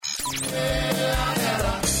I had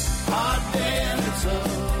a hard day and it's a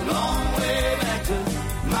long way back to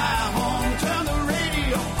my home. Turn the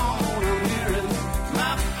radio on, I'm hearing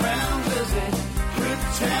my friends as they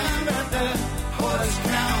pretend that their voice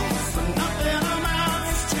counts, but nothing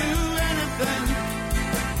amounts to anything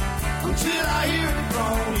until I hear it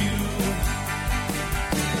from you.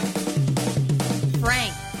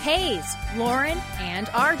 Frank, Hayes, Lauren, and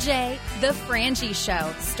RJ, The Frangie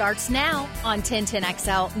Show starts now on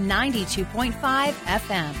 1010XL 92.5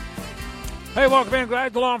 FM. Hey, welcome in.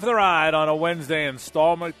 Glad along for the ride on a Wednesday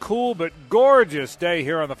installment. Cool but gorgeous day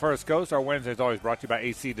here on the First Coast. Our Wednesday is always brought to you by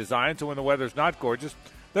AC Design. So when the weather's not gorgeous,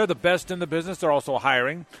 they're the best in the business. They're also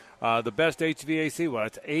hiring the best HVAC. Well,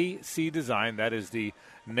 it's AC Design. That is the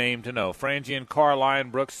name to know. Frangie and Carline,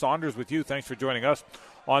 Brooks Saunders with you. Thanks for joining us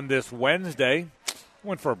on this Wednesday.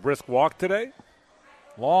 Went for a brisk walk today.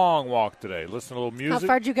 Long walk today. Listen to a little music. How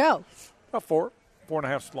far'd you go? About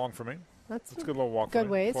 4.5 long for me. That's a good little walk. Good for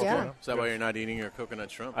me. ways, yeah. Is that why you're not eating your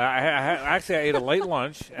coconut shrimp? Actually, I ate a late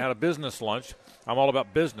lunch, had a business lunch. I'm all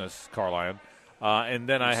about business, Carline. And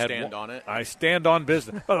then I stand on it. I stand on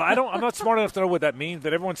business. But I'm not smart enough to know what that means.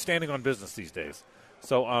 But everyone's standing on business these days.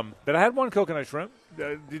 So, but I had one coconut shrimp.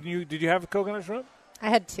 Did you have a coconut shrimp? I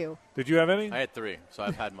had 2. Did you have any? I had 3, so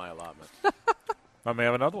I've had my allotment. I may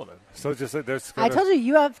have another one then. So just there's. I told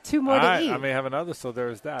you have 2 more to eat. I may have another. So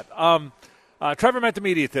there's that. Trevor met the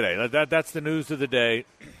media today. That's the news of the day.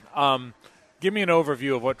 Give me an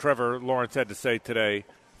overview of what Trevor Lawrence had to say today.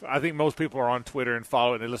 I think most people are on Twitter and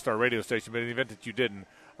follow it and they listen to our radio station, but in the event that you didn't,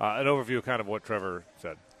 an overview of kind of what Trevor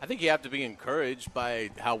said. I think you have to be encouraged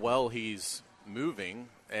by how well he's moving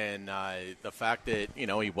and the fact that,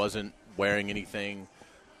 he wasn't wearing anything,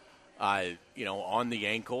 on the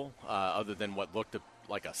ankle other than what looked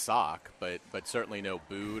like a sock, but certainly no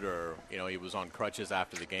boot or, he was on crutches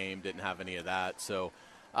after the game, didn't have any of that. So,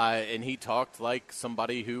 and he talked like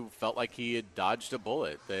somebody who felt like he had dodged a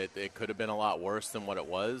bullet, that it could have been a lot worse than what it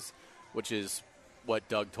was, which is what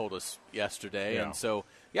Doug told us yesterday. Yeah. And so,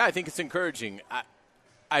 I think it's encouraging.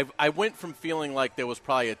 I went from feeling like there was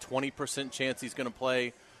probably a 20% chance he's going to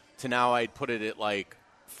play to now I'd put it at like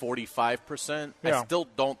 45%. Yeah. I still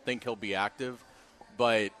don't think he'll be active,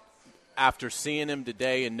 but after seeing him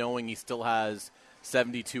today and knowing he still has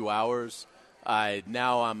 72 hours,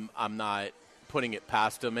 now I'm not putting it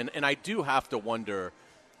past him. And I do have to wonder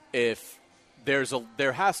if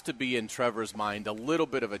there has to be in Trevor's mind a little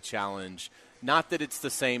bit of a challenge. Not that it's the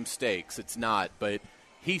same stakes. It's not. But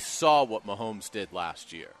he saw what Mahomes did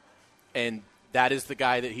last year. And that is the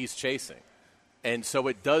guy that he's chasing. And so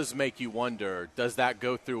it does make you wonder, does that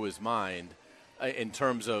go through his mind in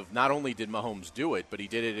terms of not only did Mahomes do it, but he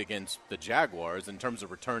did it against the Jaguars in terms of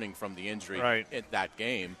returning from the injury in that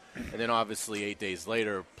game. And then obviously 8 days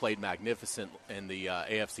later played magnificent in the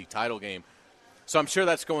AFC title game. So I'm sure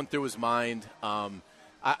that's going through his mind.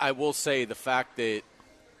 I will say the fact that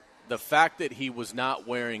he was not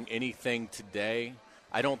wearing anything today,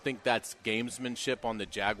 I don't think that's gamesmanship on the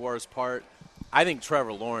Jaguars' part. I think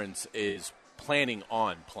Trevor Lawrence is planning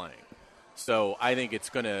on playing. So I think it's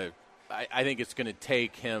going to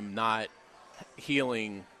take him not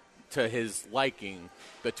healing to his liking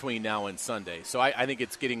between now and Sunday. So I think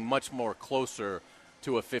it's getting much more closer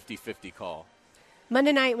to a 50-50 call.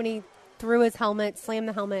 Monday night when he threw his helmet, slammed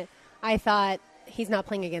the helmet, I thought he's not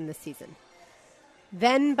playing again this season.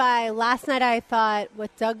 Then by last night I thought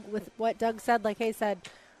with what Doug said, like Hayes said,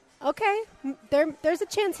 okay, there's a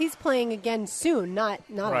chance he's playing again soon, not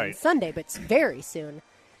on Sunday, but very soon.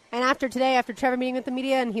 And after today, after Trevor meeting with the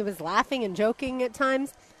media, and he was laughing and joking at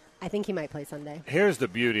times, I think he might play Sunday. Here's the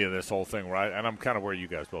beauty of this whole thing, right? And I'm kind of where you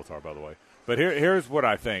guys both are, by the way. But here's what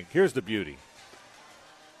I think. Here's the beauty.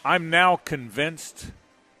 I'm now convinced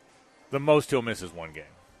the most he'll miss is one game.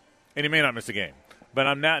 And he may not miss a game. But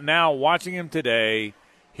I'm now watching him today,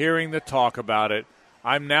 hearing the talk about it.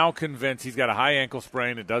 I'm now convinced he's got a high ankle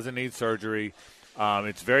sprain. It doesn't need surgery.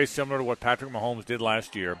 It's very similar to what Patrick Mahomes did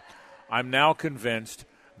last year. I'm now convinced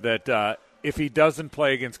that if he doesn't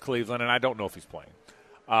play against Cleveland, and I don't know if he's playing,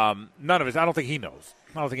 none of us, I don't think he knows.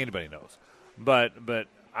 I don't think anybody knows. But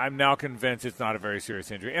I'm now convinced it's not a very serious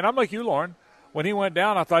injury. And I'm like you, Lauren. When he went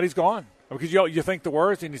down, I thought he's gone. Because you think the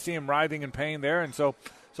worst, and you see him writhing in pain there. And so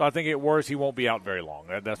I think at worst he won't be out very long.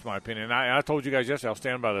 That's my opinion. And I told you guys yesterday, I'll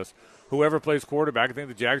stand by this. Whoever plays quarterback, I think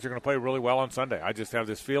the Jags are going to play really well on Sunday. I just have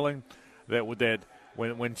this feeling that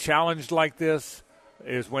when challenged like this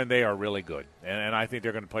is when they are really good. And I think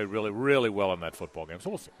they're going to play really, really well in that football game. So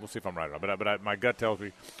we'll see. We'll see if I'm right or not. But my gut tells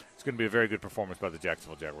me it's going to be a very good performance by the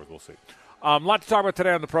Jacksonville Jaguars. We'll see. A lot to talk about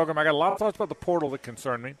today on the program. I got a lot of thoughts about the portal that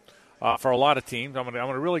concern me for a lot of teams. I'm going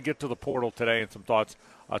to really get to the portal today and some thoughts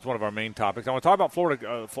It's one of our main topics. I want to talk about Florida.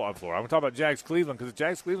 I want to talk about Jags Cleveland because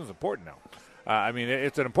Jags Cleveland is important now. I mean,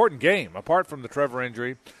 it's an important game. Apart from the Trevor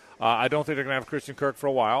injury, I don't think they're going to have Christian Kirk for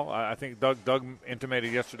a while. I think Doug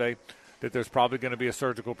intimated yesterday that there's probably going to be a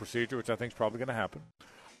surgical procedure, which I think is probably going to happen.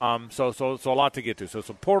 So a lot to get to. So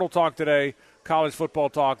some portal talk today, college football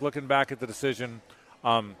talk, looking back at the decision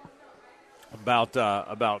about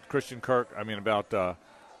Christian Kirk. I mean, about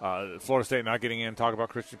Florida State not getting in, talk about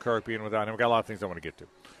Christian Kirk being without him. We've got a lot of things I want to get to.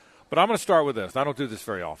 But I'm going to start with this. I don't do this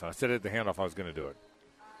very often. I said at the handoff I was going to do it.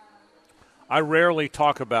 I rarely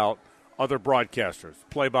talk about other broadcasters,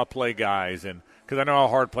 play-by-play guys, and because I know how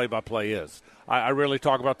hard play-by-play is. I rarely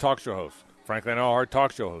talk about talk show hosts. Frankly, I know how hard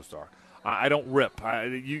talk show hosts are. I don't rip.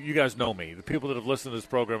 You guys know me. The people that have listened to this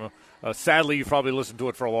program, sadly, you've probably listened to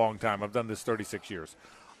it for a long time. I've done this 36 years.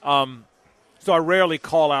 So I rarely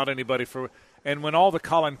call out anybody for – and when all the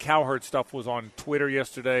Colin Cowherd stuff was on Twitter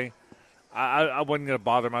yesterday, I wasn't going to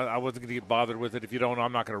bother him. I wasn't going to get bothered with it. If you don't know,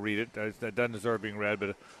 I'm not going to read it. That doesn't deserve being read.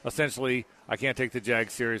 But essentially, I can't take the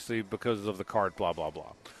Jags seriously because of the cart, blah, blah,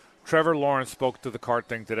 blah. Trevor Lawrence spoke to the cart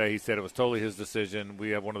thing today. He said it was totally his decision.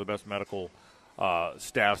 We have one of the best medical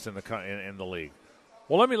staffs in the league.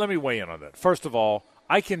 Well, let me weigh in on that. First of all,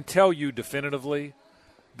 I can tell you definitively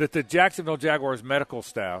that the Jacksonville Jaguars medical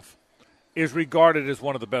staff is regarded as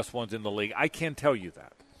one of the best ones in the league. I can tell you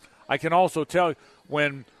that. I can also tell you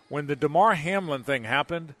when the Damar Hamlin thing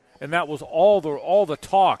happened, and that was all the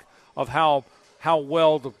talk of how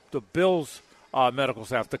well the Bills medical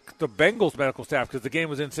staff, the Bengals medical staff, because the game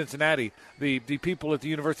was in Cincinnati, the people at the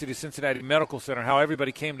University of Cincinnati Medical Center, how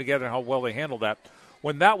everybody came together and how well they handled that.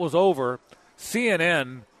 When that was over,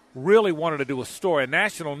 CNN really wanted to do a story. A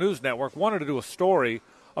national news network wanted to do a story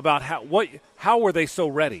about how were they so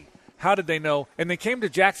ready? How did they know? And they came to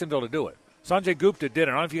Jacksonville to do it. Sanjay Gupta did it. I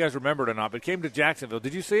don't know if you guys remember it or not, but it came to Jacksonville.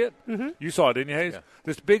 Did you see it? Mm-hmm. You saw it, didn't you, Hayes? Yeah.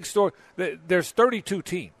 This big story. There's 32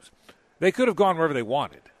 teams. They could have gone wherever they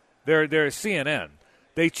wanted. They're CNN.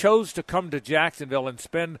 They chose to come to Jacksonville and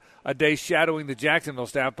spend a day shadowing the Jacksonville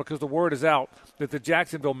staff because the word is out that the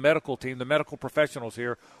Jacksonville medical team, the medical professionals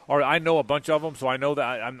here, I know a bunch of them, so I know that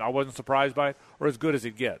I wasn't surprised by it, are as good as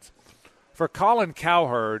it gets. For Colin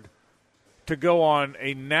Cowherd to go on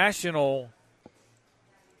a national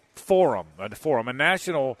a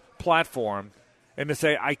national platform, and to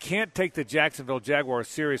say, I can't take the Jacksonville Jaguars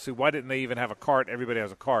seriously, why didn't they even have a cart? Everybody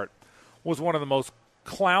has a cart, was one of the most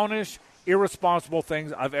clownish, irresponsible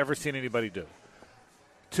things I've ever seen anybody do.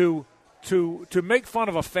 To make fun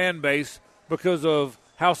of a fan base because of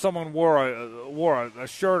how someone wore a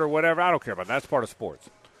shirt or whatever, I don't care about that. That's part of sports.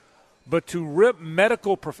 But to rip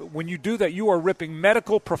when you do that, you are ripping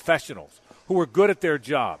medical professionals who are good at their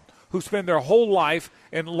job, who spend their whole life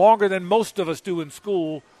and longer than most of us do in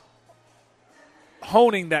school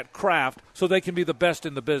honing that craft so they can be the best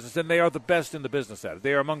in the business, and they are the best in the business at it.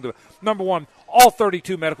 They are among the number one. All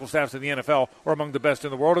 32 medical staffs in the NFL are among the best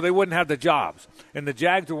in the world, or they wouldn't have the jobs. And the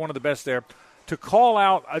Jags are one of the best there. To call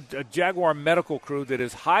out a Jaguar medical crew that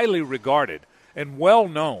is highly regarded and well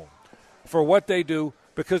known for what they do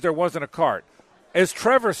because there wasn't a cart. As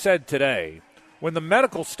Trevor said today, when the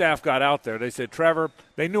medical staff got out there, they said, Trevor,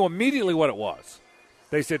 they knew immediately what it was.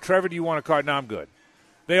 They said, Trevor, do you want a cart? No, I'm good.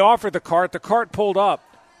 They offered the cart. The cart pulled up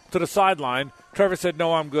to the sideline. Trevor said,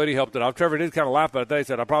 no, I'm good. He helped it out. Trevor did kind of laugh about it. He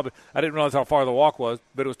said, I didn't realize how far the walk was,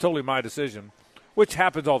 but it was totally my decision, which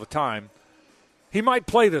happens all the time. He might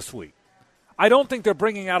play this week. I don't think they're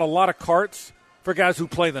bringing out a lot of carts for guys who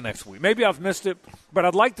play the next week. Maybe I've missed it, but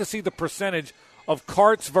I'd like to see the percentage of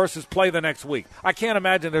carts versus play the next week. I can't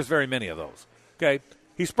imagine there's very many of those. Okay,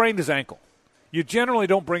 he sprained his ankle. You generally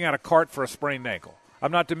don't bring out a cart for a sprained ankle.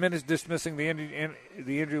 I'm not dismissing the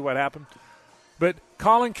injury, what happened. But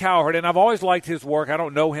Colin Cowherd, and I've always liked his work. I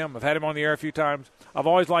don't know him. I've had him on the air a few times. I've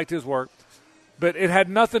always liked his work. But it had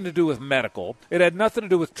nothing to do with medical. It had nothing to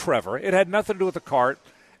do with Trevor. It had nothing to do with the cart.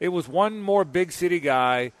 It was one more big city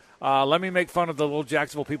guy. Let me make fun of the little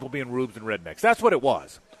Jacksonville people being rubes and rednecks. That's what it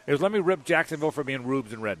was. It was let me rip Jacksonville for being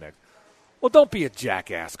rubes and rednecks. Well, don't be a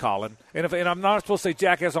jackass, Colin. And I'm not supposed to say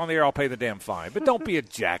jackass on the air, I'll pay the damn fine. But don't be a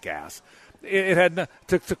jackass. It had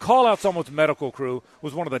to call out someone's medical crew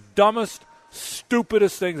was one of the dumbest,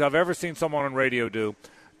 stupidest things I've ever seen someone on radio do.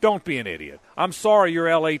 Don't be an idiot. I'm sorry your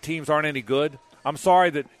L.A. teams aren't any good. I'm sorry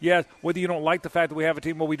that, yes, whether you don't like the fact that we have a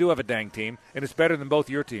team, well, we do have a dang team, and it's better than both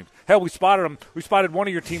your teams. Hell, we spotted them. We spotted one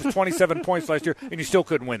of your teams 27 points last year, and you still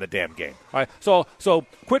couldn't win the damn game. All right? So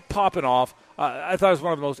quit popping off. I thought it was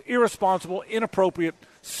one of the most irresponsible, inappropriate,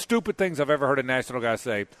 stupid things I've ever heard a national guy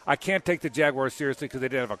say. I can't take the Jaguars seriously because they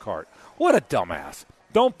didn't have a cart. What a dumbass.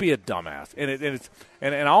 Don't be a dumbass.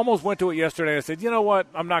 And I almost went to it yesterday. I said, you know what?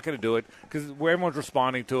 I'm not going to do it because everyone's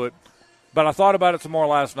responding to it. But I thought about it some more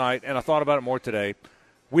last night, and I thought about it more today.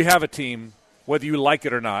 We have a team, whether you like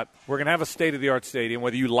it or not. We're going to have a state-of-the-art stadium,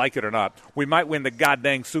 whether you like it or not. We might win the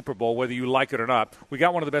goddamn Super Bowl, whether you like it or not. We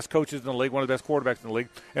got one of the best coaches in the league, one of the best quarterbacks in the league,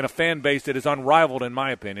 and a fan base that is unrivaled, in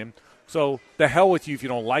my opinion. So the hell with you if you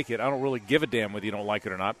don't like it. I don't really give a damn whether you don't like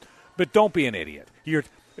it or not. But don't be an idiot.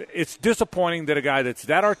 It's disappointing that a guy that's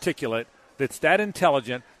that articulate, that's that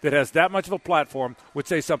intelligent, that has that much of a platform would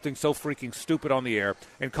say something so freaking stupid on the air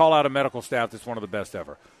and call out a medical staff that's one of the best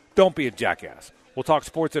ever. Don't be a jackass. We'll talk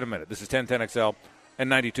sports in a minute. This is 1010XL and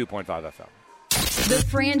 92.5 FM. The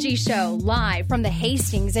Frangie Show, live from the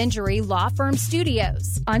Hastings Injury Law Firm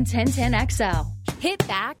Studios on 1010XL. Hit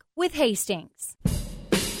back with Hastings.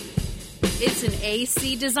 It's an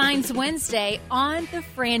AC Designs Wednesday on The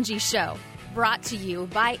Frangie Show. Brought to you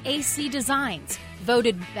by AC Designs,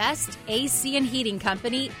 voted best AC and heating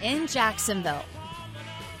company in Jacksonville.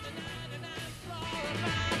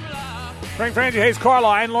 Frank Frangie, Hayes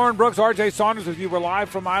Carlisle, and Lauren Brooks, RJ Saunders with you. We're live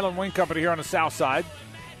from Island Wing Company here on the south side.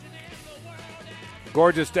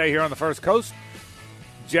 Gorgeous day here on the First Coast.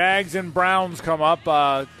 Jags and Browns come up.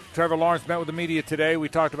 Trevor Lawrence met with the media today. We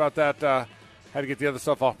talked about that. Had to get the other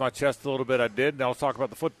stuff off my chest a little bit. I did. Now let's talk about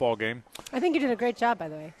the football game. I think you did a great job, by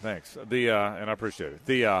the way. Thanks. And I appreciate it.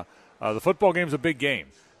 The football game's a big game.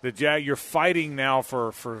 You're fighting now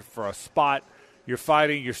for a spot.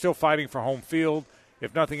 You're still fighting for home field.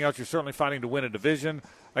 If nothing else, you're certainly fighting to win a division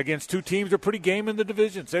against two teams that are pretty game in the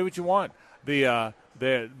division. Say what you want.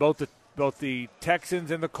 Both the Texans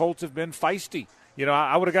and the Colts have been feisty. You know,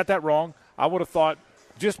 I would have got that wrong. I would have thought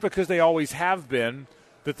just because they always have been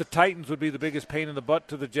that the Titans would be the biggest pain in the butt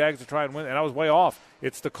to the Jags to try and win, and I was way off.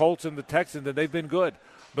 It's the Colts and the Texans, and they've been good.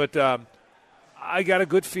 But I got a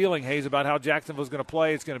good feeling, Hayes, about how Jacksonville's going to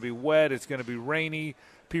play. It's going to be wet. It's going to be rainy.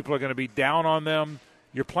 People are going to be down on them.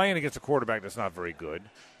 You're playing against a quarterback that's not very good.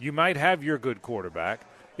 You might have your good quarterback.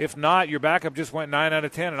 If not, your backup just went 9 out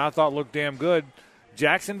of 10, and I thought looked damn good.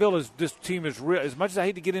 Jacksonville this team is real. As much as I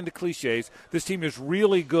hate to get into cliches, this team is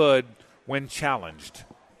really good when challenged.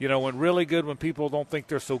 You know, when people don't think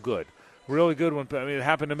they're so good. Really good it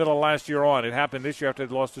happened in the middle of last year on. It happened this year after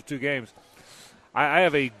they lost the two games. I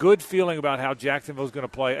have a good feeling about how Jacksonville's going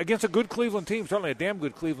to play against a good Cleveland team, certainly a damn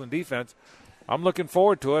good Cleveland defense. I'm looking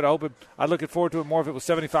forward to it. I'd look forward to it more if it was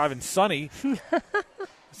 75 and sunny.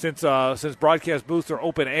 Since broadcast booths are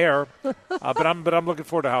open air, but I'm looking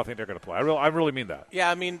forward to how I think they're going to play. I really mean that. Yeah,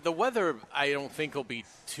 I mean the weather I don't think will be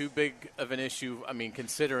too big of an issue. I mean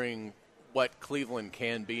considering what Cleveland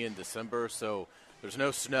can be in December, so there's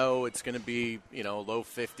no snow. It's going to be low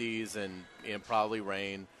 50s and probably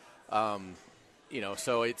rain.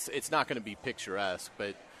 So it's not going to be picturesque,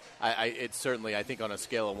 but it's certainly I think on a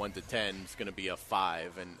scale of 1 to 10 it's going to be a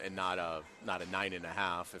 5 and not a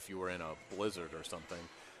 9.5 if you were in a blizzard or something.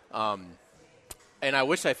 And I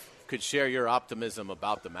wish I could share your optimism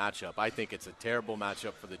about the matchup. I think it's a terrible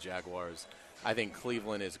matchup for the Jaguars. I think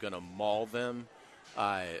Cleveland is going to maul them.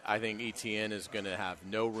 I think ETN is going to have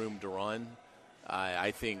no room to run.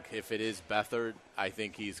 I think if it is Beathard, I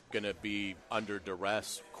think he's going to be under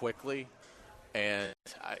duress quickly. And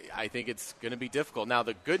I think it's going to be difficult. Now,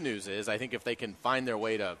 the good news is I think if they can find their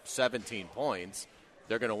way to 17 points,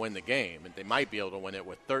 they're going to win the game. And they might be able to win it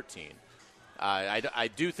with 13. I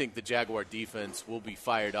do think the Jaguar defense will be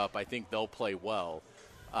fired up. I think they'll play well.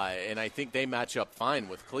 And I think they match up fine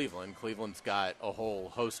with Cleveland. Cleveland's got a whole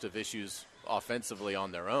host of issues offensively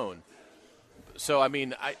on their own. So, I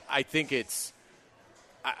mean, I think it's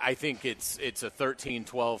a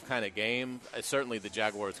 13-12 kind of game. Certainly the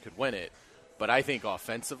Jaguars could win it. But I think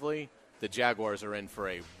offensively, the Jaguars are in for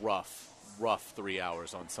a rough 3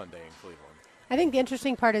 hours on Sunday in Cleveland. I think the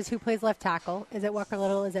interesting part is who plays left tackle. Is it Walker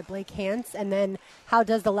Little? Is it Blake Hance? And then how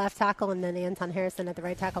does the left tackle and then Anton Harrison at the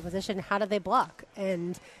right tackle position, how do they block?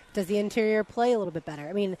 And does the interior play a little bit better?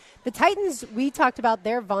 I mean, the Titans, we talked about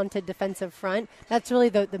their vaunted defensive front. That's really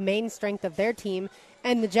the main strength of their team.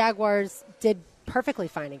 And the Jaguars did perfectly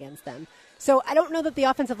fine against them. So I don't know that the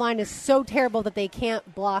offensive line is so terrible that they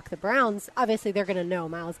can't block the Browns. Obviously, they're going to know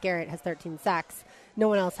Myles Garrett has 13 sacks. No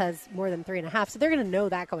one else has more than 3.5. So they're going to know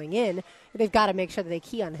that going in. They've got to make sure that they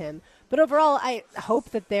key on him. But overall, I hope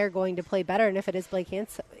that they're going to play better. And if it is Blake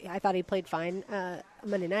Hance, I thought he played fine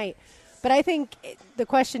Monday night. But I think the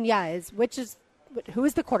question, is who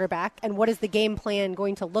is the quarterback and what is the game plan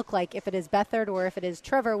going to look like if it is Beathard or if it is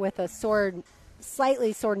Trevor with a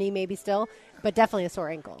slightly sore knee maybe still, but definitely a sore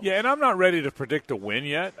ankle. Yeah, and I'm not ready to predict a win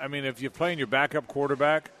yet. I mean, if you're playing your backup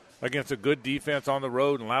quarterback against a good defense on the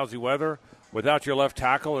road and lousy weather, without your left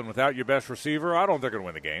tackle and without your best receiver, I don't think they're going to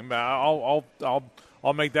win the game.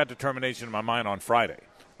 I'll make that determination in my mind on Friday.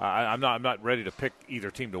 I'm not ready to pick either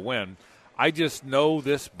team to win. I just know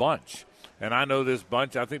this bunch, and I know this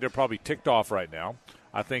bunch. I think they're probably ticked off right now.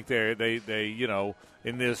 I think they you know,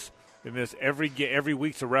 in this every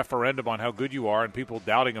week's a referendum on how good you are, and people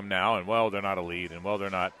doubting them now. And well, they're not elite, and well,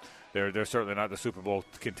 they're certainly not the Super Bowl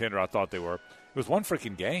contender I thought they were. It was one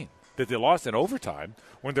freaking game that they lost in overtime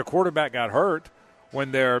when their quarterback got hurt,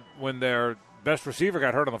 when their best receiver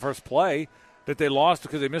got hurt on the first play, that they lost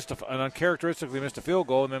because they missed an uncharacteristically missed a field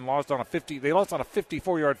goal and then lost on a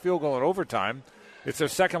 54-yard field goal in overtime. It's their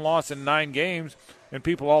second loss in 9 games, and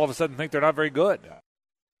people all of a sudden think they're not very good.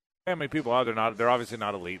 How many people are there? They're obviously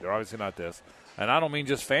not elite. They're obviously not this. And I don't mean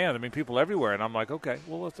just fans. I mean people everywhere. And I'm like, okay,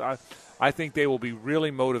 well, I think they will be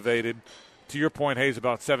really motivated. To your point, Hayes,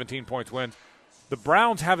 about 17 points wins. The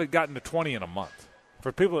Browns haven't gotten to 20 in a month.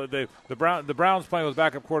 For people, the Browns playing with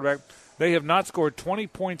backup quarterback, they have not scored 20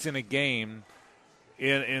 points in a game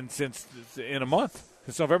in a month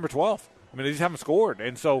since November 12th. I mean, they just haven't scored.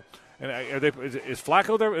 And so, is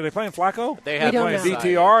Flacco there? Are they playing Flacco? They have playing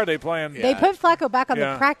DTR. Are they playing? They put Flacco back on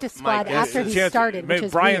the practice squad after he started, which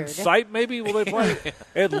is Brian weird. Sipe, maybe? Will they play?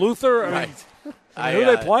 Ed Luther? Right. Who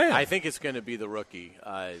are they playing? I think it's going to be the rookie,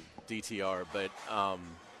 DTR, but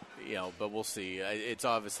but we'll see. It's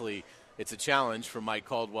obviously it's a challenge for Mike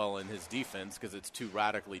Caldwell and his defense because it's 2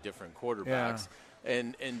 radically different quarterbacks. Yeah.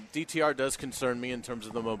 And DTR does concern me in terms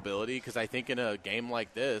of the mobility because I think in a game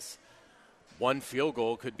like this, one field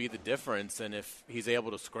goal could be the difference. And if he's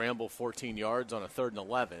able to scramble 14 yards on a 3rd and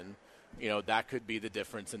 11, that could be the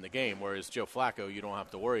difference in the game. Whereas Joe Flacco, you don't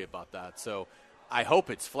have to worry about that. So I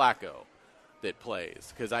hope it's Flacco that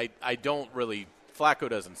plays because I don't really – Flacco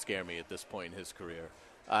doesn't scare me at this point in his career.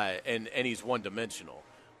 And he's one-dimensional.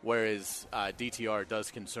 Whereas DTR does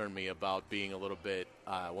concern me about being a little bit,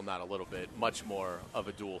 not a little bit, much more of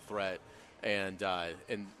a dual threat, and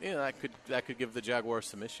that could give the Jaguars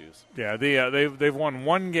some issues. Yeah, they've won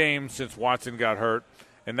 1 game since Watson got hurt,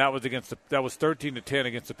 and that was that was 13-10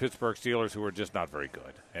 against the Pittsburgh Steelers, who were just not very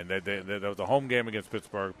good, and that was a home game against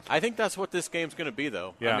Pittsburgh. I think that's what this game's going to be,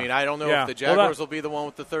 though. Yeah. I mean, I don't know if the Jaguars will be the one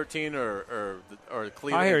with the 13 or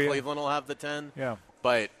Cleveland. Cleveland will have the 10. Yeah.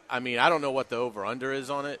 But, I mean, I don't know what the over-under is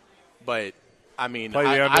on it. But, I mean,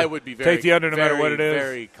 I would be very, take the under no matter what it is.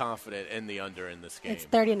 Very confident in the under in this game. It's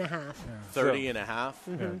 30.5. 30.5?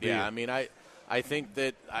 Mm-hmm. Yeah, I mean, I think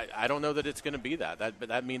that I don't know that it's going to be that.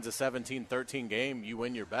 That means a 17-13 game, you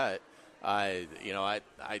win your bet. I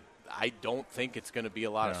don't think it's going to be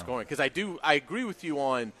a lot of scoring. Because I agree with you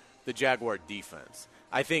on the Jaguar defense.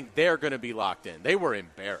 I think they're going to be locked in. They were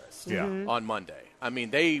embarrassed on Monday. I mean,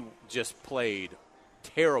 they just played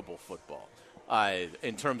terrible football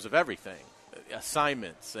in terms of everything,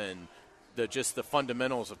 assignments and just the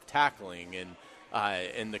fundamentals of tackling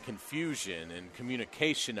and the confusion and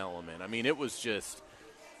communication element. I mean, it was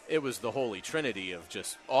the holy trinity of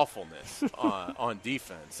just awfulness on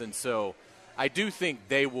defense. And so I do think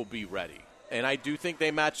they will be ready, and I do think they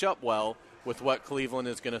match up well with what Cleveland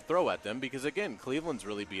is going to throw at them because, again, Cleveland's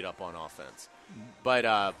really beat up on offense. But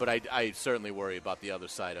I certainly worry about the other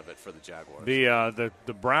side of it for the Jaguars.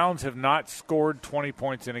 The Browns have not scored 20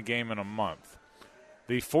 points in a game in a month.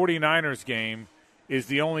 The 49ers game is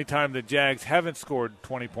the only time the Jags haven't scored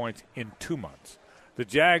 20 points in 2 months. The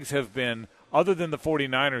Jags have been, other than the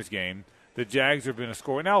 49ers game, the Jags have been a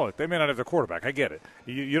scorer. Now, look, they may not have their quarterback. I get it.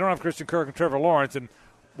 You don't have Christian Kirk and Trevor Lawrence, and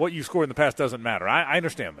what you scored in the past doesn't matter. I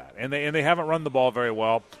understand that. And they haven't run the ball very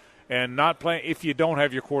well. And not playing if you don't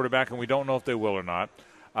have your quarterback, and we don't know if they will or not.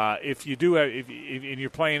 If you do have, if you're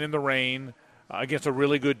playing in the rain against a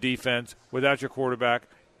really good defense without your quarterback,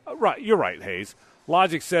 right? You're right, Hayes.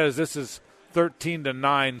 Logic says this is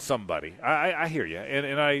 13-9 somebody. I hear you,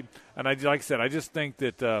 and I like I said, I just think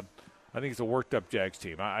that I think it's a worked up Jags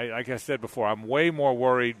team. Like I said before, I'm way more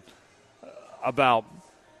worried about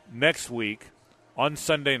next week on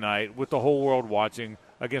Sunday night with the whole world watching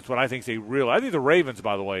against what I think is a real. I think the Ravens,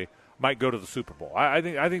 by the way, might go to the Super Bowl. I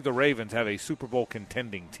think the Ravens have a Super Bowl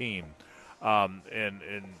contending team, and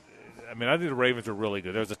I mean I think the Ravens are really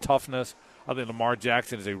good. There's a toughness. I think Lamar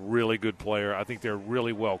Jackson is a really good player. I think they're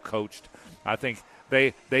really well coached. I think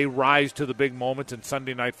they rise to the big moments, and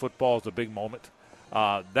Sunday Night Football is a big moment.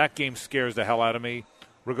 That game scares the hell out of me,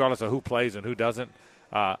 regardless of who plays and who doesn't.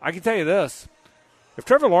 I can tell you this: if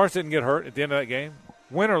Trevor Lawrence didn't get hurt at the end of that game,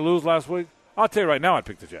 win or lose last week, I'll tell you right now I'd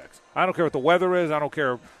pick the Jags. I don't care what the weather is. I don't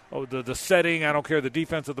care the setting. I don't care the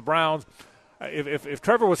defense of the Browns. If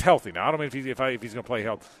Trevor was healthy, now I don't mean if he's going to play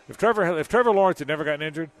health. If Trevor Lawrence had never gotten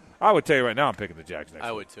injured, I would tell you right now I'm picking the Jags next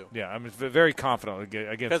I week. would too. Yeah, I'm very confident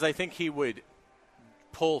against. Because I think he would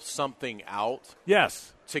pull something out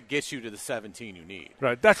Yes. to get you to the 17 you need.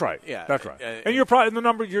 Right. That's right. Yeah. That's right. And you're probably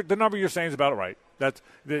the number you're saying is about right. That's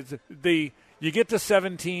the you get to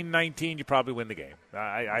 17-19, you probably win the game.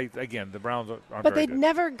 Again, the Browns aren't But very they'd good.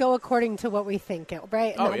 never go according to what we think,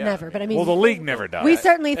 right? Oh, Not yeah. never, but I mean, Well, the league never does. we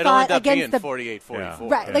certainly It'll thought end up against being the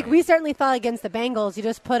 48-44. right. Yeah. Like we certainly thought against the Bengals, you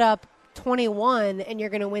just put up 21 and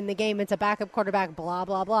you're going to win the game. It's a backup quarterback, blah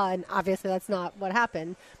blah blah, and obviously that's not what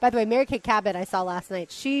happened. By the way, Mary Kay Cabot I saw last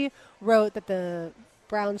night. She wrote that the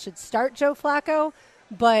Browns should start Joe Flacco,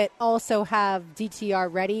 but also have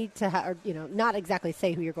DTR ready to not exactly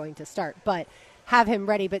say who you're going to start, but have him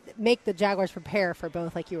ready, but make the Jaguars prepare for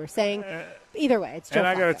both, like you were saying. Either way, it's Joe And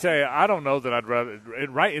I got to Flacco. tell you, I don't know that I'd rather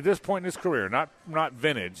right at this point in his career, not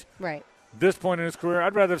vintage. Right. This point in his career,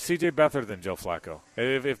 I'd rather have C.J. Beathard than Joe Flacco.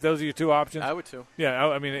 If those are your two options, I would too. yeah.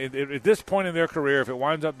 I mean, at this point in their career, if it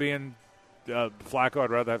winds up being Flacco, I'd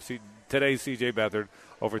rather have today's C.J. Beathard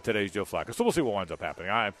over today's Joe Flacco. So we'll see what winds up happening.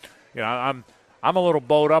 I'm a little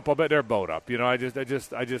bowed up. I'll bet they're bowed up.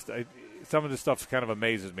 Some of this stuff kind of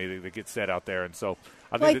amazes me that gets said out there, and so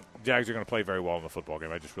I think the Jags are going to play very well in the football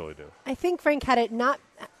game. I just really do. I think, Frank, had it not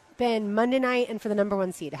been Monday night and for the number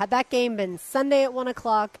one seed, had that game been Sunday at 1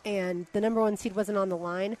 o'clock and the number one seed wasn't on the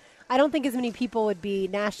line, I don't think as many people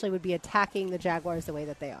nationally would be attacking the Jaguars the way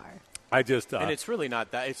that they are. I just And it's really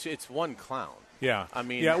not that. It's one clown. Yeah, I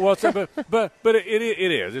mean, yeah. Well, but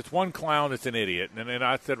it is. It's one clown. It's an idiot, and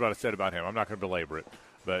I said what I said about him. I'm not going to belabor it,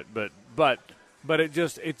 but it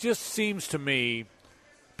just seems to me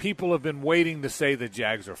people have been waiting to say the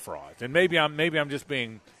Jags are frauds, and maybe I'm just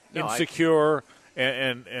being insecure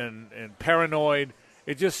and paranoid.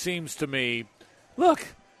 It just seems to me, look,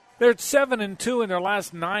 they're 7-2 in their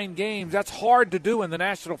last 9 games. That's hard to do in the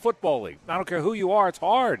National Football League. I don't care who you are. It's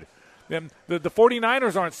hard. The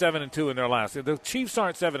 49ers aren't 7-2 in their last. The Chiefs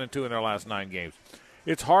aren't 7-2 in their last 9 games.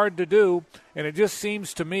 It's hard to do, and it just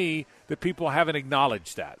seems to me that people haven't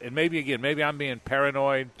acknowledged that. And maybe I'm being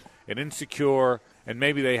paranoid and insecure, and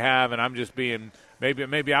maybe they have, and I'm just being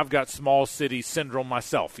maybe I've got small city syndrome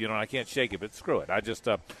myself. And I can't shake it. But screw it. I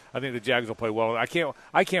think the Jags will play well. I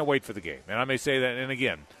can't wait for the game. And I may say that. And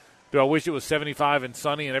again, do I wish it was 75 and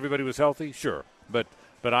sunny and everybody was healthy? Sure, but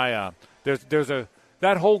there's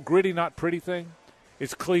that whole gritty, not pretty thing.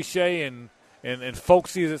 It's cliche and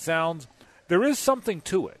folksy as it sounds. There is something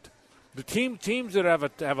to it. The teams that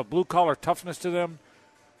have a blue collar toughness to them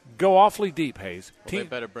go awfully deep. Hayes, they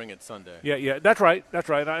better bring it Sunday. Yeah, that's right.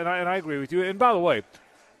 And I agree with you. And by the way,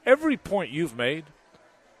 every point you've made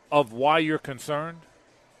of why you're concerned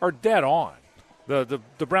are dead on. The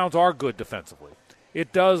Browns are good defensively.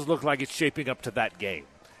 It does look like it's shaping up to that game.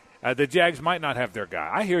 The Jags might not have their guy.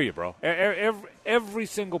 I hear you, bro. Every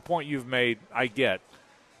single point you've made, I get.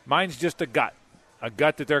 Mine's just a gut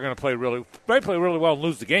that they're going to play really well and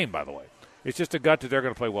lose the game. By the way, it's just a gut that they're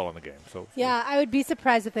going to play well in the game. So yeah, I would be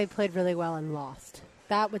surprised if they played really well and lost.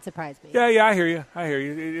 That would surprise me. Yeah, I hear you.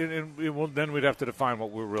 And then we'd have to define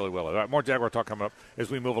what we're really well at. All right, more Jaguar talk coming up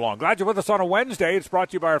as we move along. Glad you're with us on a Wednesday. It's brought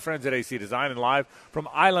to you by our friends at AC Design and live from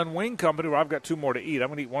Island Wing Company, where I've got 2 more to eat. I'm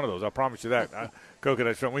going to eat one of those. I promise you that.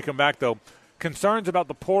 Coconut shrimp. When we come back, though, concerns about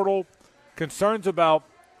the portal, concerns about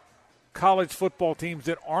college football teams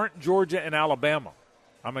that aren't Georgia and Alabama.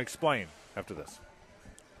 I'm going to explain after this.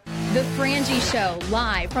 The Frangie Show,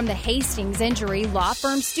 live from the Hastings Injury Law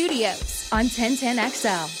Firm Studios on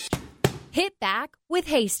 1010XL. Hit back with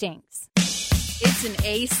Hastings. It's an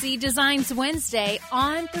AC Designs Wednesday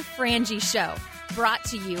on The Frangie Show. Brought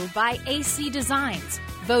to you by AC Designs,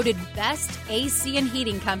 voted best AC and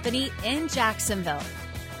heating company in Jacksonville.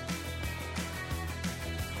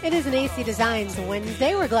 It is an AC Designs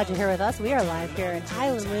Wednesday. We're glad you're here with us. We are live here at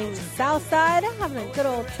Island Wings Southside, having a good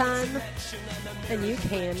old time. And you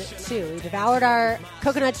can, too. We devoured our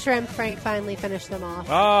coconut shrimp. Frank finally finished them off.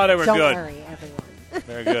 Oh, they were Don't good. Don't worry, everyone.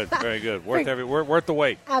 Very good, very good. Worth the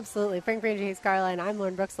wait. Absolutely. Frank Frangie, Hayes Carla, and I'm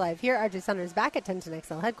Lauren Brooks live here. RJ Saunders back at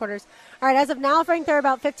 1010XL headquarters. All right, as of now, Frank, there are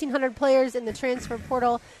about 1,500 players in the transfer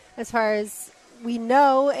portal as far as we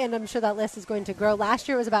know, and I'm sure that list is going to grow. Last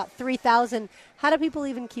year it was about 3,000. How do people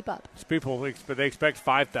even keep up? They expect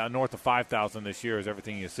 5,000, north of 5,000 this year is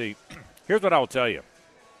everything you see. Here's what I will tell you.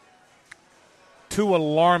 2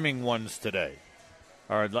 alarming ones today,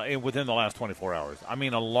 or within the last 24 hours. I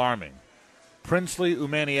mean, alarming. Princely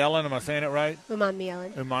Umanielen, am I saying it right?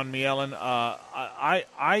 Umanielen.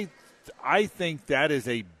 I think that is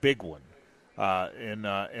a big one, and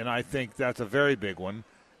I think that's a very big one.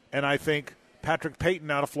 And I think Patrick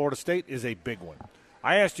Payton out of Florida State is a big one.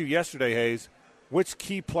 I asked you yesterday, Hayes, which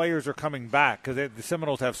key players are coming back, because the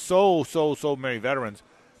Seminoles have so many veterans.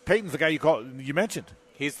 Peyton's the guy you mentioned.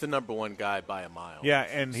 He's the number one guy by a mile. Yeah,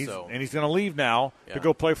 and he's going to leave now to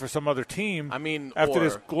go play for some other team. I mean, after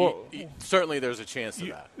this, certainly there's a chance of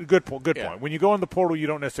that. Good point. When you go in the portal, you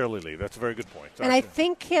don't necessarily leave. That's a very good point. And I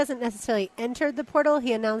think he hasn't necessarily entered the portal.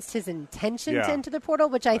 He announced his intention to enter the portal,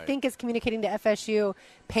 which I think is communicating to FSU,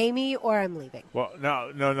 pay me or I'm leaving. Well,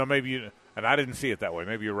 no, maybe you. And I didn't see it that way.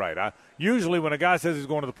 Maybe you're right. Usually when a guy says he's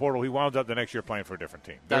going to the portal, he winds up the next year playing for a different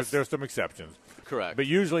team. There's some exceptions. Correct. But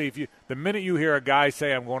usually the minute you hear a guy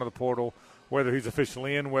say I'm going to the portal, whether he's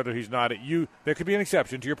officially in, whether he's not, there could be an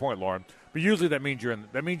exception to your point, Lauren. But usually that means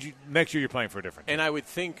next year you're playing for a different team. And I would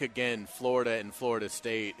think, again, Florida and Florida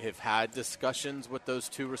State have had discussions with those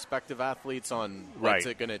two respective athletes on what's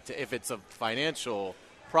it going to – if it's a financial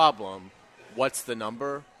problem, what's the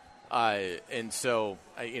number? And so,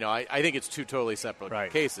 I think it's two totally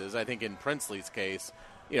separate cases. I think in Princely's case,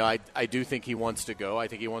 I do think he wants to go. I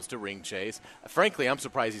think he wants to ring chase. Frankly, I'm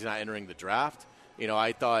surprised he's not entering the draft.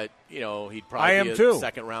 I thought, he'd probably be a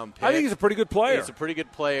second-round pick. I think he's a pretty good player. He's a pretty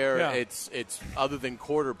good player. Yeah. It's other than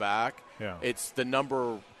quarterback, it's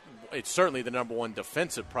certainly the number one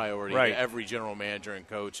defensive priority that every general manager and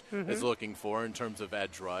coach is looking for in terms of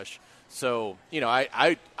edge rush. So,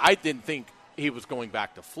 I didn't think he was going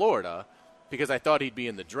back to Florida because I thought he'd be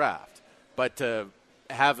in the draft. But to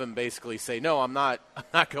have him basically say, no, I'm not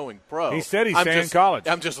going pro. He said he's staying in college.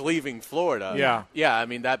 I'm just leaving Florida. Yeah. Yeah, I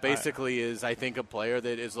mean, that basically is, I think, a player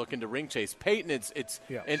that is looking to ring chase. Peyton, it's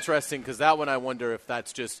interesting because that one I wonder if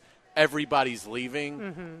that's just everybody's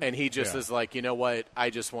leaving and he just is like, you know what,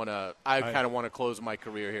 I kind of want to close my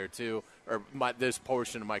career here too, or this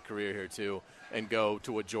portion of my career here too, and go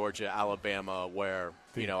to a Georgia, Alabama where,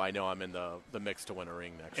 I know I'm in the mix to win a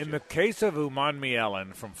ring next year. In the case of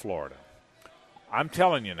Umanmielen from Florida, I'm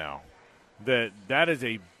telling you now that is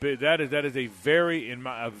a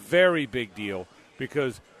very big deal,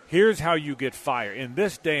 because here's how you get fired. In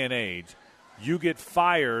this day and age, you get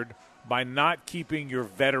fired by not keeping your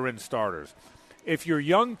veteran starters. If your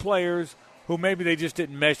young players who maybe they just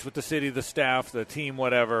didn't mesh with the city, the staff, the team,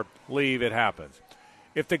 whatever, leave, it happens.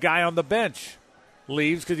 If the guy on the bench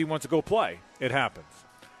leaves because he wants to go play, it happens.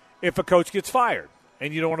 If a coach gets fired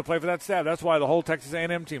and you don't want to play for that staff, that's why the whole Texas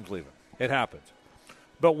A&M team's leaving. It happens.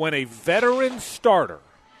 But when a veteran starter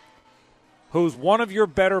who's one of your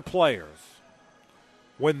better players,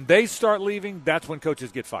 when they start leaving, that's when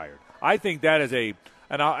coaches get fired. I think that is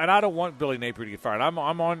and I don't want Billy Napier to get fired.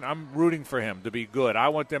 I'm rooting for him to be good. I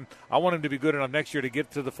want him to be good enough next year to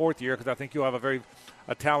get to the fourth year, because I think you'll have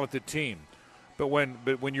a talented team. But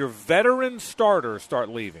when your veteran starters start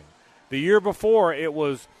leaving, the year before it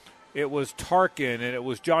was Tarkin, and it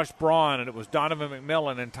was Josh Braun, and it was Donovan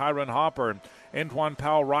McMillan, and Tyron Hopper, and Antoine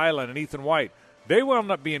Powell-Ryland, and Ethan White. They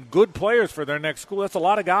wound up being good players for their next school. That's a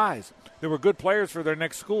lot of guys that were good players for their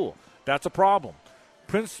next school. That's a problem.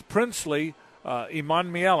 Princely,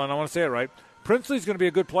 Umanmielen, I want to say it right, Princely's going to be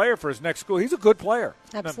a good player for his next school. He's a good player.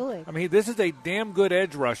 Absolutely. Now, this is a damn good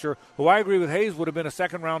edge rusher who I agree with Hayes would have been a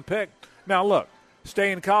second-round pick. Now, look,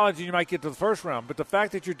 stay in college and you might get to the first round, but the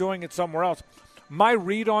fact that you're doing it somewhere else, my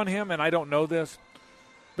read on him, and I don't know this,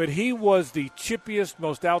 but he was the chippiest,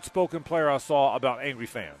 most outspoken player I saw about angry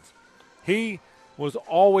fans. He was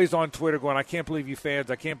always on Twitter going, I can't believe you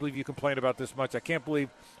fans, I can't believe you complain about this much, I can't believe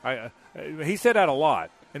he said that a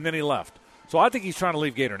lot, and then he left. So I think he's trying to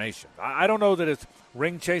leave Gator Nation. I don't know that it's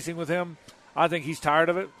ring chasing with him. I think he's tired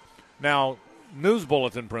of it. Now, news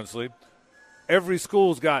bulletin, Princely, every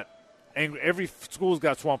school's got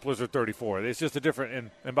Swamp Blizzard 34. It's just a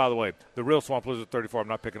different. And by the way, the real Swamp Blizzard 34. I'm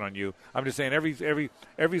not picking on you. I'm just saying every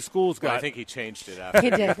school's got. Well, I think he changed it after he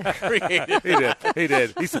did. He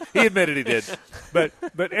did. He admitted he did.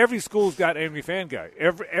 But every school's got angry fan guy.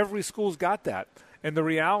 Every school's got that. And the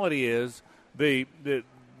reality is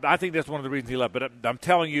I think that's one of the reasons he left. But I'm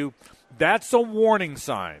telling you, that's a warning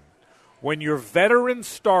sign when your veteran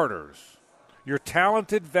starters, your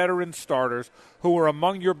talented veteran starters who are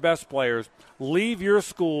among your best players, leave your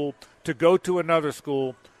school to go to another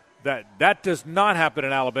school. That does not happen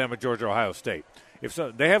in Alabama, Georgia, Ohio State.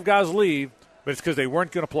 They have guys leave, but it's because they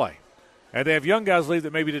weren't going to play. And they have young guys leave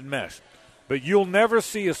that maybe didn't mesh. But you'll never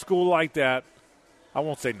see a school like that. I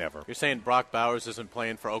won't say never. You're saying Brock Bowers isn't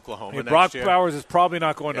playing for Oklahoma next Brock year? Bowers is probably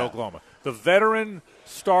not going to Oklahoma. The veteran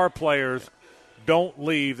star players don't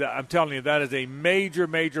leave. I'm telling you, that is a major,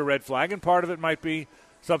 major red flag. And part of it might be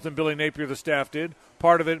something Billy Napier, the staff, did.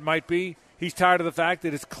 Part of it might be he's tired of the fact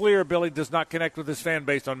that it's clear Billy does not connect with his fan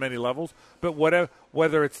base on many levels. But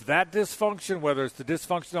whether it's that dysfunction, whether it's the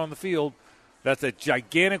dysfunction on the field, that's a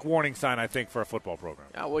gigantic warning sign, I think, for a football program.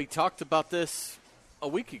 Yeah, we talked about this a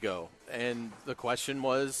week ago, and the question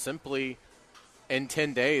was simply, in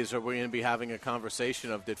 10 days, are we going to be having a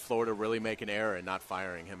conversation of did Florida really make an error in not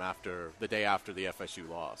firing him after the day after the FSU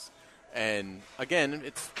loss? And, again,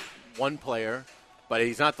 it's one player, but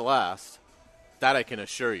he's not the last. That I can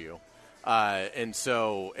assure you. And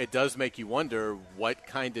so it does make you wonder what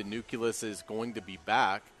kind of nucleus is going to be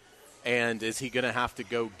back, and is he going to have to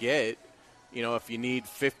go get, if you need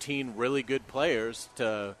 15 really good players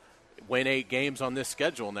to win 8 games on this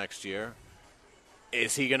schedule next year,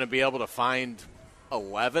 is he going to be able to find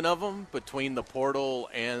 11 of them between the portal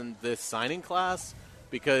and this signing class?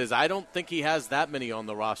 Because I don't think he has that many on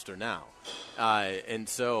the roster now. And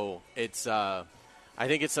so it's I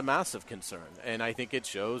think it's a massive concern. And I think it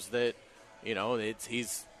shows that,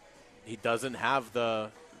 he doesn't have the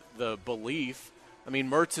belief. I mean,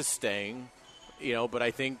 Mertz is staying, but I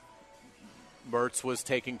think Mertz was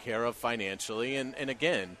taken care of financially. And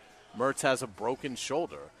again, Mertz has a broken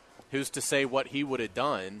shoulder. Who's to say what he would have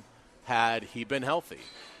done had he been healthy?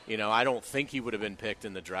 I don't think he would have been picked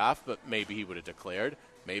in the draft, but maybe he would have declared.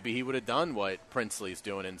 Maybe he would have done what Princely's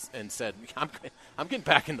doing and said, I'm getting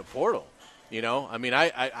back in the portal. I mean,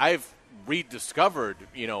 I've rediscovered,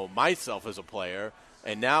 myself as a player,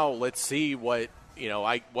 and now let's see what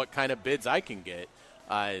kind of bids I can get.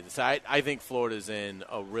 So I think Florida's in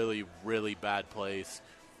a really, really bad place.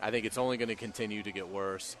 I think it's only going to continue to get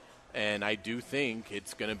worse. And I do think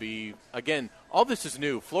it's going to be, again, all this is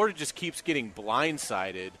new. Florida just keeps getting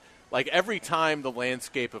blindsided. Like every time the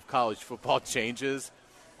landscape of college football changes,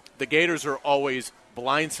 the Gators are always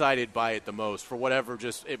blindsided by it the most for whatever,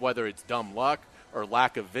 whether it's dumb luck or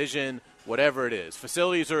lack of vision, whatever it is.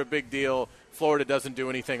 Facilities are a big deal. Florida doesn't do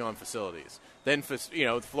anything on facilities. Then,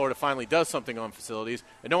 Florida finally does something on facilities,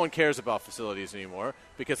 and no one cares about facilities anymore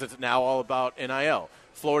because it's now all about NIL.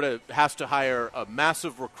 Florida has to hire a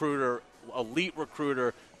massive recruiter, elite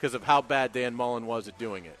recruiter, because of how bad Dan Mullen was at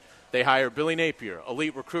doing it. They hire Billy Napier,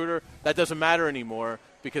 elite recruiter. That doesn't matter anymore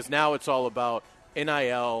because now it's all about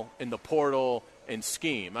NIL and the portal and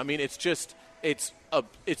scheme. I mean, it's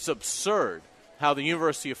absurd how the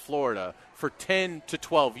University of Florida for 10 to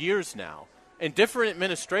 12 years now, in different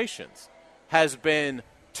administrations, has been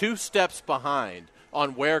 2 steps behind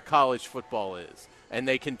on where college football is. And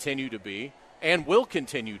they continue to be and will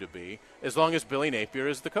continue to be as long as Billy Napier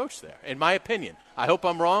is the coach there, in my opinion. I hope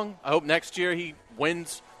I'm wrong. I hope next year he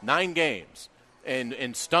wins 9 games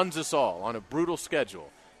and stuns us all on a brutal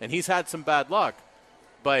schedule. And he's had some bad luck.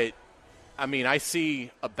 But, I mean, I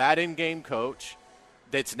see a bad in-game coach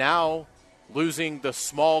that's now losing the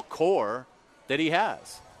small core that he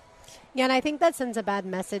has. Yeah, and I think that sends a bad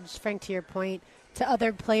message, Frank, to your point, to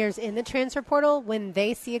other players in the transfer portal. When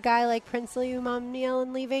they see a guy like Princely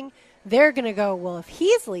Umamniel leaving, they're going to go, well, if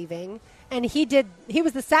he's leaving and he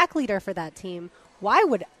was the sack leader for that team, why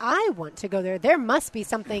would I want to go there? There must be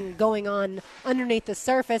something going on underneath the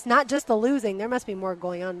surface, not just the losing. There must be more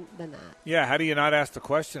going on than that. Yeah, how do you not ask the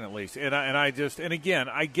question at least? And again,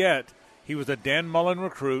 I get he was a Dan Mullen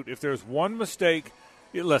recruit. If there's one mistake,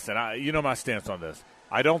 listen, you know my stance on this.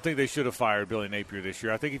 I don't think they should have fired Billy Napier this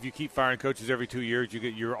year. I think if you keep firing coaches every 2 years,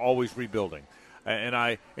 you're always rebuilding.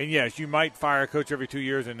 And yes, you might fire a coach every 2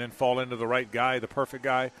 years and then fall into the right guy, the perfect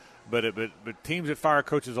guy. But teams that fire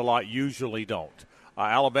coaches a lot usually don't.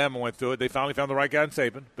 Alabama went through it. They finally found the right guy in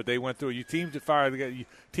Saban, but they went through it. Teams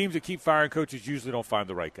that keep firing coaches usually don't find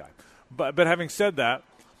the right guy. But having said that,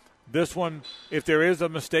 this one, if there is a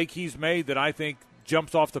mistake he's made that I think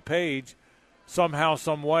jumps off the page, somehow,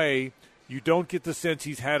 some way, you don't get the sense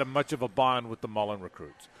he's had much of a bond with the Mullen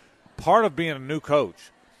recruits. Part of being a new coach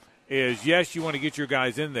is, yes, you want to get your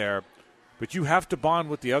guys in there, but you have to bond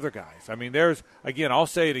with the other guys. I mean, I'll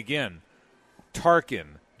say it again,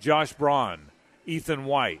 Tarkin, Josh Braun, Ethan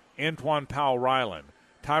White, Antoine Powell-Ryland,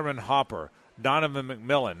 Tyron Hopper, Donovan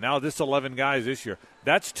McMillan. Now this 11 guys this year.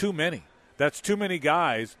 That's too many. That's too many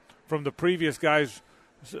guys from the previous guys'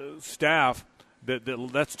 staff.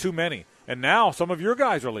 That's too many. And now some of your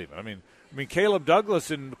guys are leaving. I mean, Caleb Douglas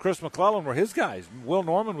and Chris McClellan were his guys. Will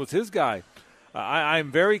Norman was his guy. I'm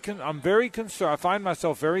very concerned. I find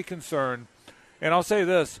myself very concerned. And I'll say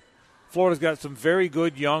this: Florida's got some very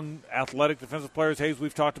good young athletic defensive players. Hayes,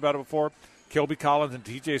 we've talked about it before. Kilby Collins and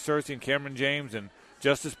T.J. Searcy and Cameron James and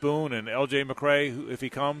Justice Boone and L.J. McCray, who, if he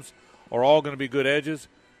comes, are all going to be good edges.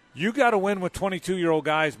 You got to win with 22-year-old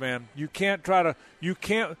guys, man. You can't.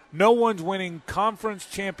 No one's winning conference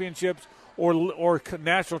championships or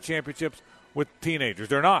national championships with teenagers.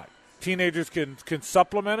 They're not. Teenagers can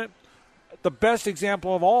supplement it. The best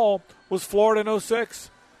example of all was Florida in 06.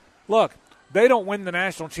 Look, they don't win the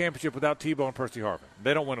national championship without Tebow and Percy Harvin.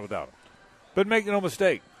 They don't win it without them. But make no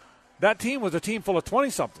mistake, That team was a team full of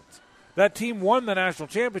 20-somethings. That team won the national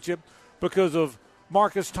championship because of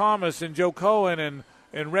Marcus Thomas and Joe Cohen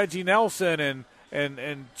and Reggie Nelson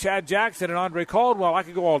and Chad Jackson and Andre Caldwell. I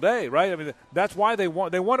could go all day, right? I mean, that's why they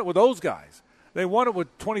won. They won it with those guys. They won it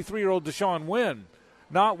with 23-year-old Deshaun Wynn,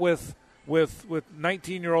 not with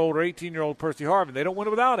 19-year-old or 18-year-old Percy Harvin. They don't win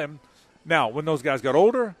it without him. Now, when those guys got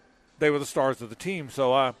older, they were the stars of the team.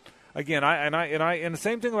 So again, and the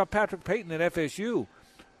same thing about Patrick Payton at FSU.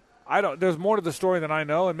 There's more to the story than I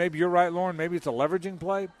know, and maybe you're right, Lauren. Maybe it's a leveraging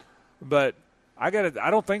play, but I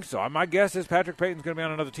don't think so. My guess is Patrick Payton's going to be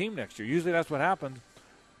on another team next year. Usually that's what happens.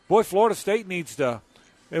 Boy, Florida State needs to.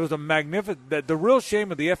 It was a magnificent. The real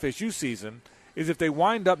shame of the FSU season is if they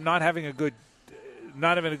wind up not having a good,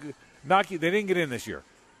 they didn't get in this year.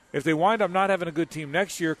 If they wind up not having a good team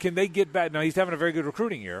next year, can they get back? Now he's having a very good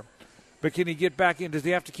recruiting year, but can he get back in? Does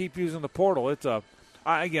he have to keep using the portal?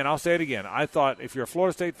 Again, I'll say it again. I thought if you're a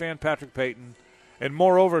Florida State fan, Patrick Payton, and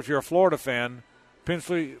moreover, if you're a Florida fan,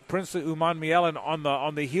 Princely Umanmielen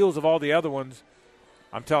on the heels of all the other ones,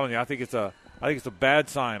 I'm telling you, I think it's a bad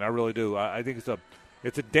sign. I really do. I think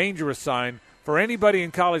it's a dangerous sign for anybody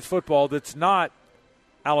in college football that's not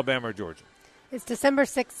Alabama or Georgia. It's December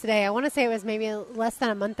 6th today. I want to say it was maybe less than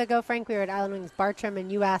a month ago, Frank. We were at Island Wings Bartram, and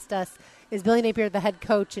you asked us, is Billy Napier the head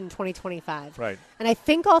coach in 2025? Right. And I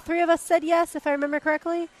think all three of us said yes, if I remember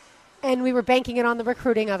correctly. And we were banking it on the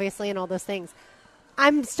recruiting, obviously, and all those things.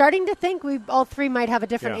 I'm starting to think we all three might have a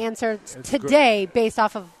different answer today based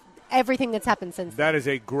off of everything that's happened since then. That is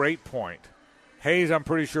a great point. Hayes, I'm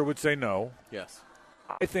pretty sure, would say no. Yes.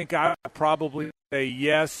 I think I would probably say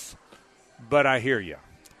yes, but I hear you.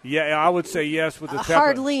 Yeah, I would say yes with the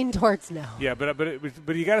hard lean towards no. Yeah,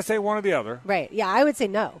 but you got to say one or the other. Right. Yeah, I would say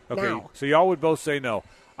no. Okay, now. So y'all would both say no.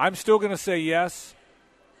 I'm still going to say yes,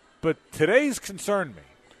 but today's concerned me.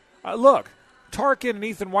 Look, Tarkin and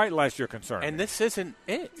Ethan White last year concerned and me. this isn't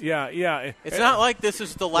it. Yeah. It's not like this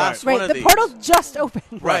is the last one of these. The portal just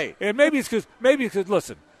opened. Right. And maybe it's because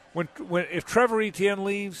listen, when if Trevor Etienne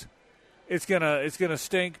leaves, it's gonna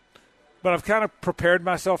stink. But I've kind of prepared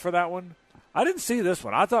myself for that one. I didn't see this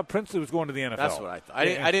one. I thought Princely was going to the NFL. That's what I thought.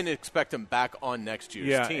 I didn't expect him back on next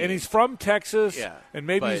year's team. And he's from Texas. Yeah, and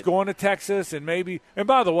maybe he's going to Texas, and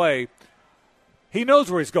by the way, he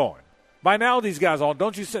knows where he's going. By now, these guys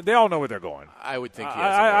they all know where they're going. I would think.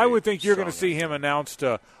 I would think you're going to see him announced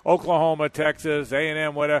to Oklahoma, Texas,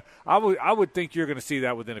 A&M, whatever. I would think you're going to see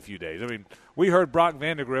that within a few days. I mean, we heard Brock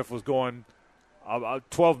Vandegrift was going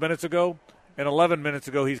 12 minutes ago. And 11 minutes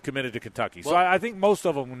ago, he's committed to Kentucky. So I think most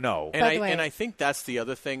of them know. And I think that's the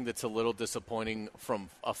other thing that's a little disappointing from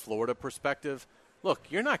a Florida perspective. Look,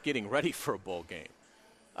 you're not getting ready for a bowl game.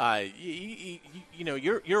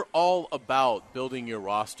 You're all about building your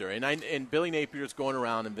roster. And Billy Napier's going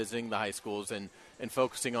around and visiting the high schools and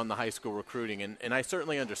focusing on the high school recruiting. And I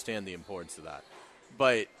certainly understand the importance of that.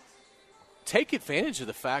 But take advantage of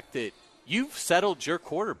the fact that you've settled your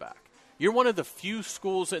quarterback. You're one of the few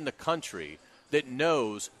schools in the country that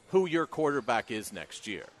knows who your quarterback is next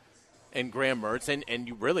year. And Graham Mertz, and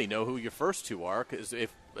you really know who your first two are, because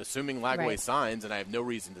assuming Lagway signs, and I have no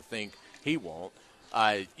reason to think he won't,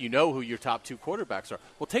 you know who your top two quarterbacks are.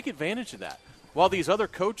 Well, take advantage of that. While these other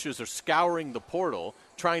coaches are scouring the portal,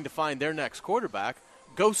 trying to find their next quarterback,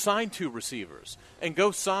 go sign 2 receivers, and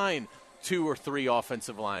go sign 2 or 3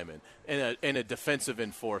 offensive linemen and a defensive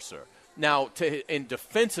enforcer. Now, in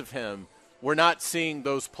defense of him, we're not seeing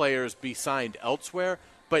those players be signed elsewhere,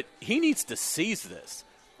 but he needs to seize this.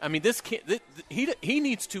 I mean, he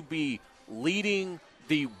needs to be leading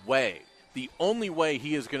the way. The only way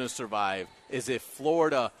he is going to survive is if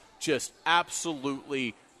Florida just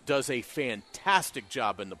absolutely does a fantastic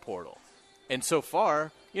job in the portal. And so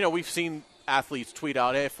far, we've seen athletes tweet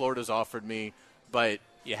out, hey, Florida's offered me, but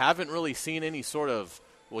you haven't really seen any sort of,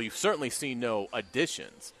 well, you've certainly seen no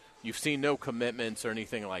additions. You've seen no commitments or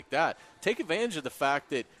anything like that. Take advantage of the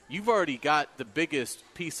fact that you've already got the biggest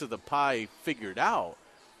piece of the pie figured out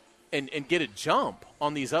and get a jump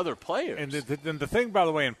on these other players. And the thing, by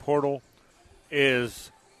the way, in portal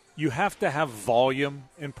is you have to have volume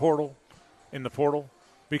in the portal,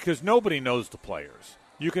 because nobody knows the players.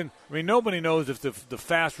 Nobody knows if the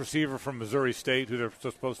fast receiver from Missouri State, who they're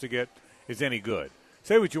supposed to get, is any good.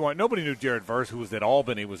 Say what you want. Nobody knew Jared Verse, who was at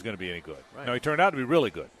Albany, was going to be any good. Right. Now, he turned out to be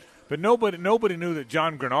really good. But nobody knew that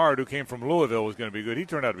John Grenard, who came from Louisville, was going to be good. He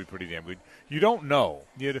turned out to be pretty damn good. You don't know.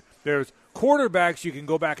 There's quarterbacks you can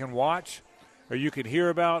go back and watch or you can hear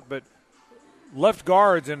about, but left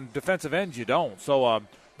guards and defensive ends you don't. So,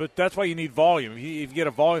 but that's why you need volume. If you get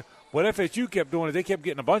a volume, what FSU kept doing is they kept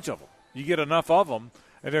getting a bunch of them. You get enough of them,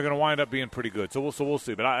 and they're going to wind up being pretty good. So we'll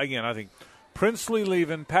see. But I think Princely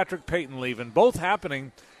leaving, Patrick Payton leaving, both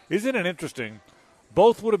happening. Isn't it interesting?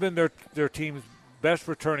 Both would have been their team's best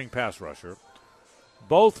returning pass rusher.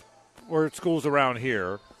 Both were at schools around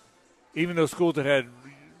here, even though schools that had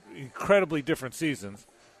incredibly different seasons,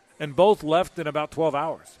 and both left in about 12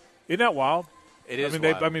 hours. Isn't that wild? It is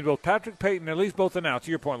wild. Both Patrick Payton, at least both announced,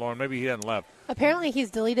 to your point, Lauren, maybe he hadn't left. Apparently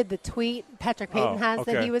he's deleted the tweet Patrick Payton has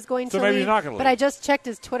that he was going to maybe leave. He's not going to leave. But I just checked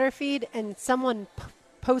his Twitter feed, and someone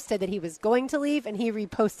posted that he was going to leave, and he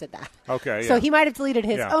reposted that. Okay, So he might have deleted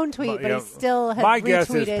his own tweet, but he still has retweeted my guess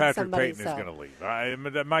is Patrick somebody. Payton is going to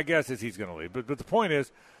leave. My guess is he's going to leave. But the point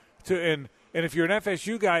is, and if you're an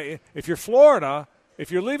FSU guy, if you're Florida,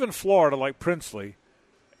 if you're leaving Florida like Princely,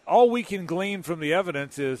 all we can glean from the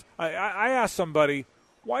evidence is I asked somebody,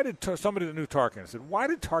 somebody that knew Tarkin, I said, why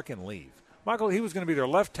did Tarkin leave? Michael, he was going to be their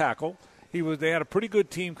left tackle. They had a pretty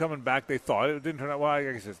good team coming back. They thought it didn't turn out. Well, I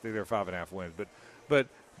guess they were 5.5 wins, but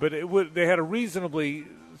they had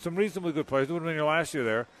some reasonably good players. It would have been your last year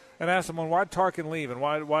there. And I asked someone, why did Tarkin leave and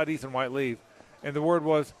why did Ethan White leave? And the word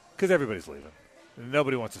was because everybody's leaving.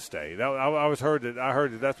 Nobody wants to stay. I heard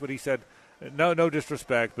that that's what he said. No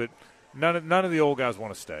disrespect, but none of the old guys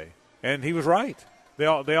want to stay, and he was right.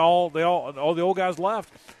 All the old guys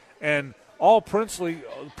left, and all Princely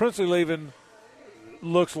leaving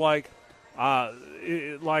looks like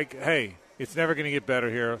hey, it's never going to get better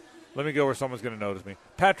here. Let me go where someone's going to notice me.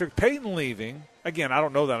 Patrick Payton leaving, again, I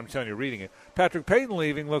don't know that. I'm telling you, reading it. Patrick Payton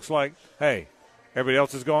leaving looks like, hey, everybody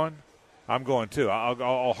else is going. I'm going too.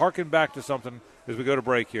 I'll harken back to something as we go to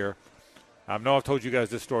break here. I know I've told you guys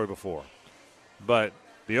this story before, but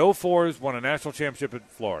the 04s won a national championship at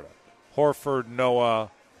Florida. Horford, Noah,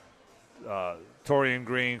 Torian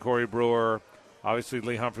Green, Corey Brewer, obviously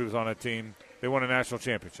Lee Humphrey was on that team. They won a national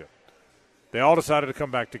championship. They all decided to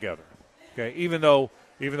come back together. Okay, even though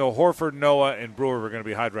Horford, Noah, and Brewer were going to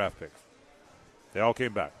be high draft picks, they all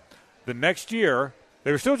came back. The next year,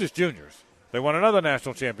 they were still just juniors. They won another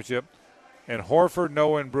national championship, and Horford,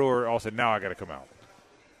 Noah, and Brewer all said, now I got to come out.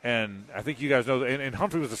 And I think you guys know, and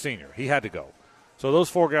Humphrey was a senior. He had to go. So those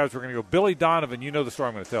four guys were going to go. Billy Donovan, you know the story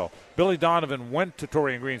I'm going to tell. Billy Donovan went to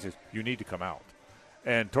Torian Green and says, you need to come out.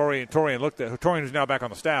 And Torian looked at Torian, who's now back on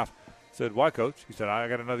the staff, said, why, Coach? He said, I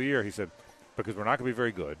got another year. He said, because we're not going to be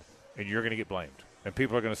very good, and you're going to get blamed. And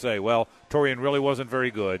people are going to say, well, Torian really wasn't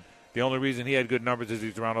very good. The only reason he had good numbers is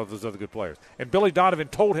he's around all those other good players. And Billy Donovan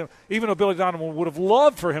told him, even though Billy Donovan would have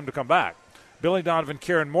loved for him to come back, Billy Donovan,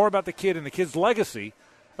 caring more about the kid and the kid's legacy,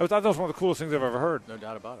 I thought that was one of the coolest things I've ever heard. No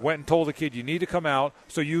doubt about it. Went and told the kid, you need to come out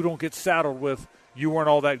so you don't get saddled with you weren't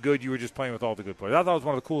all that good, you were just playing with all the good players. I thought it was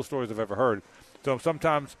one of the coolest stories I've ever heard. So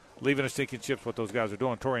sometimes leaving a sinking ship's what those guys are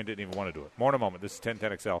doing. Torian didn't even want to do it. More in a moment. This is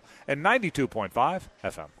 1010XL and 92.5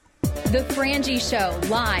 FM. The Frangie Show,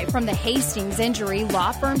 live from the Hastings Injury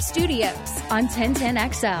Law Firm Studios on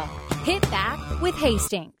 1010XL. Hit back with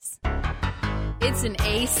Hastings. It's an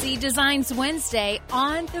AC Designs Wednesday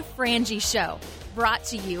on The Frangie Show. Brought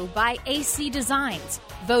to you by AC Designs,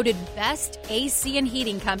 voted best AC and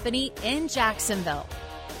heating company in Jacksonville.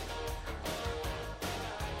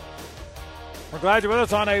 We're glad you're with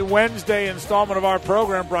us on a Wednesday installment of our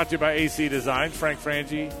program brought to you by AC Designs. Frank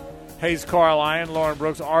Frangie, Hayes Carline, Lauren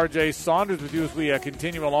Brooks, R.J. Saunders with you as we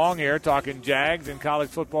continue along here talking Jags and college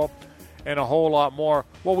football and a whole lot more.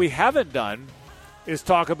 What we haven't done is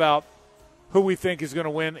talk about who we think is going to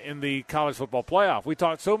win in the college football playoff. We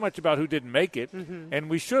talked so much about who didn't make it, and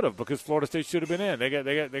we should have because Florida State should have been in. They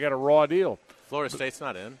got a raw deal. Florida State's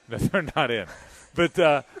not in. No, they're not in.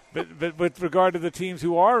 But with regard to the teams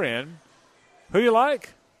who are in, who do you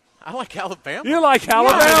like? I like Alabama. You like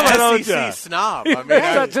Alabama, don't you? SEC snob. He's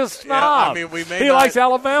such a snob. Yeah, he likes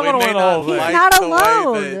Alabama to win the whole thing. He's not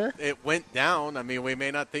alone. It went down. I mean, we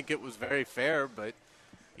may not think it was very fair, but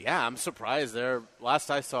yeah, I'm surprised. Last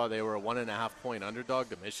I saw, they were a 1.5-point underdog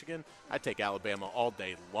to Michigan. I'd take Alabama all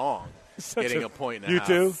day long, getting a point and a half.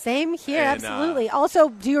 You too? Same here, And, absolutely. Also,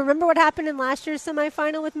 do you remember what happened in last year's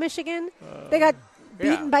semifinal with Michigan? They got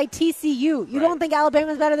beaten by TCU. You don't think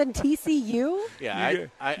Alabama's better than TCU? Yeah,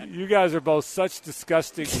 you guys are both such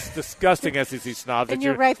disgusting SEC snobs. And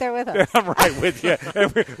you're right there with us. I'm right with you.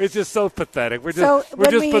 It's just so pathetic. We're just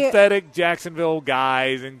pathetic Jacksonville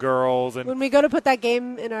guys and girls. And when we go to put that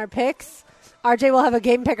game in our picks, RJ will have a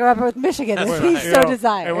game picker up with Michigan if he so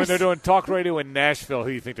desires. And when they're doing talk radio in Nashville, who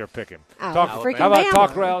do you think they're picking? Oh, how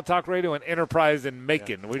about talk radio in Enterprise in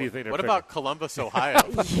Macon? What do you think they're picking? What about Columbus, Ohio?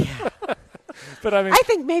 But I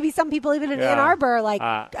think maybe some people even in Ann Arbor are like,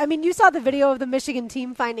 you saw the video of the Michigan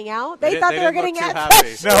team finding out. They thought they were getting at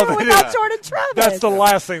FSU without Jordan Travis. That's the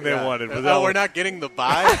last thing they wanted. We're not getting the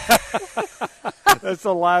bye. That's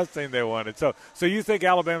the last thing they wanted. So you think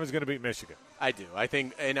Alabama's going to beat Michigan? I do. I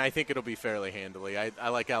think it'll be fairly handily. I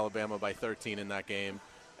like Alabama by 13 in that game,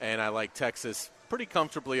 and I like Texas pretty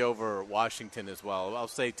comfortably over Washington as well. I'll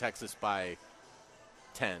say Texas by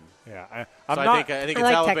 10. Yeah, I think it's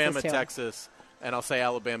like Alabama, Texas, Texas, and I'll say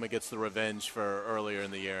Alabama gets the revenge for earlier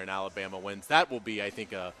in the year, and Alabama wins. That will be, I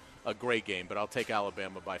think, a great game, but I'll take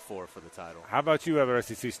Alabama by 4 for the title. How about you, other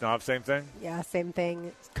SEC snob? Same thing? Yeah, same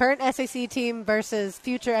thing. Current SEC team versus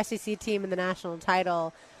future SEC team in the national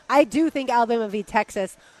title. I do think Alabama v.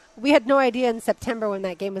 Texas. We had no idea in September when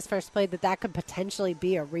that game was first played that could potentially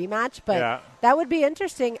be a rematch, but that would be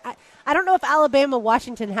interesting. I don't know if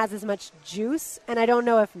Alabama-Washington has as much juice, and I don't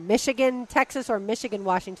know if Michigan-Texas or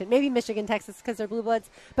Michigan-Washington. Maybe Michigan-Texas because they're Blue Bloods,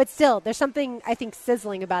 but still, there's something, I think,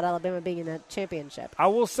 sizzling about Alabama being in a championship. I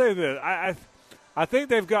will say that I think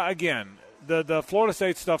they've got, again, the Florida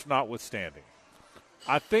State stuff notwithstanding,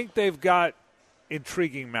 I think they've got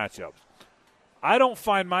intriguing matchups. I don't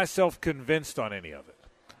find myself convinced on any of it.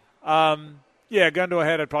 Gun to a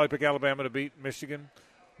head, I'd probably pick Alabama to beat Michigan,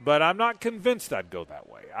 but I'm not convinced I'd go that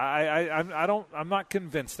way. I'm not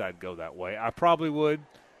convinced I'd go that way. I probably would.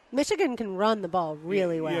 Michigan can run the ball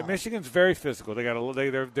really well. Yeah, Michigan's very physical.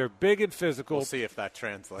 They're big and physical. We'll see if that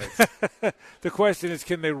translates. The question is,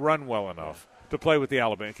 can they run well enough to play with the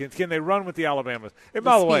Alabama? Can they run with the Alabamas? And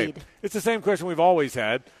by the way, it's the same question we've always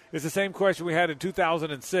had. It's the same question we had in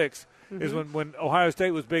 2006. Mm-hmm. Is when Ohio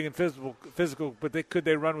State was big and physical, but could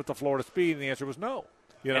they run with the Florida speed? And the answer was no.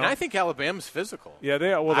 You know? And I think Alabama's physical. Yeah,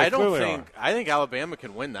 they are. Well, they clearly are. I think Alabama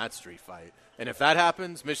can win that street fight. And if that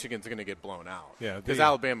happens, Michigan's going to get blown out. Yeah, because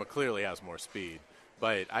Alabama clearly has more speed.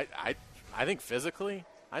 But I think physically,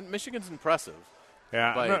 Michigan's impressive.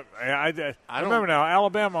 Yeah, but I remember now.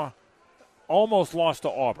 Alabama almost lost to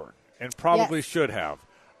Auburn and probably should have.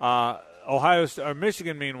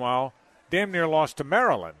 Michigan, meanwhile, damn near lost to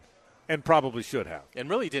Maryland. And probably should have. And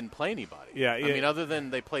really didn't play anybody. Yeah, I mean, other than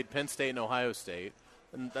they played Penn State and Ohio State,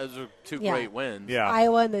 and those are two great wins. Yeah.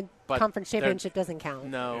 Iowa in the conference championship doesn't count.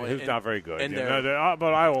 No. Who's not very good. And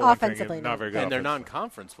but Iowa offensively not very good. And their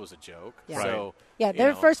non-conference was a joke. Yeah. Right. So,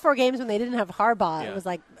 their first 4 games when they didn't have Harbaugh, it was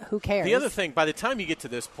like, who cares? The other thing, by the time you get to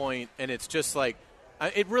this point, and it's just like,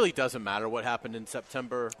 it really doesn't matter what happened in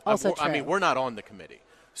September. Also true. I mean, we're not on the committee.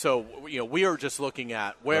 So, we are just looking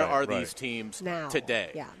at where are these teams now,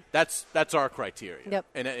 today. Yeah. That's our criteria. Yep.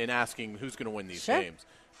 And asking who's going to win these games.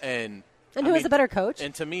 And who is the better coach?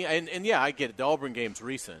 And to me, and I get it. The Auburn game's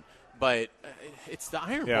recent. But it's the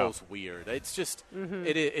Iron Bowl's weird. It's just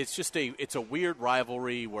it's a weird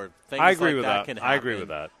rivalry where things like that can happen. I agree with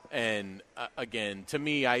that. And again, to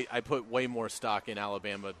me, I put way more stock in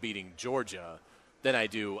Alabama beating Georgia than I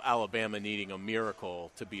do Alabama needing a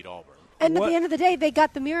miracle to beat Auburn. And at the end of the day, they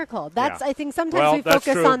got the miracle. That's I think sometimes we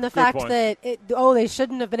focus on the fact that they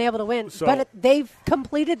shouldn't have been able to win, but they've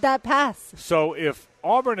completed that pass. So if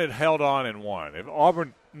Auburn had held on and won, if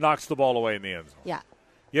Auburn knocks the ball away in the end zone,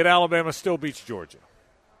 yet Alabama still beats Georgia.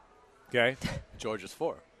 Okay, Georgia's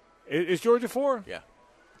 4. Is Georgia 4? Yeah.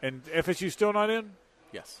 And FSU still not in?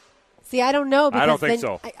 Yes. See, I don't know. Because I don't think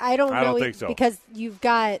so. I don't think so. Because you've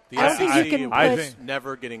got – I don't think you can push –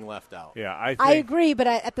 never getting left out. Yeah, I agree, but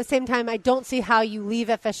at the same time, I don't see how you leave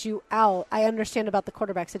FSU out. I understand about the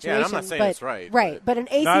quarterback situation. Yeah, I'm not saying it's right. Right, but an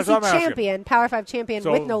ACC champion, Power 5 champion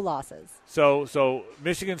with no losses. So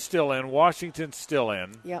Michigan's still in. Washington's still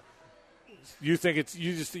in. Yep. You think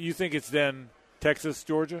it's then Texas,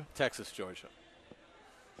 Georgia? Texas, Georgia.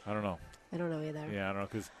 I don't know. I don't know either. Yeah, I don't know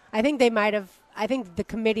because I think they might have. I think the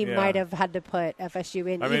committee might have had to put FSU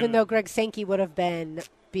in, even though Greg Sankey would have been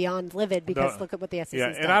beyond livid because look at what the SEC. Yeah,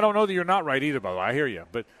 and I don't know that you're not right either. By the way, I hear you,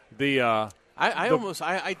 but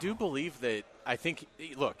I do believe that. I think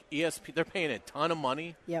ESP they're paying a ton of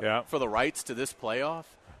money for the rights to this playoff,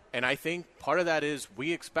 and I think part of that is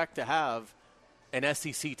we expect to have an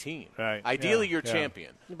SEC team. Right. Ideally, your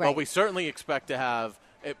champion, but we certainly expect to have.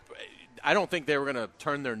 I don't think they were going to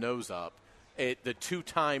turn their nose up at the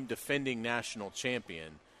 2-time defending national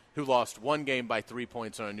champion who lost 1 game by 3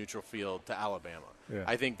 points on a neutral field to Alabama. Yeah.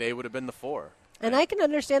 I think they would have been the 4. And I can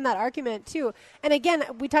understand that argument, too. And, again,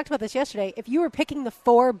 we talked about this yesterday. If you were picking the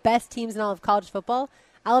 4 best teams in all of college football,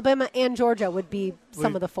 Alabama and Georgia would be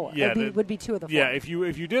some of the 4. Yeah, would be 2 of the 4. Yeah, if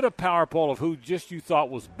you did a power poll of who just you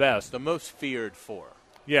thought was best. The most feared 4.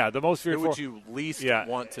 Yeah, the most feared 4. Who would you least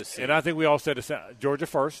want to see? And I think we all said Georgia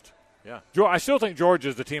first. Yeah, I still think Georgia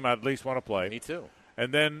is the team I'd at least want to play. Me too.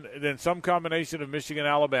 And then some combination of Michigan,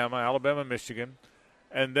 Alabama, Michigan,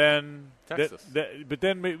 and then Texas. But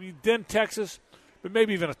then Texas, but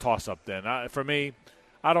maybe even a toss-up. Then for me,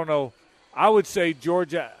 I don't know. I would say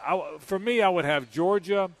Georgia. For me, I would have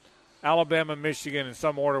Georgia, Alabama, Michigan in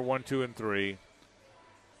some order, 1, 2, and 3.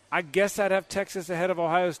 I guess I'd have Texas ahead of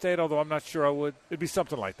Ohio State, although I'm not sure I would. It'd be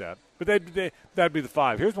something like that. But that'd be the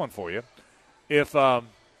 5. Here's one for you. If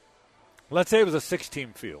let's say it was a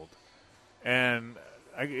 6-team field, and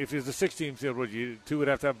if it was a 6-team field, two would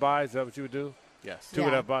have to have byes? Is that what you would do? Yes. Two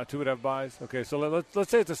would have byes? Okay, so let's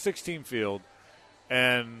say it's a 6-team field,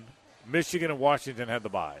 and Michigan and Washington had the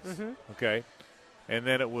byes. Mm-hmm. Okay? And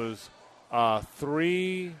then it was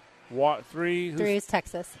 3 is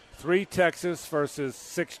Texas. 3 Texas versus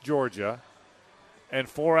 6 Georgia, and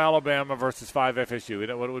 4 Alabama versus 5 FSU. Isn't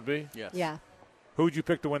that what it would be? Yes. Yeah. Who would you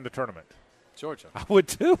pick to win the tournament? Georgia. I would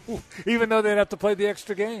too, even though they'd have to play the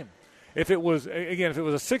extra game. If it was a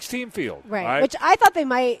 6-team field. Right, which I thought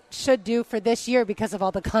they should do for this year because of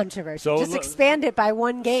all the controversy. So just expand it by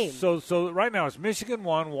one game. So right now it's Michigan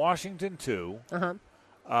 1, Washington 2,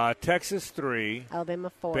 Texas 3, Alabama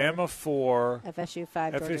 4, Bama 4, FSU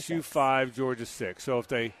 5, Georgia FSU 6. 5, Georgia 6. So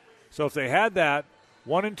if they had that,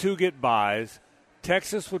 1 and 2 get byes,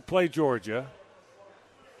 Texas would play Georgia,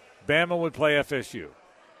 Bama would play FSU.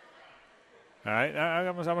 All right,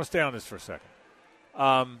 I'm going to stay on this for a second.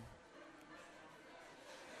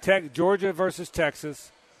 Georgia versus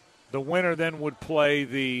Texas, the winner then would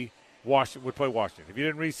play Washington. If you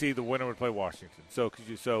didn't reseed, the winner would play Washington.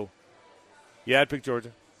 I'd pick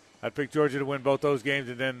Georgia. I'd pick Georgia to win both those games,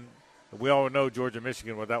 and then we all know Georgia,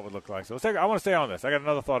 Michigan, what that would look like. So I want to stay on this. I got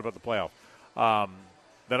another thought about the playoff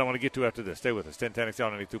that I want to get to after this. Stay with us.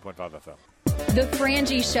 1010XL 92.5 FM. The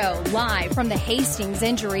Frangie Show, live from the Hastings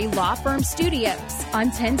Injury Law Firm Studios on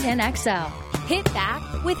 1010XL. Hit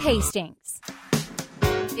back with Hastings.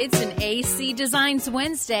 It's an AC Designs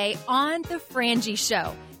Wednesday on The Frangie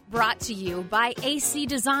Show. Brought to you by AC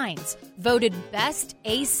Designs, voted best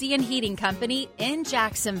AC and heating company in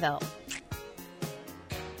Jacksonville.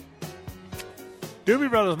 Doobie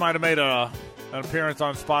Brothers might have made an appearance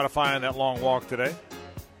on Spotify on that long walk today.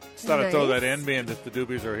 Just thought I'd throw that in, being that the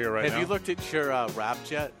Doobies are here right now. Have you looked at your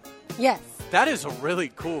Wrapped yet? Yes. That is a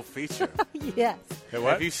really cool feature. Yes. Hey,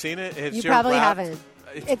 what? Have you seen it? You probably haven't.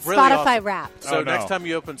 It's really Spotify awesome. Wrapped. So no. next time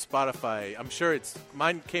you open Spotify, I'm sure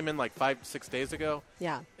mine came in like 5-6 days ago.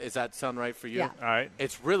 Yeah. Does that sound right for you? Yeah. All right.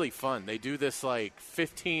 It's really fun. They do this like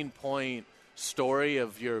 15-point story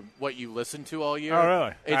of what you listen to all year. Oh,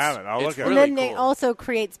 really? I haven't. I'll look at it. And really then they cool. also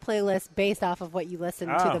creates playlists based off of what you listen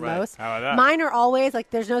to the right. most. How about that? Mine are always,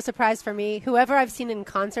 there's no surprise for me. Whoever I've seen in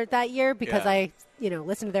concert that year, because Yeah. I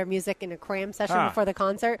listen to their music in a cram session before the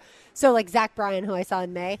concert. So Zach Bryan, who I saw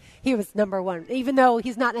in May, he was number one, even though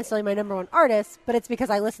he's not necessarily my number one artist, but it's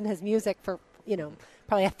because I listened to his music for,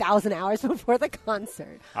 probably 1,000 hours before the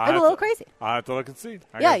concert. I'm a little crazy. I'll have to look and see.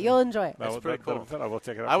 You'll enjoy it. That's pretty cool. I will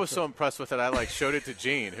check it out. I was so impressed with it. I showed it to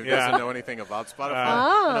Gene, who Yeah. doesn't know anything about Spotify,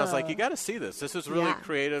 and I was like, "You got to see this. This is really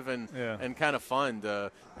creative and kind of fun."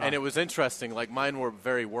 And it was interesting. Like mine were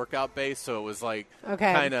very workout based, so it was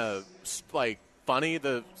kind of funny.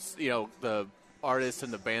 The artists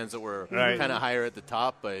and the bands that were kind of higher at the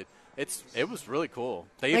top, but it was really cool.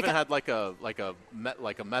 They even had like a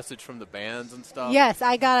message from the bands and stuff. Yes,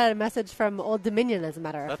 I got a message from Old Dominion, as a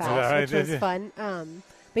matter of That's fact, awesome. which was fun.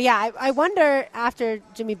 But yeah, I wonder after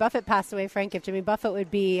Jimmy Buffett passed away, Frank, if Jimmy Buffett would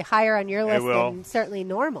be higher on your list than certainly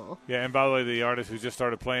normal. Yeah, and by the way, the artist who just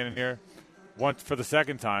started playing in here, once for the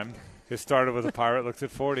second time, it started with A Pirate Looks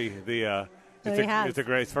at 40. It's a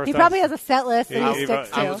great first He time. probably has a set list that he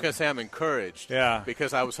sticks to. I was going to say I'm encouraged. Yeah.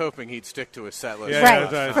 Because I was hoping he'd stick to his set list.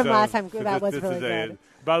 Right. Yeah, From last time, that was really good.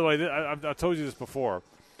 By the way, I told you this before.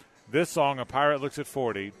 This song, A Pirate Looks at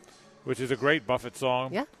 40, which is a great Buffett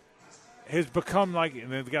song, has become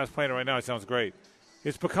and the guy's playing it right now, it sounds great.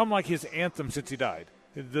 It's become like his anthem since he died.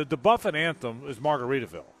 The Buffett anthem is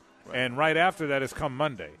Margaritaville. Right. And right after that is Come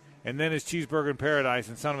Monday. And then is Cheeseburger in Paradise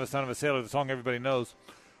and Son of a Sailor, the song everybody knows.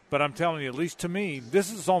 But I'm telling you, at least to me,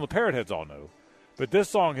 this is a song the Parrot Heads all know. But this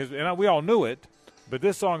song we all knew it, but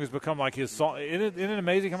this song has become like his song. Isn't it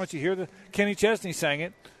amazing how much you hear this? Kenny Chesney sang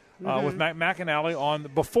it with Mac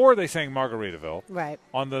McAnally before they sang Margaritaville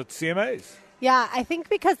on the CMAs. Yeah, I think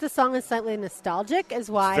because the song is slightly nostalgic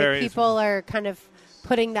is why people are kind of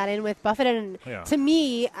putting that in with Buffett. And to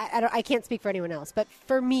me, I can't speak for anyone else, but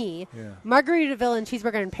for me, Margaritaville and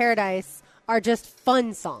Cheeseburger in Paradise are just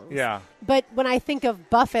fun songs. Yeah. But when I think of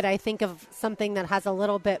Buffett, I think of something that has a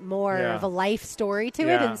little bit more of a life story to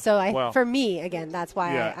it. And so for me, again, that's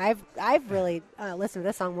why I've really listened to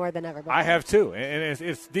this song more than ever before. I have too. And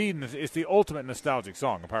it's the ultimate nostalgic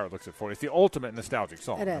song, A Pirate Looks at 40. It's the ultimate nostalgic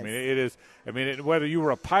song. It is. I mean, it is. I mean, whether you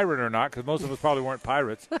were a pirate or not, because most of us probably weren't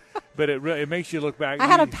pirates, but it makes you look back. I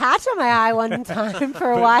had a patch on my eye one time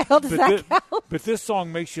for a while. Does that count? But this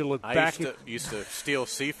song makes you look back. I used to steal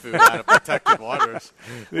seafood out of protected waters.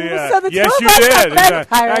 Yes, you did.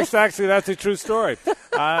 Actually, that's a true story.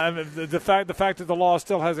 The fact that the law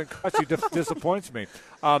still hasn't caught you disappoints me.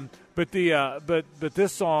 But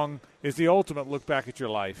this song is the ultimate look back at your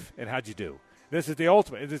life and how'd you do. This is the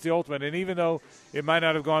ultimate. It's the ultimate, and even though it might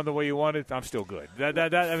not have gone the way you wanted, I'm still good.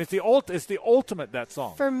 It's the ultimate. That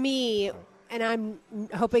song for me, and I'm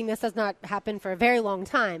hoping this does not happen for a very long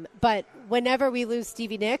time. But whenever we lose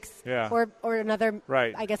Stevie Nicks, or another,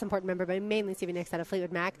 I guess important member, but mainly Stevie Nicks out of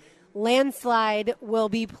Fleetwood Mac, "Landslide" will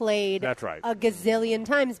be played. That's right. A gazillion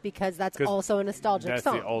times because that's also a nostalgic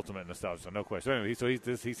song. That's the ultimate nostalgia song, no question. So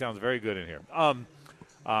anyway, he sounds very good in here.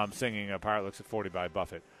 Singing "Pirate Looks at 40" by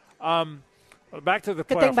Buffett. Back to the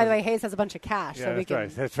good thing, by the way, Hayes has a bunch of cash, so we can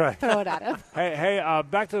that's right. throw it at him. Hey,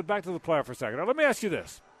 back to the playoff for a second. Now, let me ask you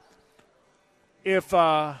this: if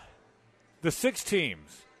the 6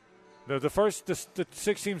 teams, the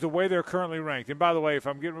 6 teams, the way they're currently ranked, and by the way,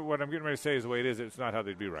 what I'm getting ready to say is the way it is, it's not how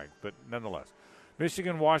they'd be ranked, but nonetheless,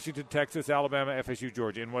 Michigan, Washington, Texas, Alabama, FSU,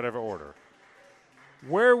 Georgia, in whatever order.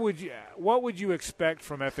 What would you expect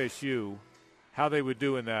from FSU? How they would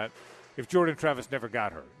do in that? If Jordan Travis never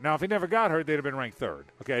got hurt. Now, if he never got hurt, they'd have been ranked 3rd.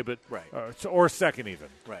 Okay, but or 2nd even.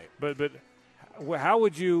 Right. But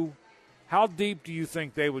how deep do you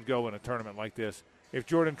think they would go in a tournament like this if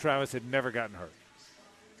Jordan Travis had never gotten hurt?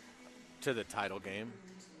 To the title game.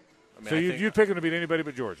 So you'd pick him to beat anybody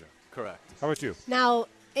but Georgia. Correct. How about you? Now,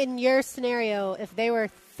 in your scenario, if they were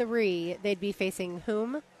 3, they'd be facing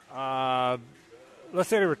whom? Let's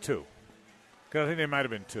say they were 2. Because I think they might have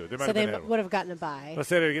been 2. They would have gotten a bye. Let's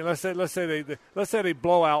say it again. Let's say they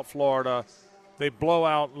blow out Florida, they blow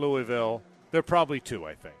out Louisville. They're probably 2,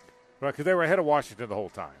 I think, right? Because they were ahead of Washington the whole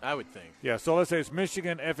time. I would think. Yeah. So let's say it's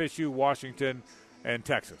Michigan, FSU, Washington, and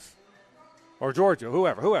Texas, or Georgia,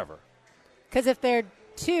 whoever. Because if they're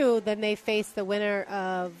 2, then they face the winner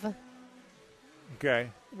of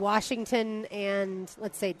Washington and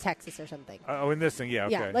let's say Texas or something. In this thing, yeah.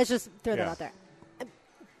 Okay. Yeah. Let's just throw that out there.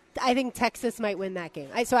 I think Texas might win that game.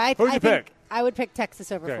 I pick? I would pick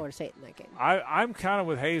Texas over Florida State in that game. I'm kind of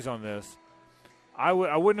with Hayes on this. I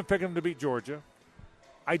wouldn't have picked them to beat Georgia.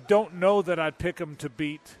 I don't know that I'd pick them to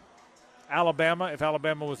beat Alabama if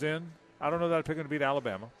Alabama was in. I don't know that I'd pick them to beat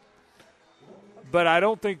Alabama. But I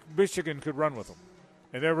don't think Michigan could run with them,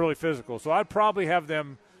 and they're really physical. So I'd probably have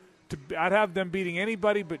them. I'd have them beating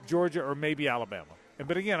anybody but Georgia or maybe Alabama.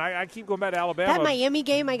 But again, I keep going back to Alabama. That Miami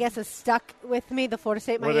game, I guess, is stuck with me. The Florida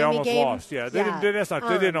State Miami game. Where they almost game. lost. Yeah, they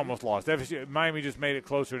didn't almost lost. Miami just made it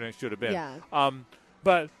closer than it should have been. Yeah.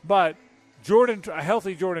 But a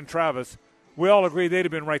healthy Jordan Travis, we all agree they'd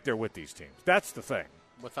have been right there with these teams. That's the thing.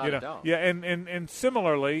 Without a doubt. Yeah, and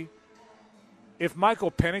similarly, if Michael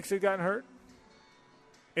Penix had gotten hurt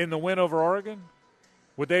in the win over Oregon,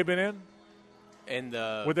 would they have been in?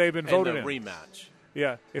 Would they have been voted in? Rematch.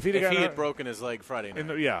 Yeah, if he had broken his leg Friday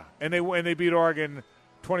night. And they beat Oregon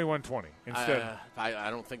 21-20 instead. I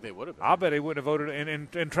don't think they would have been. I'll bet they wouldn't have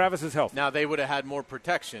voted in Travis's health. Now, they would have had more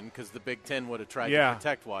protection because the Big Ten would have tried to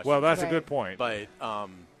protect Washington. Well, that's a good point. But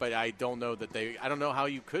I don't know that I don't know how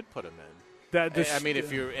you could put them in.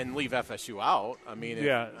 If you're and leave FSU out.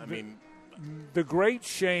 The great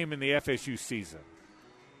shame in the FSU season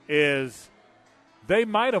is they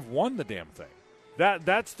might have won the damn thing.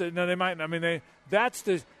 That's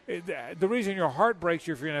the reason your heart breaks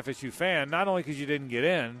you if you're an FSU fan, not only because you didn't get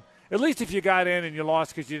in, at least if you got in and you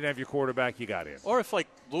lost because you didn't have your quarterback, you got in. Or if,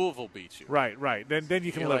 Louisville beats you. Right. Then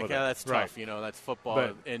you can live with it. That's tough. That's football,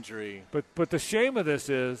 injury. But the shame of this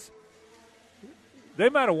is they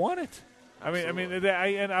might have won it. Absolutely.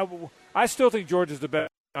 I still think Georgia's the best.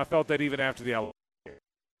 I felt that even after the Alabama game.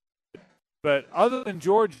 But other than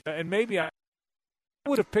Georgia, and maybe I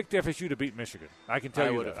would have picked FSU to beat Michigan. I can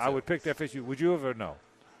tell you that. I would pick FSU. Would you have or no?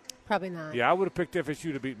 Probably not. Yeah, I would have picked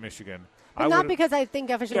FSU to beat Michigan. But not because I think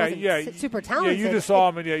FSU wasn't super talented. Yeah, you just saw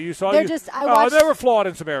them, and you saw them. They were flawed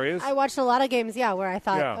in some areas. I watched a lot of games, where I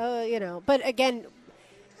thought, But again,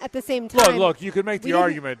 at the same time, look, you could make the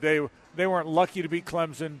argument they weren't lucky to beat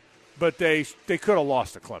Clemson, but they could have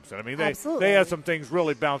lost to Clemson. They had some things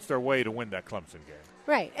really bounce their way to win that Clemson game.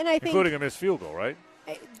 Right, and I think including a missed field goal, right?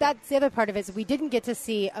 That's the other part of it is we didn't get to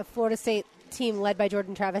see a Florida State team led by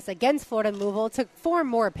Jordan Travis against Florida and Louisville to form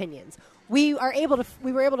more opinions. We were able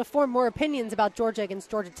to form more opinions about Georgia against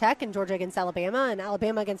Georgia Tech and Georgia against Alabama and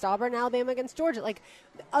Alabama against Auburn and Alabama against Georgia.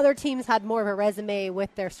 Other teams had more of a resume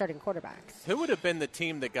with their starting quarterbacks. Who would have been the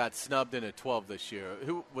team that got snubbed in a 12 this year?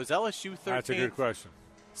 Who was LSU 13th? That's a good question.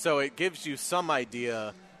 So it gives you some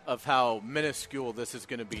idea of how minuscule this is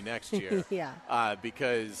going to be next year. Yeah.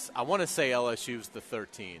 Because I want to say LSU's the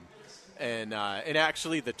 13. And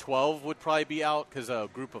actually, the 12 would probably be out because a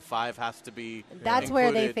group of 5 has to be. That's included.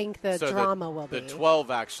 where they think the So drama will be. The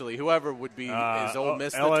 12 actually, whoever would be is Ole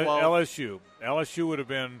Miss the 12. LSU would have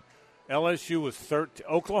been. LSU was 13.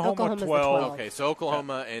 Oklahoma's 12. 12. Okay, so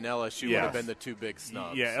Oklahoma and LSU would have been the 2 big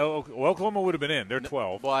snubs. Yeah, Oklahoma would have been in. They're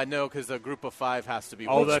 12. Well, I know because a group of 5 has to be.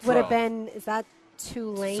 Oh, that's would right. have been. Is that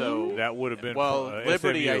Tulane? So that would have been.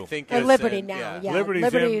 Liberty, SMU. I think. Or is Liberty in, now. Yeah. Liberty's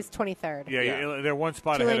Liberty in- is 23rd. Yeah, they're one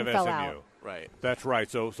spot Tulane ahead of fell SMU. out. Right. That's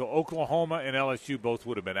right. So Oklahoma and LSU both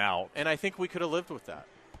would have been out. And I think we could have lived with that.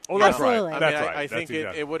 Oh, that's Absolutely. right. I That's mean, right. I think That's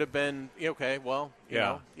exactly. it would have been okay. Well, you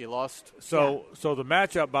know, you lost. So the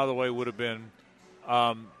matchup, by the way, would have been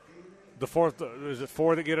the fourth. Is it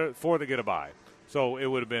 4 that get a bye? So it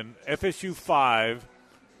would have been FSU 5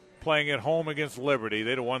 playing at home against Liberty.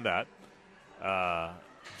 They'd have won that.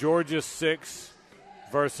 Georgia 6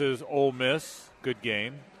 versus Ole Miss. Good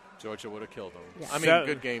game. Georgia would have killed them. Yeah. I mean,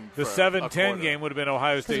 good game. The for 7-10 a game would have been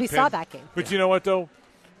Ohio State. we saw that game. But you know what, though?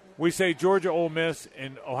 We say Georgia, Ole Miss,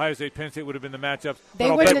 and Ohio State, Penn State would have been the matchups. They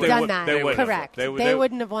but I'll wouldn't bet have done that. They wouldn't have. Correct. They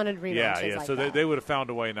wouldn't have wanted rematches like so that. they would have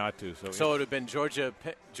found a way not to. So it would have been Georgia,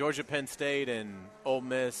 Penn State, and Ole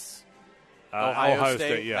Miss, Ohio State.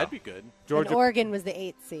 State, yeah. That'd be good. Georgia, and Oregon was the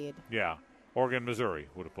 8th seed. yeah. Oregon, Missouri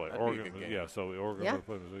would have played. That'd be a Oregon, good game. yeah. So Oregon Yeah. would have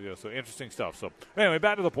played Missouri. Yeah. So interesting stuff. So anyway,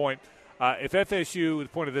 back to the point. If FSU, the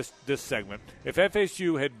point of this segment, if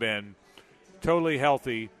FSU had been totally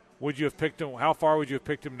healthy, would you have picked them? How far would you have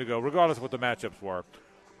picked them to go, regardless of what the matchups were?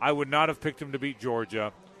 I would not have picked them to beat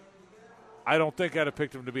Georgia. I don't think I'd have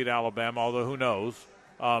picked them to beat Alabama, although who knows?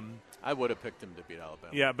 I would have picked them to beat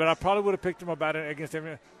Alabama. Yeah, but I probably would have picked them against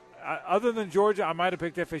everyone. Other than Georgia, I might have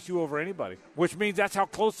picked FSU over anybody, which means that's how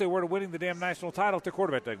close they were to winning the damn national title if their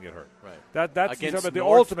quarterback doesn't get hurt. Right. That's against the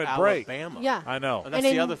North ultimate break. Alabama. Yeah. I know. And that's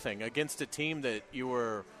And the in- other thing. Against a team that you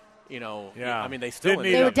were, Yeah. I mean, they still Didn't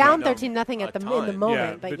ended need They were up down beating them 13-0 a in the ton.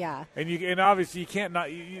 moment, but yeah. And obviously you can't not.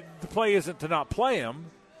 The play isn't to not play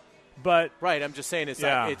them, but Right, I'm just saying it's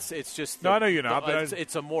just. No, I know you're not, but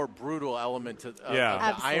it's a more brutal element to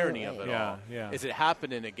Yeah. of the irony of it Yeah, all. yeah. Is it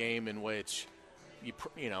happened in a game in which you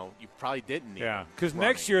probably didn't need. Yeah, because running.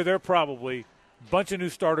 next year they're probably a bunch of new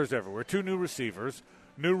starters everywhere, 2 new receivers,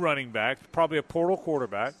 new running back, probably a portal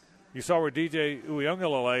quarterback. You saw where DJ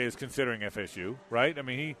Uiagalelei is considering FSU, right? I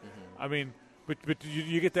mean, but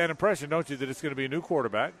you get that impression, don't you, that it's going to be a new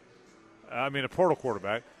quarterback? A portal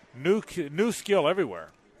quarterback, new skill everywhere.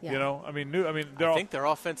 Yeah. You know, I they're think their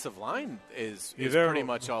offensive line is they're- pretty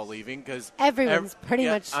much all leaving because Everyone's pretty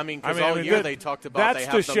much- because all year they talked about that's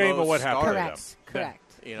they have the shame most of what happened to starters. them.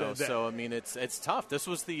 Correct. So it's tough. This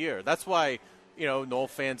was the year. That's why Noel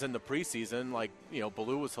fans in the preseason, like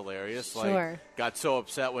Baloo was hilarious. Like Sure. got so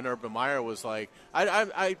upset when Urban Meyer was like,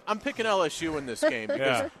 I'm picking LSU in this game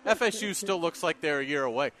because FSU still looks like they're a year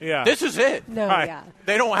away. Yeah. This is it. No, Right. yeah.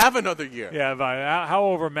 They don't have another year. Yeah, but how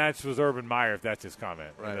overmatched was Urban Meyer if that's his comment?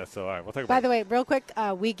 Right. So, all right, we'll take a By break. the way, real quick,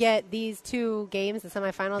 we get these 2 games, the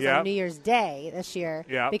semifinals, Yep. on New Year's Day this year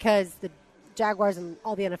Yep. because the Jaguars and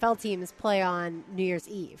all the NFL teams play on New Year's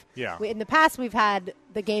Eve. Yeah. In the past, we've had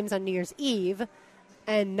the games on New Year's Eve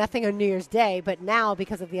and nothing on New Year's Day, but now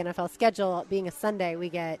because of the NFL schedule being a Sunday, we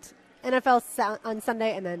get NFL on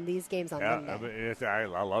Sunday and then these games on Monday. I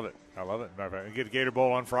love it. I love it. You get a Gator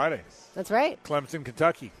Bowl on Friday. That's right. Clemson,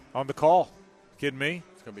 Kentucky, on the call. Kidding me?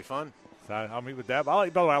 It's gonna be fun. So I'll meet with Dabo. By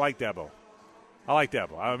the way, I like Dabo.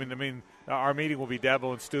 Our meeting will be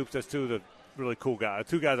Dabo and Stoops. That's 2 of the really cool guys.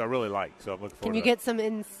 2 guys I really like. So I'm looking forward Can you to get some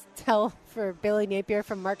intel for Billy Napier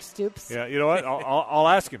from Mark Stoops? that. Yeah, you know what? I'll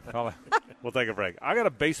ask him. We'll take a break. I got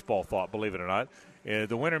a baseball thought, believe it or not.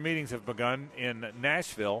 The winter meetings have begun in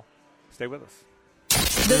Nashville. Stay with us.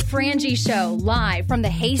 The Frangie Show, live from the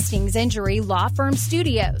Hastings Injury Law Firm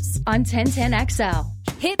Studios on 1010XL.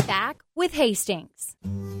 Hit back with Hastings.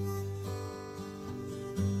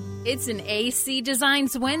 It's an AC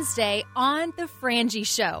Designs Wednesday on The Frangie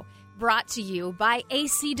Show, brought to you by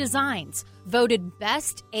AC Designs, voted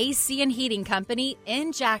best AC and heating company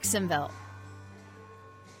in Jacksonville.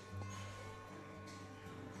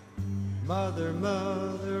 Mother,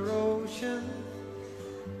 Mother Ocean,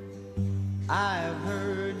 I've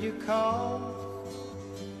heard you call.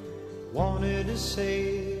 Wanted to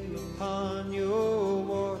sail upon your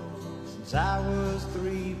waters since I was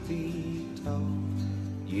 3 feet tall.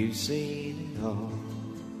 You've seen it all.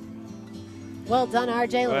 Well done,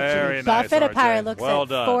 RJ. Very nice, Buffett, a RJ. Pirate looks Well at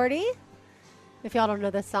done. 40. If y'all don't know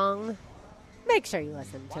the song, make sure you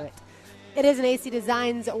listen to it. It is an AC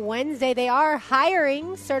Designs Wednesday. They are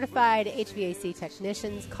hiring certified HVAC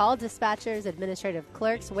technicians, call dispatchers, administrative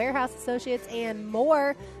clerks, warehouse associates, and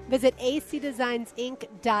more. Visit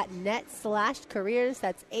acdesignsinc.net/careers.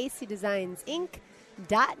 That's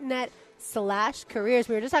acdesignsinc.net/careers.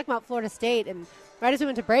 We were just talking about Florida State, and right as we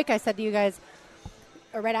went to break, I said to you guys,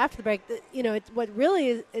 or right after the break, what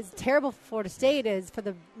really is terrible for Florida State is for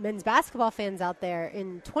the men's basketball fans out there.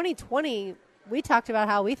 In 2020, we talked about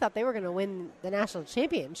how we thought they were going to win the national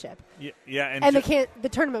championship. Yeah, and the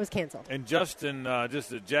tournament was canceled. And Justin,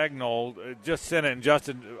 Jagnol, just sent it. And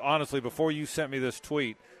Justin, honestly, before you sent me this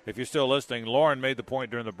tweet, if you're still listening, Lauren made the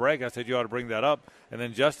point during the break. I said you ought to bring that up. And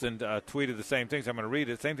then Justin tweeted the same thing, so I'm going to read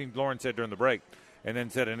it. Same thing Lauren said during the break. And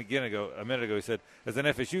then said, a minute ago, he said, as an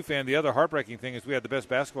FSU fan, the other heartbreaking thing is we had the best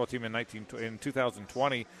basketball team in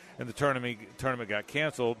 2020, and the tournament got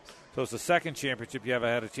canceled. So it's the second championship you haven't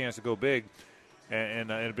had a chance to go big.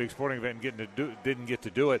 And in a big sporting event and didn't get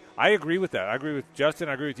to do it. I agree with that. I agree with Justin.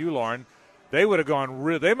 I agree with you, Lauren. They would have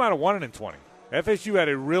gone they might have won it in 20. FSU had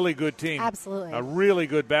a really good team. Absolutely. A really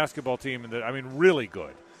good basketball team. Really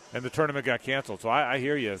good. And the tournament got canceled. So I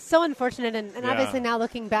hear you. So unfortunate. And obviously now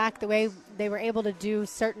looking back, the way they were able to do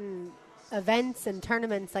certain events and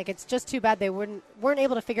tournaments, like it's just too bad they weren't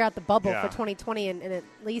able to figure out the bubble for 2020 and at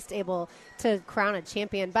least able to crown a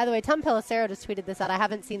champion. By the way, Tom Pelissero just tweeted this out. I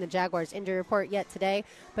haven't seen the Jaguars injury report yet today,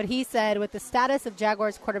 but he said with the status of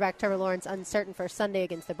Jaguars quarterback Trevor Lawrence uncertain for Sunday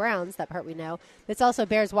against the Browns, that part we know, this also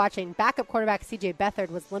bears watching. Backup quarterback C.J.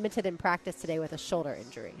 Beathard was limited in practice today with a shoulder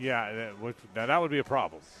injury. Yeah, now that would be a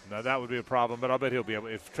problem. But I'll bet he'll be able.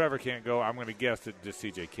 If Trevor can't go, I'm going to guess that just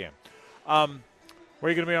C.J. can. Where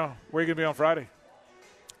are you going to be on Friday?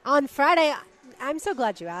 On Friday, I'm so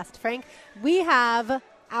glad you asked, Frank. We have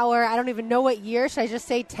our, I don't even know what year. Should I just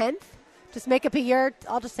say 10th? Just make up a year.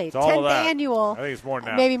 I'll just say 10th annual. I think it's more than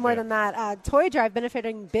that. Maybe more than that. Toy drive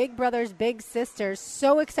benefiting Big Brothers, Big Sisters.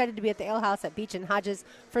 So excited to be at the Ale House at Beach and Hodges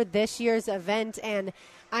for this year's event. And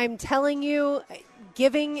I'm telling you,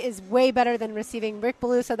 giving is way better than receiving. Rick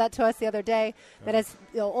Ballou said that to us the other day, that as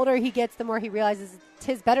the older he gets, the more he realizes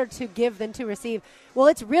it's better to give than to receive. Well,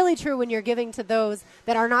 it's really true when you're giving to those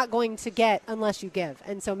that are not going to get unless you give.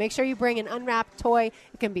 And so make sure you bring an unwrapped toy.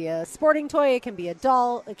 It can be a sporting toy. It can be a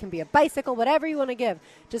doll. It can be a bicycle, whatever you want to give.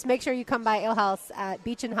 Just make sure you come by Ale House at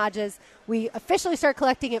Beach and Hodges. We officially start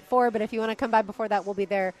collecting at 4, but if you want to come by before that, we'll be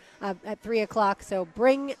there at 3 o'clock. So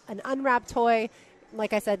bring an unwrapped toy.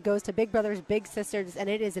 Like I said, goes to Big Brothers, Big Sisters, and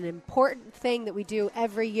it is an important thing that we do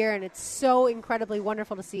every year, and it's so incredibly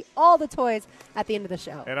wonderful to see all the toys at the end of the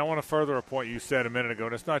show. And I want to further a point you said a minute ago,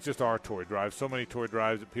 and it's not just our toy drive. So many toy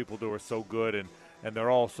drives that people do are so good, and they're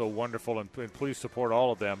all so wonderful, and please support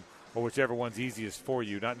all of them, or whichever one's easiest for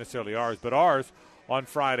you, not necessarily ours. But ours, on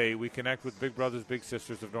Friday, we connect with Big Brothers, Big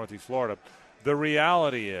Sisters of Northeast Florida. The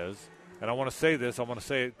reality is, and I want to say this, I want to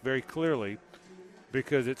say it very clearly,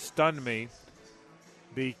 because it stunned me,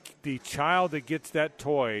 the child that gets that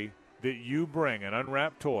toy that you bring, an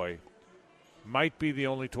unwrapped toy, might be the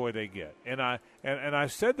only toy they get. And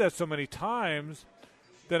I've said that so many times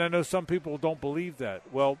that I know some people don't believe that.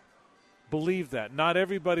 Well, believe that. Not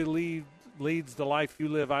everybody leads the life you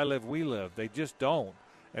live, I live, we live. They just don't.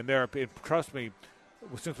 And trust me,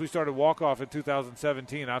 since we started Walk Off in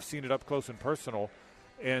 2017, I've seen it up close and personal.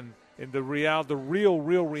 And the real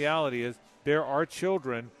reality is there are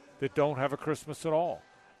children that don't have a Christmas at all,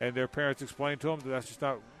 and their parents explain to them that that's just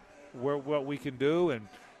not what we can do. And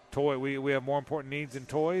we have more important needs than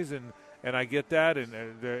toys, and I get that.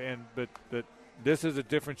 But this is a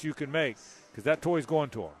difference you can make, because that toy's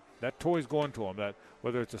going to them. That toy's going to them. That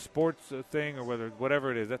whether it's a sports thing or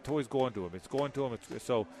whatever it is, that toy's going to them. It's going to them.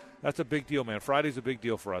 So that's a big deal, man. Friday's a big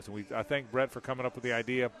deal for us, and I thank Brett for coming up with the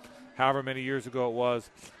idea, however many years ago it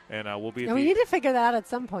was, and we'll be. We need to figure that out at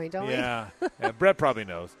some point, don't we? Yeah, Brett probably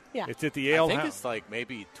knows. Yeah, it's at the Ale House. I think it's like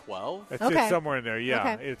maybe 12. It's somewhere in there.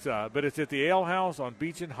 Yeah, okay. But it's at the Ale House on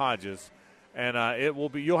Beach and Hodges, and it will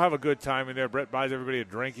be. You'll have a good time in there. Brett buys everybody a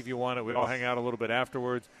drink if you want it. We all hang out a little bit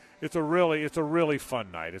afterwards. It's a really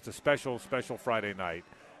fun night. It's a special Friday night.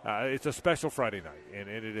 It's a special Friday night, and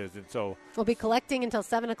it is. And so we'll be collecting until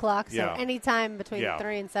 7 o'clock. So anytime between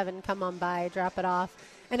 3 and 7, come on by, drop it off.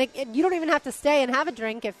 And you don't even have to stay and have a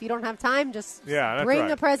drink if you don't have time. Just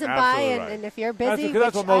bring a present by, and if you're busy,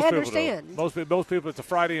 that's what most I understand. People do. Most people, it's a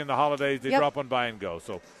Friday in the holidays. They drop on by and go.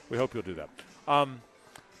 So we hope you'll do that.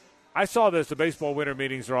 I saw this. The baseball winter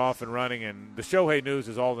meetings are off and running, and the Shohei news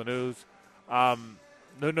is all the news.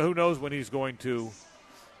 Who knows when he's going to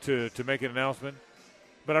make an announcement?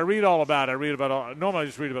 But I read all about it. Normally I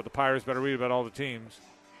just read about the Pirates, but I read about all the teams.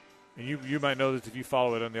 And you might know this if you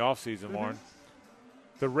follow it in the offseason, Lauren.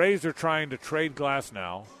 The Rays are trying to trade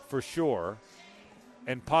Glasnow for sure,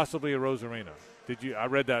 and possibly a Rosarina. I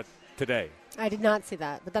read that today. I did not see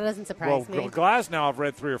that, but that doesn't surprise me. Well, Glasnow I've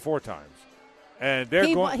read 3 or 4 times. And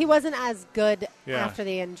he wasn't as good Yeah. after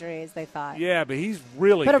the injury as they thought. Yeah, but he's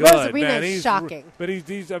really but good. But man. is shocking. But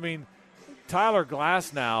he's I mean, Tyler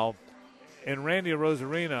Glasnow and Randy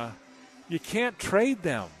Rosarina, you can't trade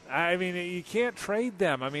them. I mean, you can't trade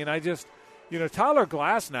them. I mean, Tyler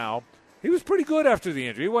Glasnow, he was pretty good after the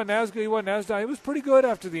injury. He wasn't as good. He wasn't as He was pretty good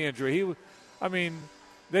after the injury.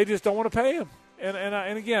 They just don't want to pay him.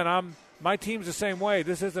 And again, my team's the same way.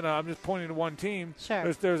 This isn't. I'm just pointing to one team.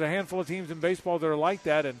 Sure. There's a handful of teams in baseball that are like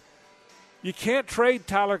that, and you can't trade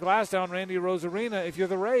Tyler Glasnow and Randy Rosarina if you're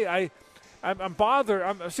the Rays. I'm bothered.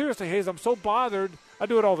 I'm seriously, Hayes. I'm so bothered. I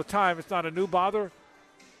do it all the time. It's not a new bother.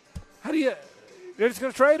 How do you? They're just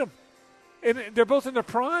going to trade them, and they're both in their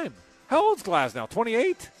prime. How old's Glasnow?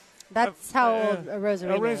 28. That's how old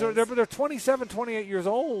Rosarina is. They're 27, 28 years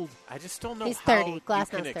old. I just don't know He's how 30. you Glasnow's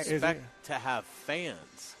can 30. expect to have fans.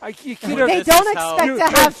 They They This don't is expect how- to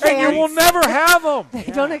have fans. And you will never have them.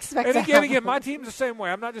 They don't expect And to have again, them. my team's the same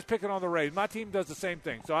way. I'm not just picking on the Rays. My team does the same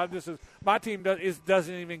thing. So my team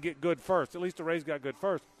doesn't even get good first. At least the Rays got good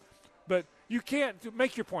first. But you can't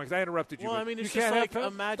make your point. 'Cause I interrupted you. Well, but I mean, you it's can't just like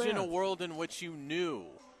have imagine a fans. world in which you knew,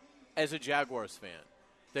 as a Jaguars fan,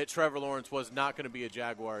 that Trevor Lawrence was not going to be a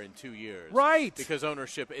Jaguar in 2 years. Right. Because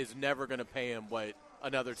ownership is never going to pay him what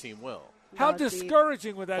another team will. How That would be-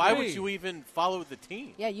 discouraging would that Why be? would you even follow the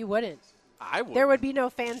team? Yeah, you wouldn't. I would. There would be no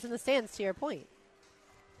fans in the stands, to your point.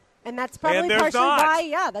 And that's probably there's partially not. why.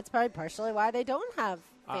 Yeah, that's probably partially why they don't have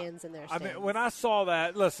fans in their I stands. mean, when I saw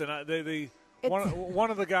that, listen, one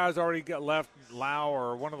of the guys already got left, Lau,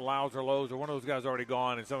 or one of the Laus or Lows, or one of those guys already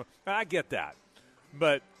gone, and so I get that.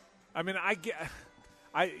 But I mean,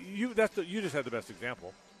 you just had the best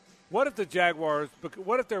example. What if the Jaguars?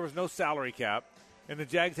 What if there was no salary cap, and the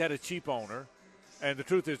Jags had a cheap owner? And the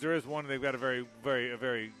truth is, there is one. They've got a very, very,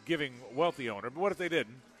 very giving, wealthy owner. But what if they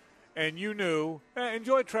didn't? And you knew,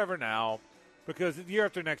 enjoy Trevor now, because the year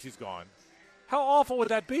after next he's gone. How awful would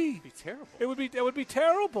that be? It'd be terrible. It would be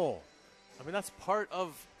terrible. I mean, that's part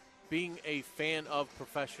of being a fan of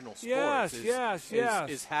professional sports. Yes.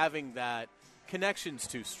 Is having that connection's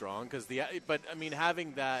too strong but I mean,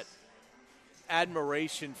 having that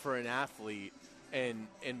admiration for an athlete and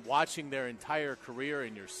watching their entire career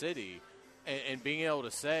in your city. And being able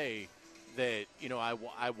to say that,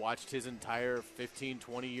 I watched his entire 15,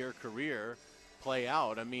 20-year career play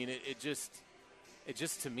out. I mean, it just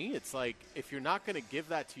to me, it's like if you're not going to give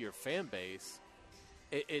that to your fan base,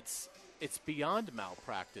 it's beyond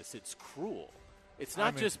malpractice. It's cruel. It's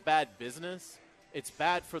not just bad business. It's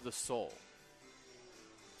bad for the soul.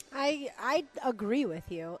 I agree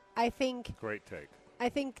with you. I think Great take. I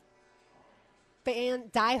think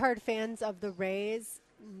diehard fans of the Rays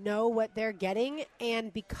know what they're getting,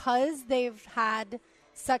 and because they've had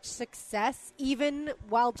such success, even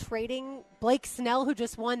while trading Blake Snell, who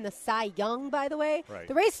just won the Cy Young, by the way, Right.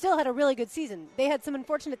 the Rays still had a really good season. They had some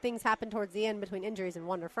unfortunate things happen towards the end between injuries and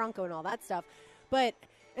Wander Franco and all that stuff, and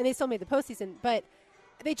they still made the postseason. But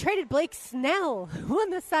they traded Blake Snell, who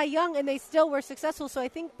won the Cy Young, and they still were successful. So I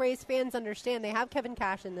think Rays fans understand they have Kevin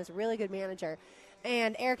Cashin, this really good manager,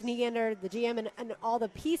 and Eric Niegander, the GM, and all the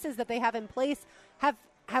pieces that they have in place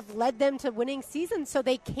have led them to winning seasons. So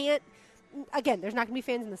they can't, again, there's not going to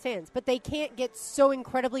be fans in the stands, but they can't get so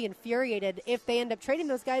incredibly infuriated if they end up trading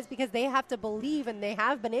those guys, because they have to believe, and they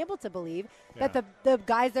have been able to believe, that the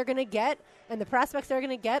guys they're going to get and the prospects they're going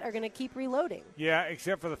to get are going to keep reloading. Yeah,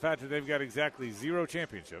 except for the fact that they've got exactly 0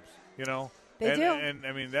 championships, They do. And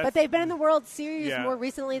I mean, that's, But they've been in the World Series more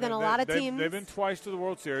recently than a lot of they've, teams. They've been twice to the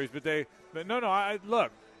World Series, but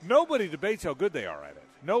look, nobody debates how good they are at it.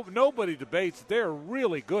 Nobody debates they're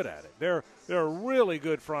really good at it. They're a really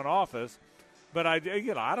good front office. But I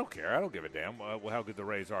don't care. I don't give a damn how good the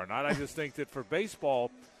Rays are or not. I just think that for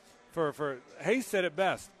baseball, for Hayes said it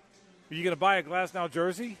best. Are you going to buy a Glasnow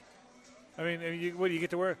jersey? I mean, what do you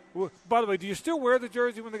get to wear? By the way, do you still wear the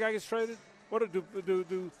jersey when the guy gets traded? What do?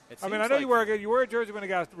 I mean, I know like you wear a jersey when a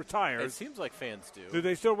guy retires. It seems like fans do. Do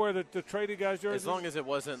they still wear the traded guy's jersey? As long as it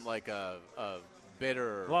wasn't like a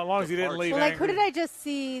bitter. As long as he didn't leave. Well, like, who angry. did I just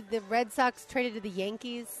see? The Red Sox traded to the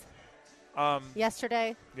Yankees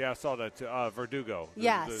yesterday. Yeah, I saw that too. Verdugo.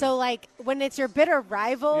 Yeah, so like when it's your bitter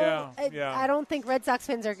rival, Yeah. I don't think Red Sox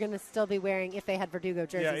fans are going to still be wearing, if they had Verdugo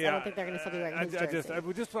jerseys, Yeah. I don't think they're going to still be wearing his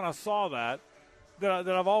jersey. Just when I saw that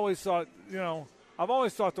I've always thought,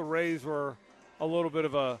 the Rays were a little bit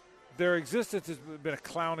of their existence has been a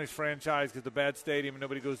clownish franchise because the bad stadium and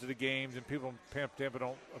nobody goes to the games and people in Tampa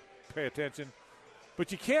don't pay attention.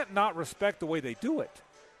 But you can't not respect the way they do it.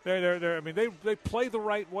 They play the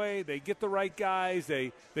right way. They get the right guys.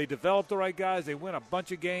 They develop the right guys. They win a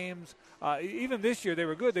bunch of games. Even this year, they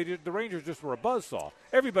were good. The Rangers just were a buzzsaw.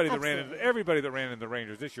 Everybody that ran into the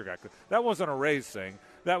Rangers this year got good. That wasn't a Rays thing.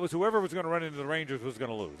 That was whoever was going to run into the Rangers was going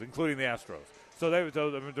to lose, including the Astros. So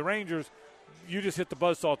the Rangers, you just hit the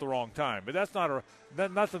buzzsaw at the wrong time. But that's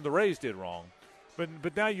nothing the Rays did wrong.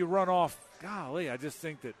 But now you run off. Golly, I just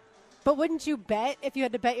think that. But wouldn't you bet, if you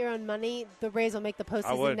had to bet your own money, the Rays will make the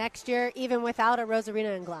postseason next year, even without a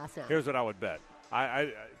Rosarina and Glasnow? Here's what I would bet.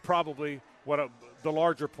 I probably the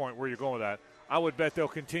larger point where you're going with that, I would bet they'll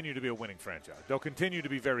continue to be a winning franchise. They'll continue to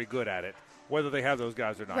be very good at it, whether they have those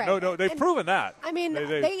guys or not. Right. No, they've proven that. I mean,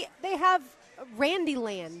 they have Randy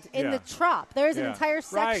Land in the Trop. There's an entire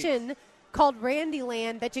section called Randy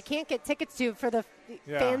Land that you can't get tickets to for the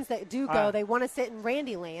fans that do go. They want to sit in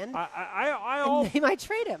Randy Land. They might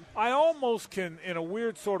trade him. I almost can, in a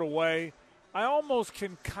weird sort of way, I almost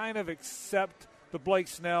can kind of accept the Blake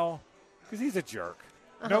Snell because he's a jerk.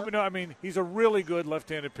 No, I mean, he's a really good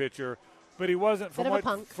left-handed pitcher, but he wasn't,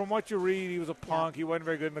 from what you read, he was a punk. Yeah. He wasn't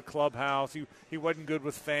very good in the clubhouse. He wasn't good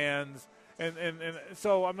with fans. And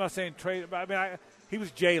so I'm not saying trade, but I mean, he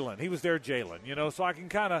was Jalen. He was their Jalen, so I can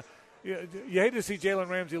kind of, you hate to see Jalen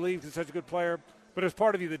Ramsey leave. He's such a good player. But there's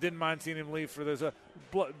part of you that didn't mind seeing him leave for this.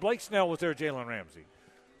 Blake Snell was their Jalen Ramsey.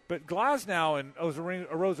 But Glasnow and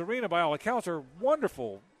Rosarina, by all accounts, are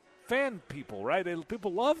wonderful fan people, right?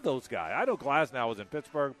 People love those guys. I know Glasnow was in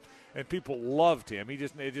Pittsburgh, and people loved him.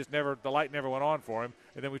 The light never went on for him,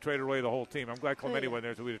 and then we traded away the whole team. I'm glad Clemente went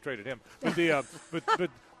there, so we'd have traded him. The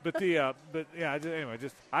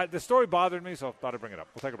story bothered me, so I thought I'd bring it up.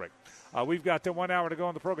 We'll take a break. We've got 1 hour to go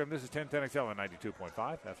on the program. This is 1010XL on 92.5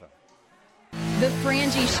 FM. The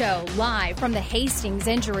Frangie Show, live from the Hastings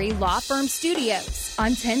Injury Law Firm Studios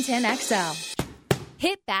on 1010XL.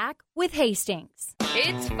 Hit back with Hastings.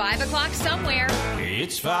 It's 5 o'clock somewhere.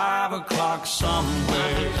 It's 5 o'clock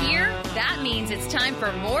somewhere. Here, that means it's time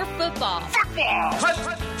for more football.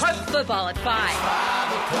 Football at 5.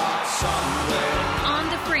 5 o'clock somewhere. On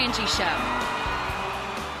the Frangie Show.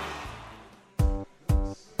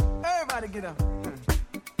 Everybody get up.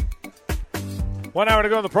 1 hour to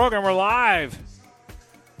go on the program. We're live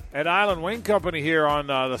at Island Wing Company here on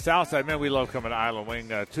the south side. Man, we love coming to Island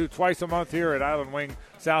Wing. Twice a month here at Island Wing,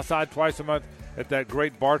 south side, twice a month at that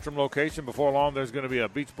great Bartram location. Before long, there's going to be a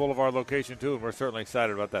Beach Boulevard location, too, and we're certainly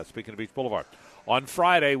excited about that. Speaking of Beach Boulevard, on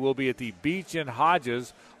Friday, we'll be at the Beach and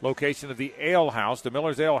Hodges location of the Ale House, the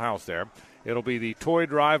Miller's Ale House there. It'll be the toy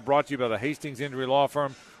drive brought to you by the Hastings Injury Law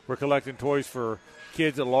Firm. We're collecting toys for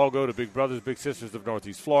kids that'll all go to Big Brothers Big Sisters of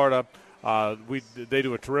Northeast Florida. They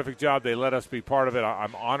do a terrific job. They let us be part of it.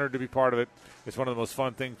 I'm honored to be part of it. It's one of the most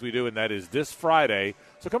fun things we do, and that is this Friday.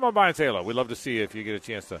 So come on by and say hello. We'd love to see you if you get a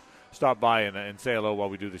chance to stop by and say hello while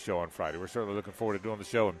we do the show on Friday. We're certainly looking forward to doing the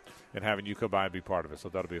show and having you come by and be part of it. So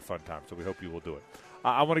that'll be a fun time. So we hope you will do it.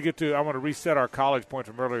 I want to reset our college point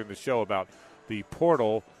from earlier in the show about the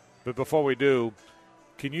portal. But before we do,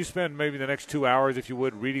 can you spend maybe the next 2 hours, if you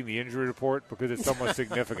would, reading the injury report because it's somewhat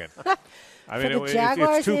significant? I mean,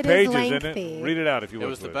 it's 2 pages, isn't it? Read it out if you would. It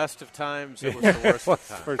was the best of times. It was the worst of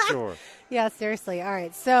times. For sure. Yeah, seriously. All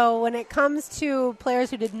right. So when it comes to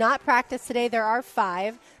players who did not practice today, there are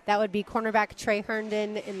 5. That would be cornerback Trey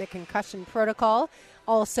Herndon in the concussion protocol.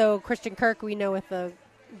 Also, Christian Kirk, we know with the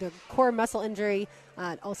core muscle injury,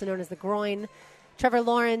 also known as the groin. Trevor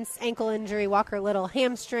Lawrence, ankle injury, Walker Little,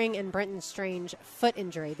 hamstring, and Brenton Strange, foot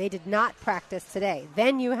injury. They did not practice today.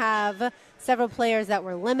 Then you have several players that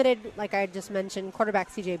were limited, like I just mentioned.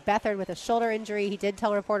 Quarterback C.J. Beathard with a shoulder injury. He did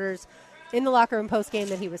tell reporters in the locker room postgame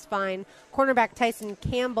that he was fine. Cornerback Tyson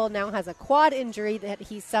Campbell now has a quad injury that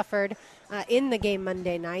he suffered in the game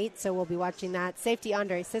Monday night, so we'll be watching that. Safety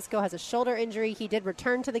Andre Sisco has a shoulder injury. He did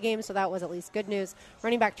return to the game, so that was at least good news.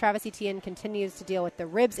 Running back Travis Etienne continues to deal with the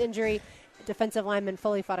ribs injury. Defensive lineman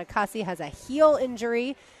Foley Fatakasi has a heel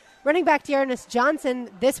injury. Running back Dearness Johnson,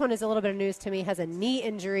 this one is a little bit of news to me, has a knee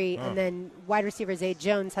injury. And then wide receiver Zay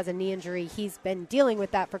Jones has a knee injury. He's been dealing with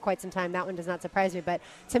that for quite some time. That one does not surprise me. But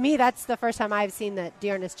to me, that's the first time I've seen that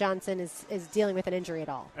Dearness Johnson is dealing with an injury at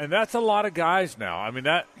all. And that's a lot of guys now. I mean,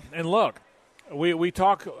 and look, we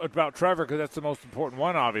talk about Trevor because that's the most important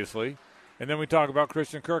one, obviously. And then we talk about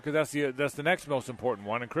Christian Kirk because that's the next most important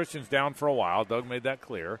one. And Christian's down for a while. Doug made that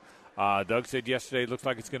clear. Doug said yesterday it looks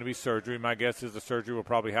like it's going to be surgery. My guess is the surgery will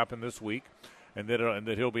probably happen this week, and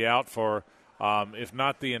that he'll be out for, if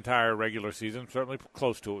not the entire regular season, certainly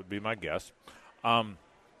close to it would be my guess.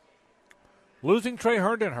 Losing Trey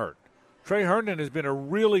Herndon hurt. Trey Herndon has been a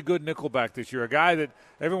really good nickelback this year, a guy that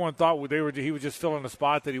everyone thought he was just filling a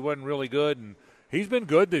spot that he wasn't really good, and He's been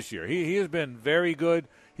good this year. He has been very good.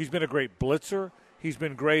 He's been a great blitzer. He's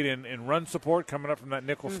been great in run support coming up from that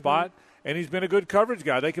nickel spot. And he's been a good coverage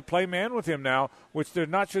guy. They could play man with him now, which they're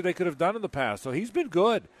not sure they could have done in the past. So he's been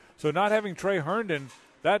good. So not having Trey Herndon,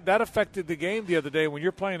 that affected the game the other day. When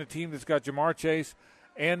you're playing a team that's got Jamar Chase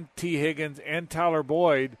and T. Higgins and Tyler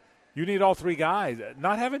Boyd, you need all three guys.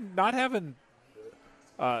 Not having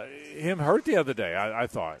him hurt the other day, I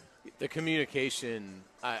thought. The communication,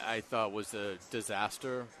 I thought, was a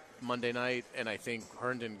disaster Monday night, and I think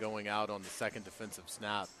Herndon going out on the second defensive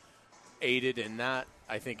snap aided in that.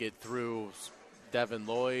 I think it threw Devin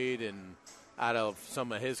Lloyd and out of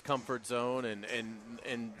some of his comfort zone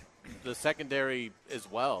and the secondary as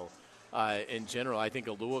well. In general, I think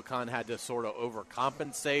Oluokun had to sort of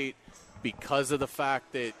overcompensate because of the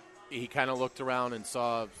fact that he kind of looked around and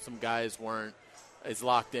saw some guys weren't as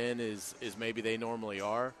locked in as maybe they normally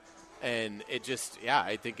are. And it just,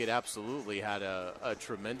 I think it absolutely had a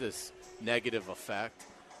tremendous negative effect.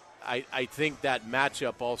 I think that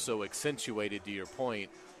matchup also accentuated, to your point,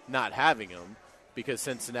 not having him, because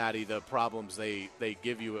Cincinnati, the problems they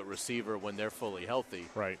give you at receiver when they're fully healthy.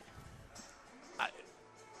 Right.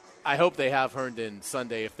 I hope they have Herndon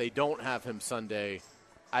Sunday. If they don't have him Sunday,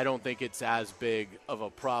 I don't think it's as big of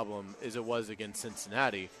a problem as it was against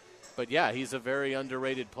Cincinnati. But, he's a very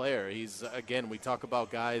underrated player. He's, again, we talk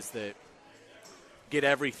about guys that get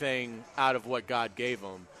everything out of what God gave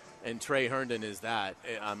them, and Trey Herndon is that.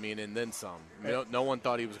 I mean, and then some. No one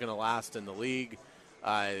thought he was going to last in the league.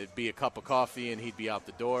 It'd be a cup of coffee, and he'd be out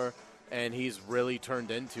the door. And he's really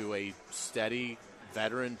turned into a steady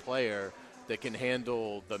veteran player that can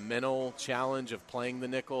handle the mental challenge of playing the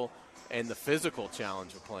nickel and the physical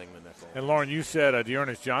challenge of playing the nickel. And, Lauren, you said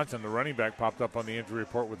Dearness Johnson, the running back, popped up on the injury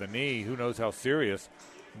report with a knee. Who knows how serious?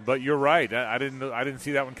 But you're right. I didn't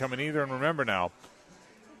see that one coming either. And remember now,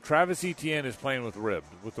 Travis Etienne is playing with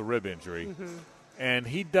the rib injury, and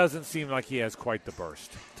he doesn't seem like he has quite the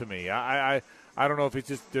burst to me. I don't know if it's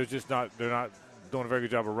just they're not doing a very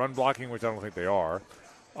good job of run blocking, which I don't think they are.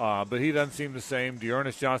 But he doesn't seem the same.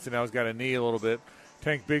 Dearness Johnson now has got a knee a little bit.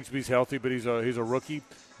 Tank Bigsby's healthy, but he's a rookie.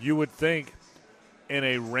 You would think in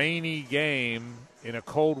a rainy game, in a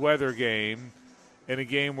cold weather game, in a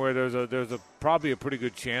game where there's probably a pretty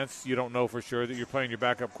good chance, you don't know for sure, that you're playing your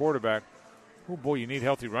backup quarterback. Oh, boy, you need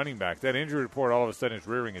healthy running back. That injury report all of a sudden is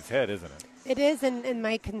rearing its head, isn't it? It is, and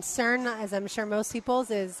my concern, as I'm sure most people's,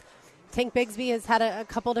 is Tank Bigsby has had a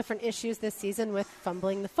couple different issues this season with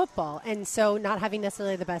fumbling the football, and so not having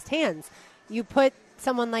necessarily the best hands. You put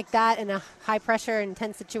someone like that in a high-pressure,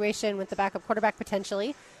 intense situation with the backup quarterback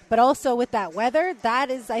potentially, but also with that weather, that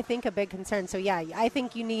is, I think, a big concern. So, I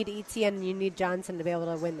think you need Etienne and you need Johnson to be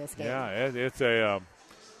able to win this game. Yeah, it's a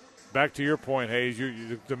back to your point, Hayes,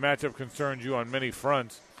 the matchup concerns you on many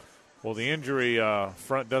fronts. Well, the injury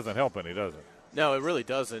front doesn't help any, does it? No, it really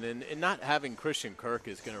doesn't. And not having Christian Kirk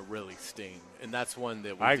is going to really sting. And that's one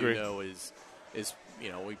that we do know is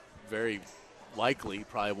we very likely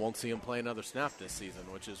probably won't see him play another snap this season,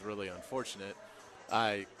 which is really unfortunate.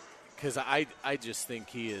 Because I just think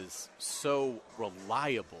he is so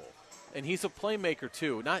reliable. And he's a playmaker,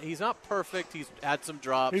 too. He's not perfect. He's had some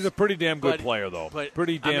drops. He's a pretty damn good player, though.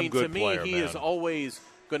 Pretty damn good player, to me, he is always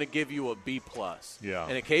going to give you a B+. Yeah.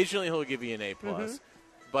 And occasionally he'll give you an A+.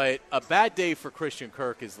 But a bad day for Christian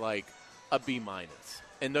Kirk is like a B-.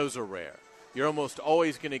 And those are rare. You're almost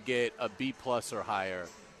always going to get a B+ or higher.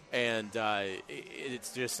 And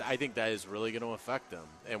it's just, I think that is really going to affect them.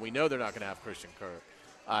 And we know they're not going to have Christian Kirk.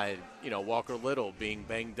 Walker Little being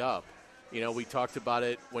banged up. We talked about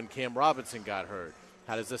it when Cam Robinson got hurt.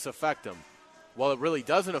 How does this affect them? Well, it really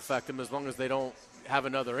doesn't affect them as long as they don't have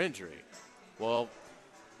another injury. Well,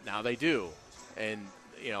 now they do. And,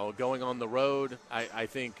 going on the road, I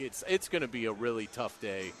think it's going to be a really tough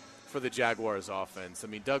day for the Jaguars offense. I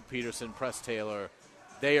mean, Doug Peterson, Press Taylor,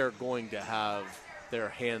 they are going to have their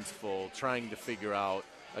hands full trying to figure out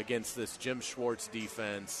against this Jim Schwartz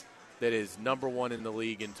defense that is number one in the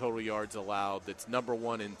league in total yards allowed, that's number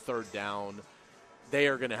one in third down. They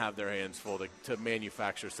are going to have their hands full to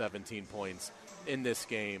manufacture 17 points in this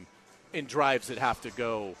game in drives that have to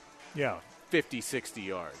go 50, 60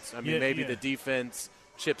 yards. I mean, maybe the defense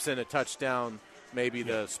chips in a touchdown. Maybe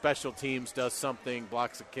the special teams does something,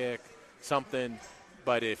 blocks a kick, something.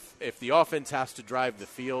 But if the offense has to drive the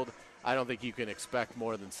field, I don't think you can expect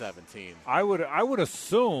more than 17. I would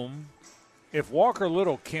assume if Walker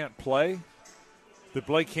Little can't play, that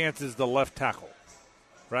Blake Hance is the left tackle,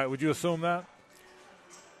 right? Would you assume that?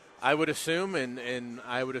 I would assume, and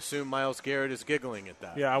I would assume Myles Garrett is giggling at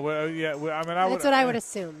that. Yeah, I mean, That's what I would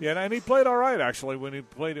assume. Yeah, and he played all right actually when he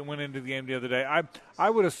went into the game the other day. I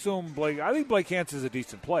would assume I think Blake Hance is a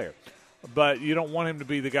decent player, but you don't want him to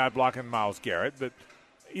be the guy blocking Myles Garrett. But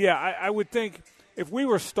yeah, I would think if we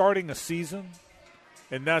were starting a season,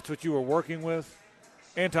 and that's what you were working with,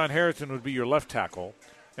 Anton Harrison would be your left tackle,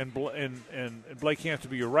 and Blake Hance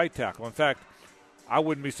would be your right tackle. In fact, I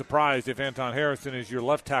wouldn't be surprised if Anton Harrison is your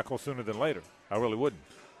left tackle sooner than later. I really wouldn't.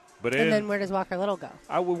 But and then where does Walker Little go?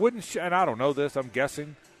 I wouldn't, and I don't know this. I'm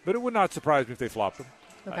guessing, but it would not surprise me if they flopped him.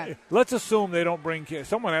 Okay. Let's assume they don't bring.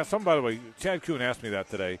 Someone asked. By the way, Chad Kuhn asked me that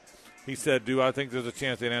today. He said, "Do I think there's a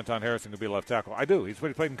chance that Anton Harrison could be a left tackle?" I do. He's what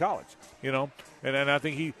he played in college, and I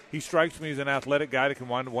think he strikes me as an athletic guy that can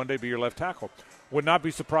one day be your left tackle. Would not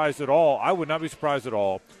be surprised at all. I would not be surprised at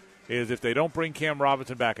all is if they don't bring Cam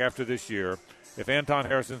Robinson back after this year. If Anton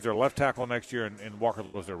Harrison's their left tackle next year and Walker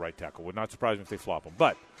was their right tackle, would not surprise me if they flop him.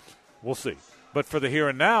 But we'll see. But for the here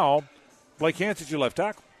and now, Blake Hance is your left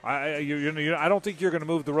tackle. I don't think you're going to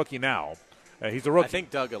move the rookie now. He's a rookie. I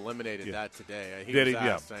think Doug eliminated that today. Did he?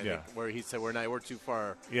 Asked, Yeah. Where he said we're too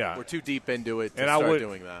far. Yeah. We're too deep into it to start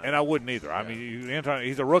doing that. And I wouldn't either. Yeah. I mean, Anton,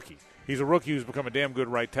 he's a rookie. He's a rookie who's become a damn good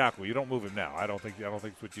right tackle. You don't move him now. I don't think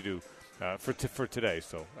it's what you do. For today,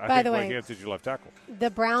 so I think Blake Hance is your left tackle.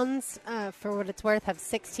 The Browns, for what it's worth, have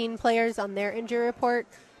 16 players on their injury report.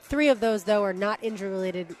 3 of those, though, are not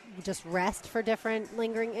injury-related, just rest for different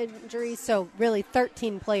lingering injuries. So really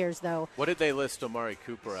 13 players, though. What did they list Amari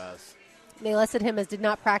Cooper as? They listed him as did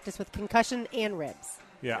not practice with concussion and ribs.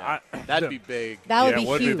 Yeah. That'd be big. That would be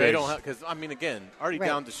huge. They don't because again, already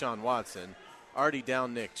down Deshaun Watson, already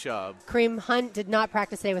down Nick Chubb. Kareem Hunt did not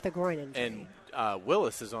practice today with a groin injury. And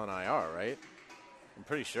Willis is on IR, right? I'm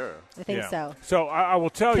pretty sure. I think so. So I will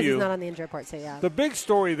tell you. He's not on the injury report, so yeah. The big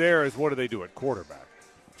story there is what do they do at quarterback?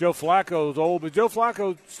 Joe Flacco's old, but Joe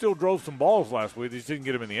Flacco still drove some balls last week. They just didn't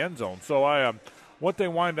get him in the end zone. So what they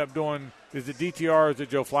wind up doing is it DTR or is it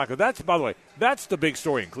Joe Flacco? That's, by the way, that's the big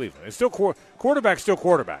story in Cleveland. It's still quarterback's still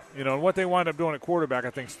quarterback. And what they wind up doing at quarterback, I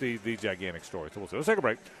think, is the gigantic story. So we'll see. Let's take a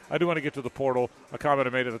break. I do want to get to the portal. A comment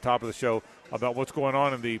I made at the top of the show about what's going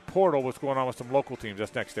on in the portal, what's going on with some local teams.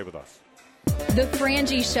 That's next. Stay with us. The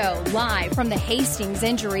Frangie Show, live from the Hastings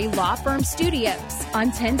Injury Law Firm Studios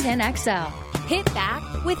on 1010XL. Hit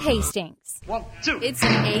back with Hastings. 1, 2. It's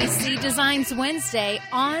an AC Designs Wednesday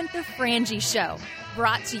on The Frangie Show.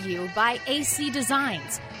 Brought to you by AC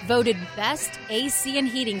Designs, voted best AC and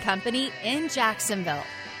heating company in Jacksonville.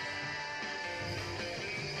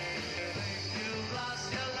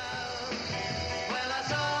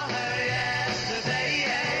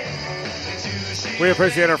 We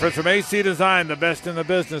appreciate our friends from AC Design, the best in the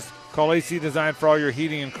business. Call AC Design for all your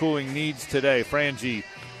heating and cooling needs today. Frangie,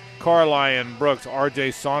 Carlyon, Brooks,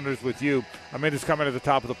 RJ Saunders with you. I made this comment at the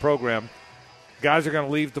top of the program. Guys are going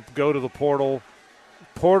to leave to go to the portal.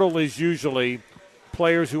 Portal is usually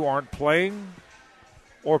players who aren't playing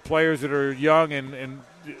or players that are young and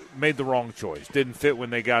made the wrong choice. Didn't fit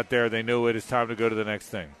when they got there. They knew it. It's time to go to the next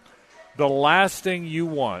thing. The last thing you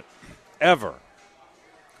want ever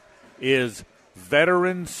is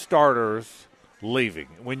veteran starters leaving.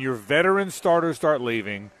 When your veteran starters start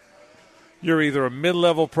leaving, you're either a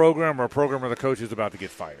mid-level program or a program where the coach is about to get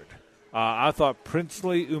fired. I thought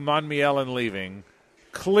Princely Umanmielen leaving,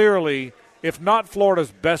 clearly, if not Florida's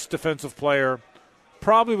best defensive player,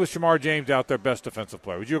 probably with Shamar James out their best defensive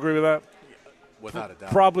player. Would you agree with that? Without a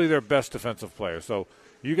doubt. Probably their best defensive player. So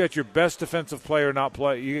you got your best defensive player not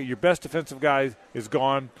play. Your best defensive guy is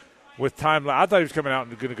gone with time. I thought he was coming out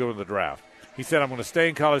and going to go to the draft. He said, I'm going to stay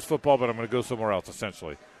in college football, but I'm going to go somewhere else,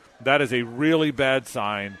 essentially. That is a really bad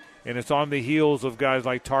sign, and it's on the heels of guys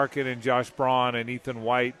like Tarkin and Josh Braun and Ethan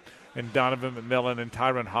White and Donovan McMillan and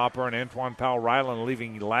Tyron Hopper and Antoine Powell-Ryland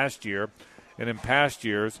leaving last year and in past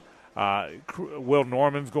years. Will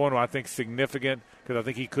Norman's going, who I think significant because I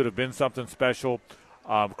think he could have been something special.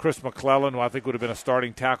 Chris McClellan, who I think would have been a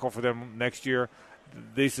starting tackle for them next year.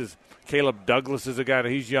 Caleb Douglas is a guy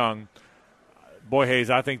that he's young. Boy, Hayes,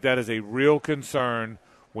 I think that is a real concern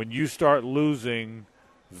when you start losing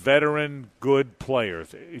veteran good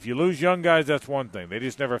players. If you lose young guys, that's one thing. They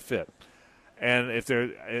just never fit. And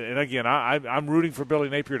again, I'm rooting for Billy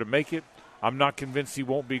Napier to make it. I'm not convinced he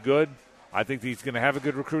won't be good. I think he's going to have a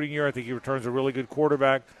good recruiting year. I think he returns a really good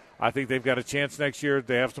quarterback. I think they've got a chance next year.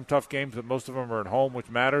 They have some tough games, but most of them are at home, which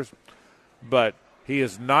matters. But he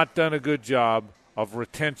has not done a good job of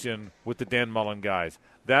retention with the Dan Mullen guys.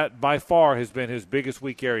 That, by far, has been his biggest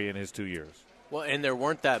weak area in his 2 years. Well, and there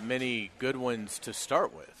weren't that many good ones to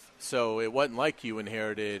start with. So it wasn't like you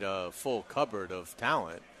inherited a full cupboard of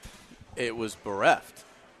talent. It was bereft.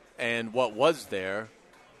 and what was there,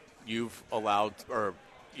 you've allowed or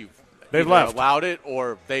they've either left. allowed it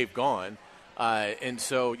or they've gone. And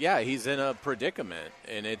so, yeah, he's in a predicament,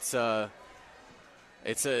 and it's a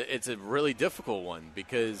really difficult one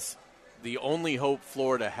because the only hope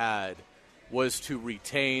Florida had was to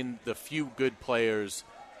retain the few good players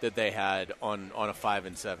that they had on a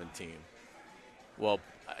 5-7 team. Well,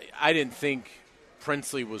 I didn't think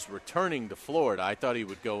Princely was returning to Florida. I thought he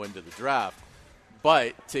would go into the draft.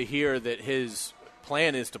 But to hear that his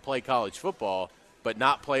plan is to play college football but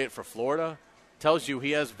not play it for Florida tells you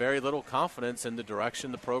he has very little confidence in the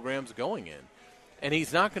direction the program's going in. And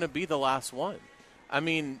he's not going to be the last one. I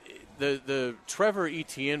mean, the Trevor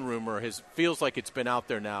Etienne rumor feels like it's been out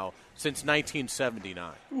there now since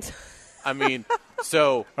 1979. I mean,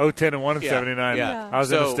 so 10 and 1 in 79. Yeah. I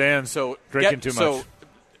was in the stands drinking too much. So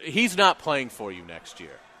he's not playing for you next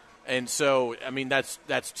year. And so, I mean, that's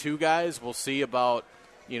two guys. We'll see about,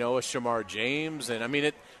 a Shamar James. And, I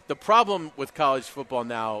mean, the problem with college football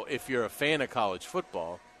now, if you're a fan of college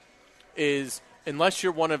football, is unless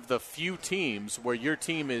you're one of the few teams where your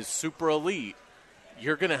team is super elite,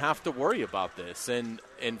 you're going to have to worry about this. And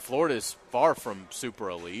Florida's far from super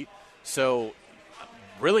elite. So,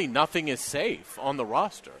 really nothing is safe on the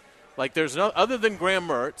roster. Like, there's no other than Graham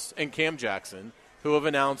Mertz and Cam Jackson, who have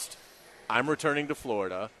announced, I'm returning to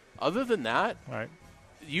Florida. Other than that, right,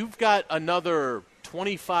 you've got another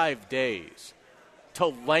 25 days to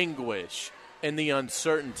languish in the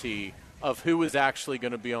uncertainty of who is actually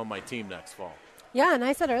going to be on my team next fall. Yeah, and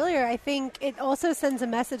I said earlier, I think it also sends a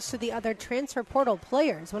message to the other transfer portal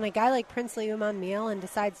players. When a guy like Princely Uman-Mielen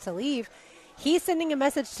decides to leave, he's sending a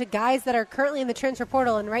message to guys that are currently in the transfer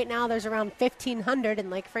portal, and right now there's around 1,500,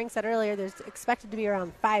 and like Frank said earlier, there's expected to be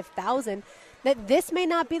around 5,000, that this may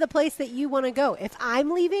not be the place that you want to go. If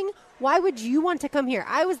I'm leaving, why would you want to come here?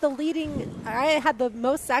 I had the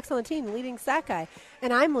most sacks on the team, leading sack guy,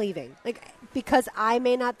 and I'm leaving. Because I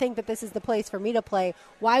may not think that this is the place for me to play.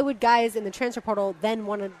 Why would guys in the transfer portal then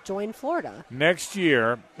want to join Florida? Next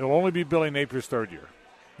year, it'll only be Billy Napier's third year.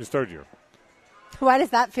 His third year. Why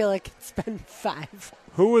does that feel like it's been 5?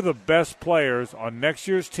 Who are the best players on next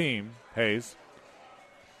year's team, Hayes,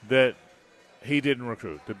 that he didn't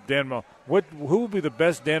recruit? Who will be the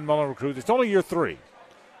best Dan Mullen recruits? It's only year 3.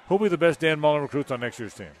 Who will be the best Dan Mullen recruits on next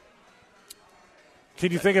year's team?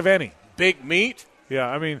 Can you think of any? Big meat? Yeah,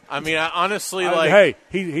 I mean, I honestly hey,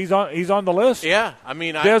 he's on the list. Yeah, I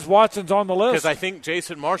mean, Des Watson's on the list because I think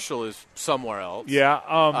Jason Marshall is somewhere else.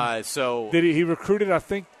 Yeah. So did he recruited? I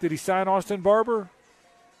think did he sign Austin Barber?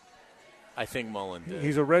 I think Mullen did.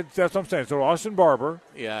 He's a red. That's what I'm saying. So Austin Barber.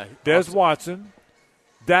 Yeah. Des Watson.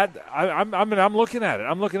 I'm looking at it.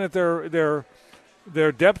 I'm looking at their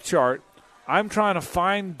depth chart. I'm trying to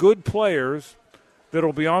find good players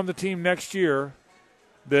that'll be on the team next year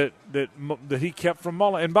that he kept from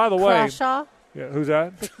Mullen. And by the way, Crashaw? Yeah, who's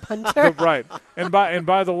that? Punter. Right. And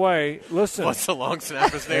by the way, listen. What's the long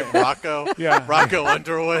snapper's name? Rocco. Yeah. Rocco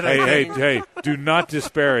Underwood. Hey! Do not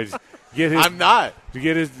disparage. I'm not.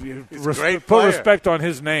 Get his great put player. respect on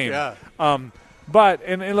his name. Yeah. But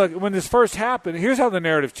look, when this first happened, here's how the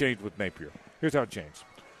narrative changed with Napier. Here's how it changed.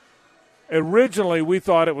 Originally, we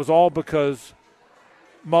thought it was all because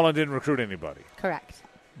Mullen didn't recruit anybody. Correct.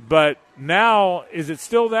 But now, is it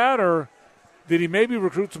still that, or did he maybe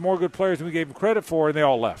recruit some more good players than we gave him credit for, and they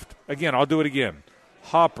all left? Again, I'll do it again.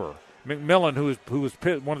 Hopper, McMillan, who was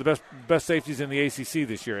Pitt, one of the best safeties in the ACC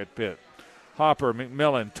this year at Pitt. Hopper,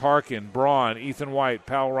 McMillan, Tarkin, Braun, Ethan White,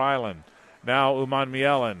 Powell Ryland, now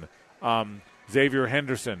Uman-Mielen, Xavier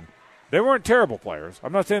Henderson. They weren't terrible players.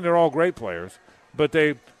 I'm not saying they're all great players, but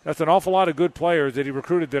that's an awful lot of good players that he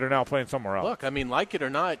recruited that are now playing somewhere else. Look, I mean, like it or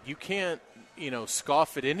not, you can't,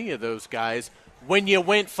 scoff at any of those guys when you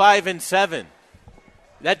went 5-7.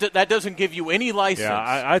 That doesn't give you any license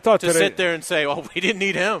I thought to sit there and say, well, we didn't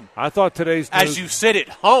need him. I thought today's news, as you sit at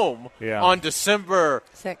home on December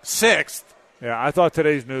 6th. Yeah, I thought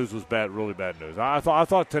today's news was really bad news. I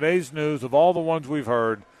thought today's news, of all the ones we've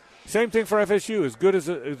heard, same thing for FSU, as good as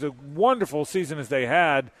a wonderful season as they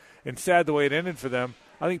had, and sad the way it ended for them.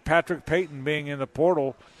 I think Patrick Payton being in the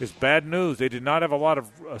portal is bad news. They did not have a lot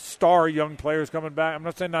of star young players coming back. I'm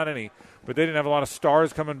not saying not any, but they didn't have a lot of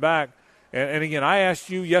stars coming back. And again, I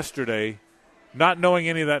asked you yesterday, not knowing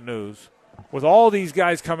any of that news, with all these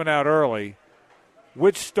guys coming out early,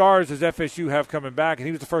 which stars does FSU have coming back? And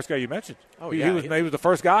he was the first guy you mentioned. Oh, yeah. He was the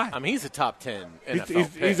first guy. I mean, he's a top 10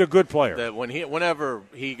 NFL pick. He's a good player. That whenever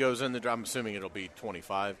he goes in the draft, I'm assuming it'll be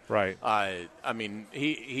 25. Right. I mean,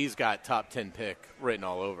 he's got top 10 pick written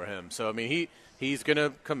all over him. So, I mean, he's going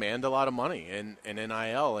to command a lot of money in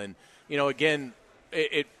NIL. And, again,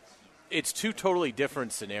 it's two totally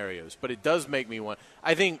different scenarios, but it does make me want.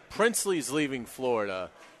 I think Princely's leaving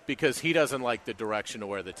Florida because he doesn't like the direction of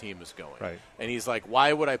where the team is going. Right. And he's like,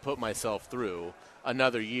 why would I put myself through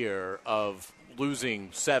another year of losing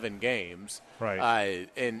 7 games right.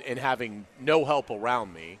 And having no help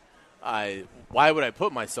around me? Why would I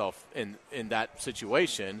put myself in that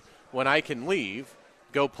situation when I can leave,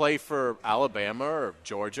 go play for Alabama or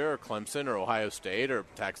Georgia or Clemson or Ohio State or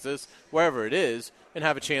Texas, wherever it is, and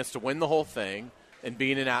have a chance to win the whole thing and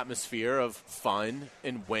be in an atmosphere of fun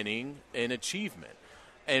and winning and achievement?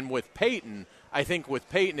 And with Peyton, I think with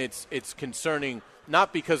Peyton it's concerning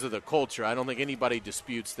not because of the culture. I don't think anybody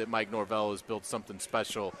disputes that Mike Norvell has built something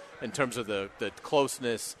special in terms of the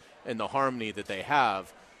closeness and the harmony that they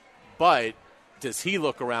have. But does he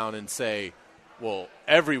look around and say, well,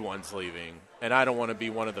 everyone's leaving, and I don't want to be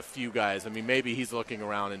one of the few guys? I mean, maybe he's looking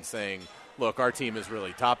around and saying, look, our team is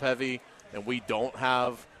really top-heavy, and we don't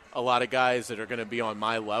have a lot of guys that are going to be on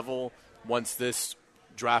my level once this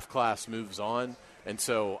draft class moves on. And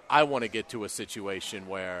so I want to get to a situation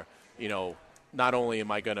where, not only am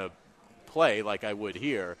I going to play like I would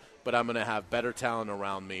here, but I'm going to have better talent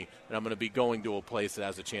around me, and I'm going to be going to a place that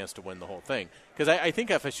has a chance to win the whole thing. Because I think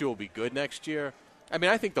FSU will be good next year. I mean,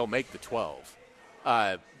 I think they'll make the 12.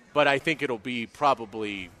 But I think it'll be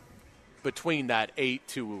probably between that 8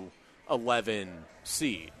 to 11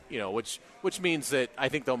 seed, which means that I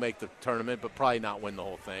think they'll make the tournament but probably not win the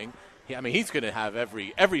whole thing. I mean, he's going to have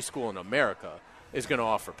every school in America is going to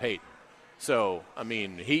offer Peyton. So, I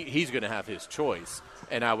mean, he's going to have his choice,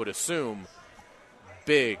 and I would assume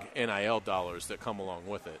big NIL dollars that come along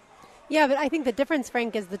with it. Yeah, but I think the difference,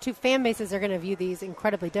 Frank, is the two fan bases are going to view these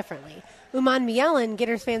incredibly differently. Uman Mielen,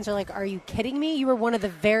 Gators fans are like, are you kidding me? You were one of the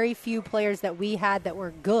very few players that we had that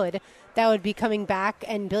were good that would be coming back,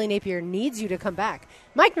 and Billy Napier needs you to come back.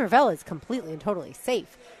 Mike Norvell is completely and totally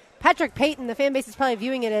safe. Patrick Peyton, the fan base is probably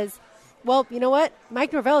viewing it as, well, you know what?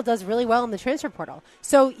 Mike Norvell does really well in the transfer portal.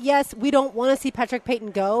 So, yes, we don't want to see Patrick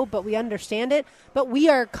Peyton go, but we understand it. But we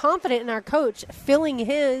are confident in our coach filling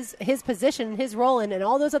his position, his role in, and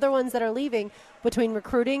all those other ones that are leaving between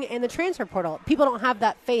recruiting and the transfer portal. People don't have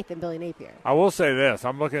that faith in Billy Napier. I will say this.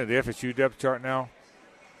 I'm looking at the FSU depth chart now.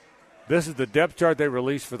 This is the depth chart they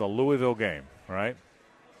released for the Louisville game, right?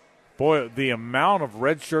 Boy, the amount of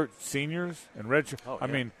redshirt seniors and redshirt. Oh,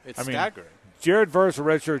 yeah. It's staggering. Jared Verse, a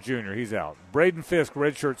redshirt junior, he's out. Braden Fisk,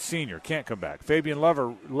 redshirt senior, can't come back. Fabian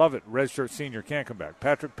Lovett, redshirt senior, can't come back.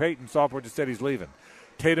 Patrick Peyton, sophomore, just said he's leaving.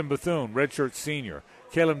 Tatum Bethune, redshirt senior.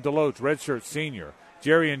 Caleb Deloach, redshirt senior.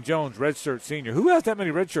 Jerrion Jones, redshirt senior. Who has that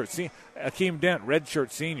many redshirt senior? Akeem Dent,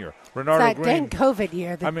 redshirt senior. Renardo it's that Green. dang COVID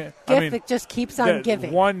year. The gift that just keeps on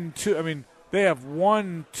giving. They have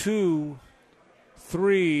 1, 2,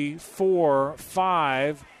 3, 4,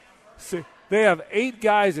 5, 6. They have 8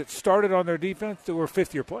 guys that started on their defense that were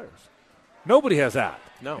fifth-year players. Nobody has that.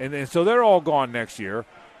 No. And so they're all gone next year.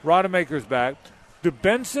 Rodemaker's back. Do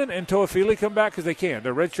Benson and Toafili come back? Because they can.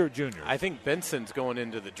 They're redshirt juniors. I think Benson's going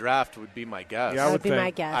into the draft would be my guess. Yeah, that would be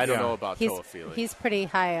my guess. I don't know about Toafili. He's pretty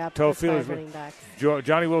high up as far as running back.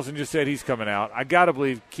 Johnny Wilson just said he's coming out. I got to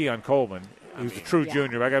believe Keon Coleman, who's a true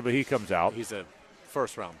junior, but I got to believe he comes out. He's a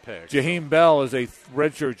first-round pick. Jaheim Bell is a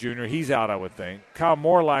redshirt junior. He's out, I would think. Kyle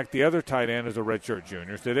Morlack, the other tight end, is a redshirt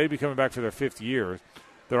junior. So they'd be coming back for their 5th year.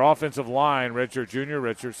 Their offensive line, redshirt junior,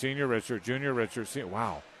 redshirt senior, redshirt junior, redshirt senior.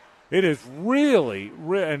 Wow. It is really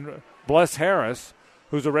and Bless Harris,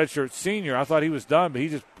 who's a redshirt senior, I thought he was done, but he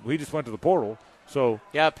just went to the portal. So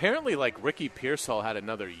yeah, apparently Ricky Pearsall had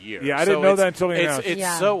another year. Yeah, I didn't know that until he announced.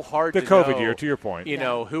 It's so hard the to COVID know, year, to your point. You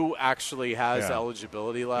know, who actually has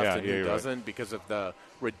eligibility left and who doesn't right. because of the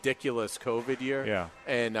ridiculous COVID year. Yeah.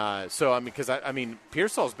 And so, because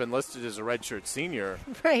Pearsall's been listed as a redshirt senior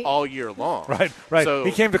right. all year long. Right. So,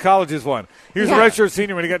 he came to college as one. He was a redshirt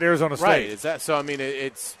senior when he got to Arizona State. Right. Is that so?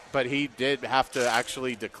 But he did have to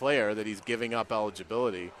actually declare that he's giving up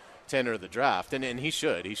eligibility to enter the draft, and he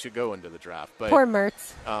should go into the draft. But poor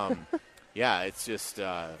Mertz. Yeah, it's just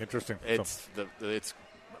interesting. It's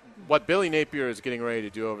what Billy Napier is getting ready to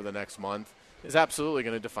do over the next month is absolutely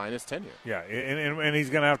going to define his tenure. Yeah, and he's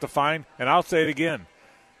going to have to find. And I'll say it again,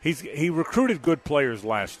 he recruited good players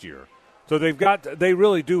last year, so they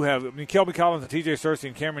really do have. Kelby Collins and T.J. Searcy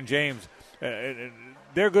and Cameron James.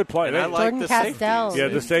 They're good players. And I like the Castell. safeties. Yeah,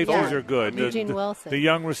 the safeties are good. Eugene Wilson. The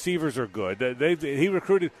young receivers are good. He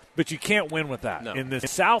recruited, but you can't win with that. No. In the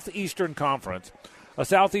Southeastern Conference, by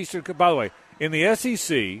the way, in the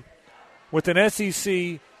SEC, with an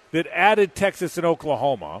SEC that added Texas and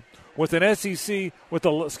Oklahoma, with an SEC with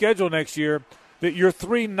the schedule next year, that your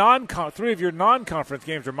three of your non-conference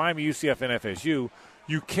games are Miami, UCF, and FSU.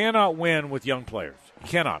 You cannot win with young players. You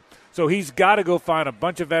cannot. So he's got to go find a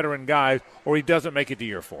bunch of veteran guys, or he doesn't make it to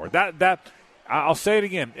year 4. I'll say it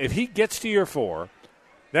again. If he gets to year 4,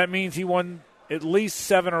 that means he won at least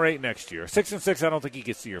 7 or 8 next year. 6-6, I don't think he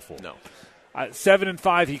gets to year 4. No.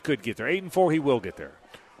 7-5, he could get there. 8-4, he will get there.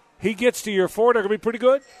 He gets to year 4, they're going to be pretty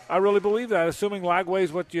good. I really believe that, assuming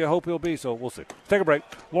Lagway's what you hope he'll be. So we'll see. Take a break.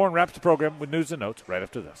 Lauren wraps the program with news and notes right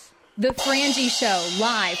after this. The Frangie Show,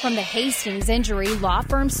 live from the Hastings Injury Law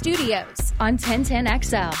Firm Studios on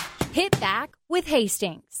 1010XL. Hit back with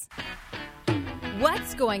Hastings.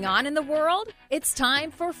 What's going on in the world? It's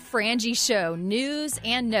time for Frangie Show news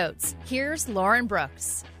and notes. Here's Lauren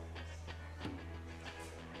Brooks.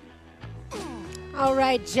 All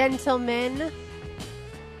right, gentlemen.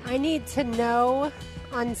 I need to know,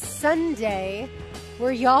 on Sunday,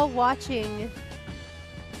 were y'all watching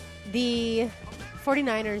the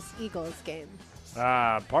 49ers-Eagles game?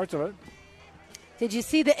 Parts of it. Did you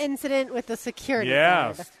see the incident with the security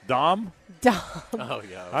Yes. guard? Dom? Oh,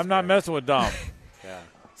 yeah. I'm not messing with Dom. Yeah.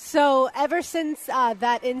 So ever since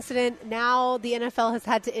that incident, now the NFL has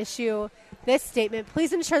had to issue this statement.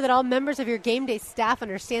 Please ensure that all members of your game day staff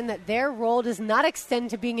understand that their role does not extend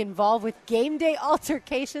to being involved with game day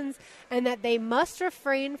altercations and that they must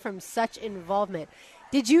refrain from such involvement.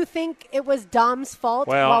 Did you think it was Dom's fault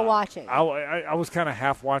while watching? I was kind of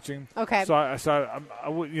half watching. Okay. So I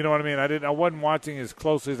you know what I mean? I wasn't watching as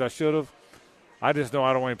closely as I should have. I just know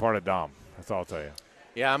I don't want any part of Dom. That's all I'll tell you.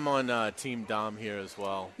 Yeah, I'm on Team Dom here as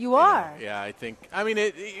well. You are? Yeah, I think. I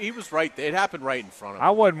mean, he was right. It happened right in front of him. I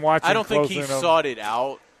wasn't watching. I don't think he enough. sought it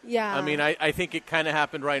out. Yeah. I mean, I think it kind of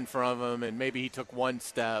happened right in front of him, and maybe he took one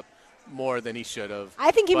step more than he should have.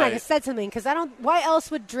 I think he might have said something because why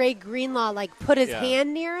else would Dre Greenlaw put his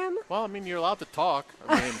hand near him? Well, I mean, you're allowed to talk.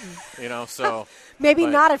 I mean, so maybe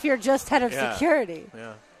not if you're just head of security.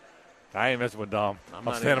 Yeah. I ain't messing with Dom. I'm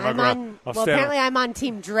standing my ground. Apparently I'm on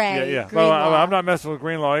Team Dre. Yeah. Well, I'm not messing with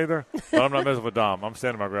Greenlaw either, but I'm not messing with Dom. I'm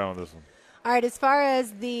standing my ground on this one. All right, as far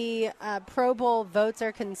as the Pro Bowl votes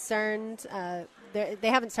are concerned, they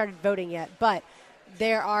haven't started voting yet, but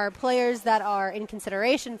there are players that are in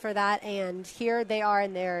consideration for that, and here they are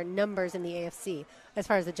in their numbers in the AFC as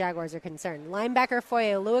far as the Jaguars are concerned. Linebacker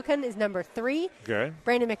Foye Oluokun is number 3. Okay.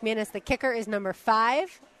 Brandon McManus, the kicker, is number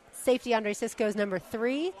 5. Safety Andre Sisco is number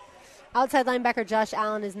 3. Outside linebacker Josh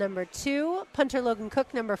Allen is number 2. Punter Logan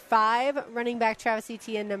Cook, number 5. Running back Travis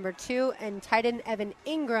Etienne, number 2. And tight end Evan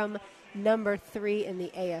Ingram, number 3 in the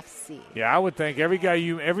AFC. Yeah, I would think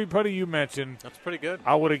everybody you mentioned, that's pretty good.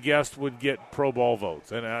 I would have guessed would get Pro Bowl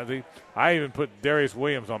votes, and I even put Darius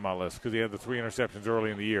Williams on my list because he had the 3 interceptions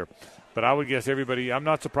early in the year. But I would guess everybody. I'm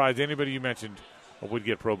not surprised anybody you mentioned would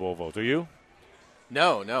get Pro Bowl votes. Are you?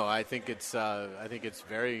 No. I think it's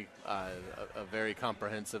very a very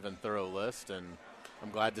comprehensive and thorough list, and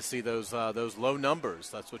I'm glad to see those low numbers.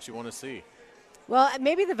 That's what you want to see. Well,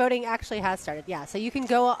 maybe the voting actually has started. Yeah, so you can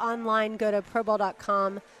go online, go to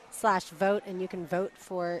probowl.com/vote, and you can vote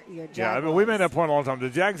for your Jaguars. Yeah, I mean, we made that point a long time. The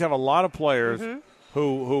Jags have a lot of players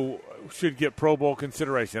who should get Pro Bowl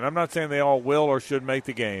consideration. I'm not saying they all will or should make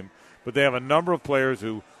the game, but they have a number of players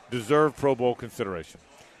who deserve Pro Bowl consideration.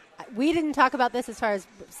 We didn't talk about this as far as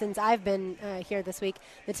since I've been here this week.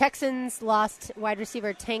 The Texans lost wide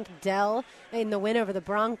receiver Tank Dell in the win over the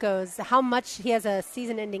Broncos. How much he has a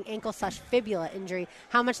season-ending ankle/fibula injury.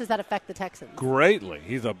 How much does that affect the Texans? Greatly.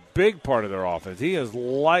 He's a big part of their offense. He is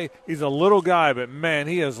he's a little guy, but man,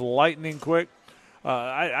 he is lightning quick.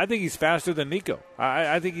 I think he's faster than Nico.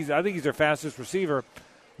 I think he's their fastest receiver.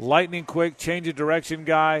 Lightning quick, change of direction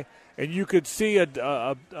guy, and you could see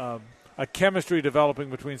a chemistry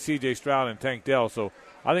developing between C.J. Stroud and Tank Dell. So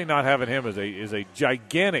I think not having him is a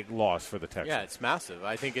gigantic loss for the Texans. Yeah, it's massive.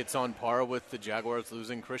 I think it's on par with the Jaguars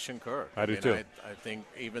losing Christian Kirk. I do too. I think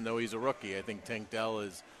even though he's a rookie, I think Tank Dell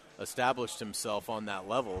has established himself on that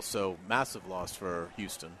level. So massive loss for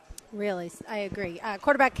Houston. Really, I agree.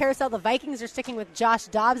 Quarterback carousel, the Vikings are sticking with Josh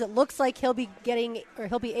Dobbs. It looks like he'll be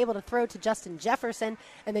able to throw to Justin Jefferson,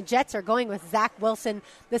 and the Jets are going with Zach Wilson.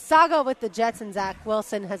 The saga with the Jets and Zach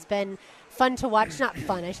Wilson has been fun to watch. Not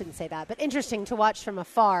fun, I shouldn't say that, but interesting to watch from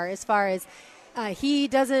afar as far as he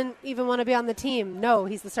doesn't even want to be on the team. No,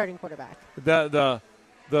 he's the starting quarterback. The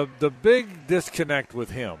big disconnect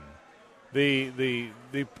with him, the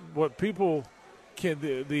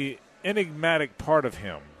enigmatic part of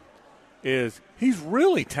him is he's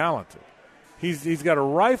really talented. He's got a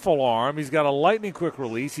rifle arm. He's got a lightning quick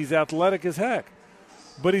release. He's athletic as heck,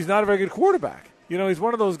 but he's not a very good quarterback. You know, he's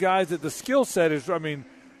one of those guys that the skill set is. I mean,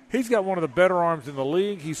 he's got one of the better arms in the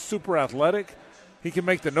league. He's super athletic. He can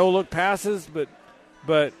make the no look passes, but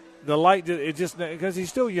the light it just because he's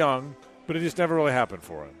still young. but it just never really happened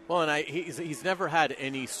for him. Well, and he's never had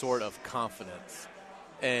any sort of confidence,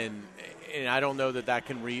 and I don't know that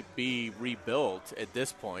can be rebuilt at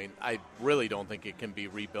this point. I really don't think it can be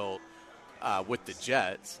rebuilt with the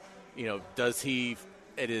Jets. Does he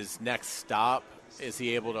at his next stop? Is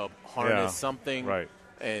he able to harness something, right,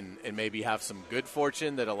 and maybe have some good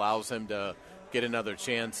fortune that allows him to get another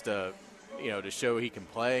chance to show he can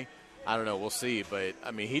play? I don't know. We'll see. But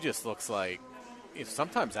I mean, he just looks like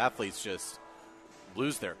sometimes athletes just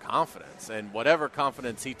lose their confidence, and whatever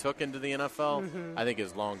confidence he took into the NFL, I think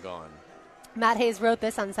is long gone. Matt Hayes wrote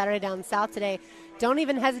this on Saturday Down South today. Don't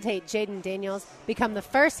even hesitate, Jaden Daniels. Become the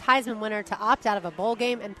first Heisman winner to opt out of a bowl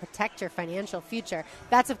game and protect your financial future.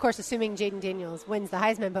 That's, of course, assuming Jaden Daniels wins the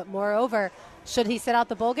Heisman. But moreover, should he sit out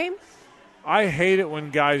the bowl game? I hate it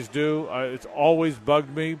when guys do. It's always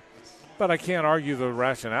bugged me, but I can't argue the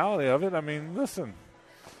rationality of it. I mean, listen,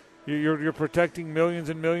 you're protecting millions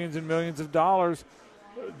and millions and millions of dollars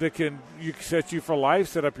that can set you for life,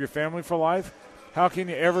 set up your family for life. How can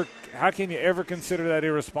you ever consider that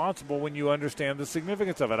irresponsible when you understand the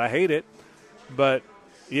significance of it? I hate it, but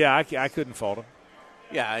yeah, I couldn't fault him.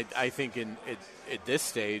 Yeah, I think at this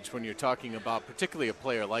stage, when you're talking about particularly a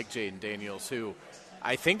player like Jaden Daniels, who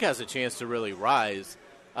I think has a chance to really rise,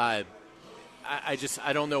 I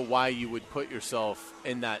don't know why you would put yourself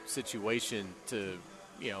in that situation to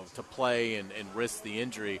play and risk the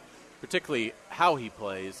injury, particularly how he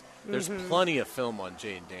plays. There's plenty of film on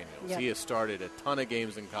Jaden Daniels. Yep. He has started a ton of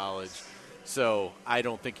games in college, so I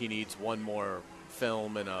don't think he needs one more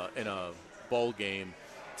film in a bowl game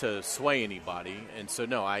to sway anybody. And so,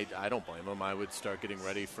 no, I don't blame him. I would start getting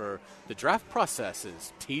ready for the draft process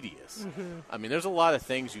is tedious. I mean, there's a lot of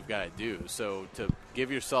things you've got to do. So to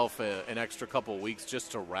give yourself an extra couple of weeks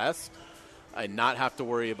just to rest and not have to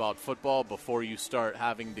worry about football before you start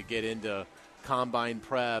having to get into combine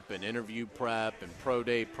prep and interview prep and pro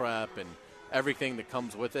day prep and everything that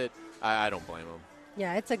comes with it, I don't blame him.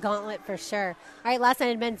 Yeah, it's a gauntlet for sure. All right, last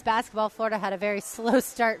night in men's basketball, Florida had a very slow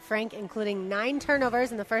start, Frank, including 9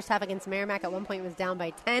 turnovers in the first half against Merrimack. At one point, it was down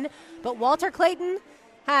by 10. But Walter Clayton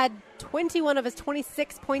had 21 of his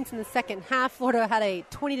 26 points in the second half. Florida had a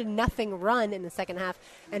 20-0 run in the second half,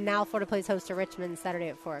 and now Florida plays host to Richmond Saturday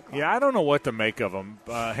at 4 o'clock. Yeah, I don't know what to make of him.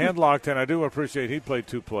 Handlocked, and I do appreciate he played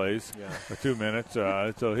 2 plays or 2 minutes,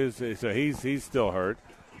 so he's still hurt.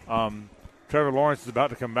 Trevor Lawrence is about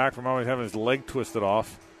to come back from always having his leg twisted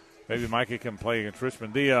off. Maybe Mikey can play against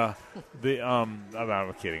Richmond. I'm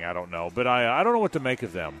kidding. I don't know, but I don't know what to make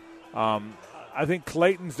of them. I think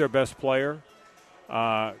Clayton's their best player.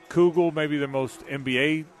 Kugel maybe the most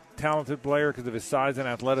NBA talented player because of his size and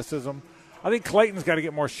athleticism. I think Clayton's got to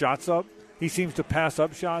get more shots up. He seems to pass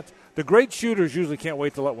up shots. The great shooters usually can't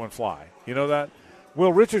wait to let one fly. You know that?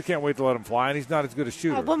 Will Richards can't wait to let him fly, and he's not as good a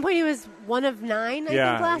shooter. At one point, he was 1 of 9, I think,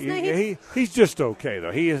 last night. He's just okay,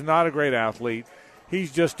 though. He is not a great athlete.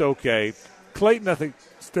 He's just okay. Clayton, I think,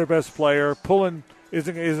 is their best player. Pullen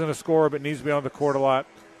isn't a scorer, but needs to be on the court a lot.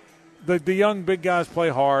 The young big guys play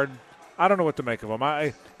hard. I don't know what to make of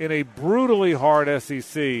them. In a brutally hard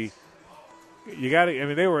SEC, you got to. I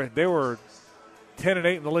mean, they were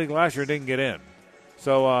 10-8 in the league last year and didn't get in.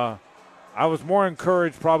 So I was more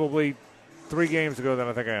encouraged probably 3 games ago than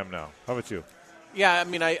I think I am now. How about you? Yeah, I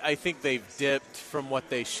mean, I think they've dipped from what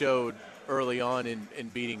they showed early on in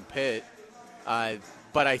beating Pitt,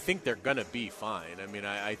 but I think they're going to be fine. I mean,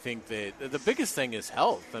 I think that the biggest thing is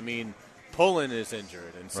health. I mean, Pullen is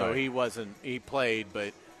injured, and so right. He played,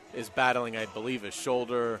 but is battling, I believe, a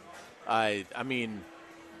shoulder. I mean,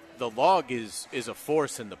 the log is a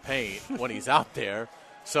force in the paint when he's out there.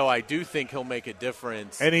 So I do think he'll make a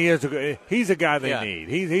difference. And he's a guy they need.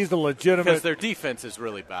 He's the legitimate. Because their defense is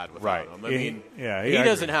really bad without him. I mean, he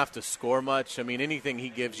doesn't have to score much. I mean, anything he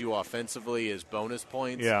gives you offensively is bonus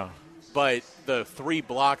points. Yeah. But the 3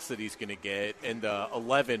 blocks that he's going to get and the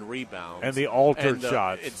 11 rebounds. And the altered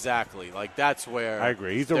shots. Exactly. Like, that's where I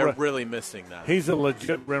agree. They're really missing that. He's a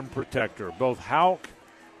legit rim protector. Both Houck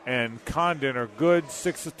and Condon are good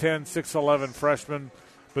 6'10", 6'11" freshmen.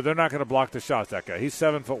 But they're not going to block the shots, that guy. He's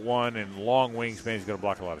 7'1" and long wingspan. He's going to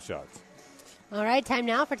block a lot of shots. All right, time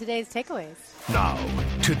now for today's takeaways. Now,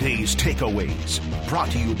 today's takeaways, brought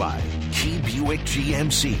to you by Key Buick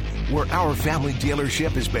GMC, where our family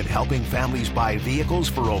dealership has been helping families buy vehicles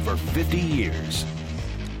for over 50 years.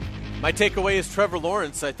 My takeaway is Trevor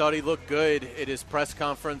Lawrence. I thought he looked good at his press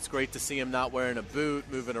conference. Great to see him not wearing a boot,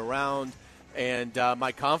 moving around. And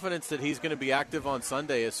my confidence that he's going to be active on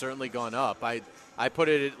Sunday has certainly gone up. I put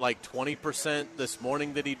it at like 20% this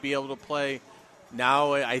morning that he'd be able to play.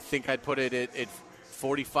 Now I think I'd put it at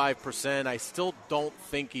 45%. I still don't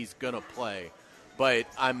think he's going to play. but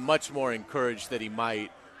I'm much more encouraged that he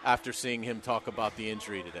might after seeing him talk about the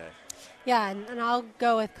injury today. Yeah, and I'll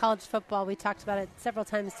go with college football. We talked about it several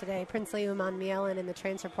times today. Princely Umanmielen in the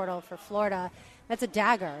transfer portal for Florida. That's a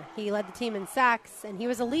dagger. He led the team in sacks, and he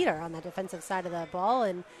was a leader on the defensive side of the ball.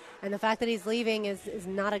 And the fact that he's leaving is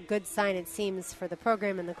not a good sign, it seems, for the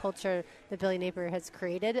program and the culture that Billy Napier has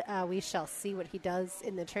created. We shall see what he does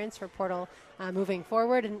in the transfer portal moving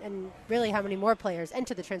forward, and really how many more players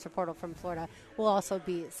enter the transfer portal from Florida will also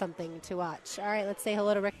be something to watch. All right, let's say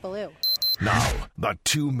hello to Rick Ballou. Now, the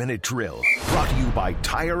 2-minute drill, brought to you by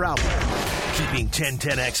Tire Outlet. Keeping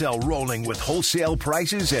 1010XL rolling with wholesale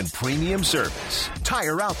prices and premium service.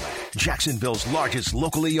 Tire Outlet, Jacksonville's largest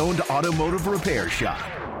locally owned automotive repair shop.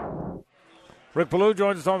 Rick Ballou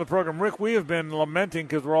joins us on the program. Rick, we have been lamenting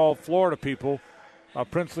because we're all Florida people.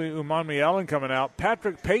 Princely Umanmielen coming out.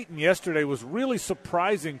 Patrick Payton yesterday was really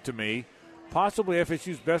surprising to me, possibly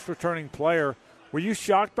FSU's best returning player. Were you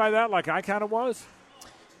shocked by that like I kind of was?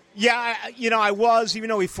 Yeah, I was, even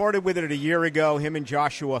though we flirted with it a year ago. Him and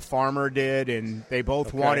Joshua Farmer did, and they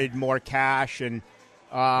both wanted more cash. And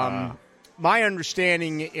my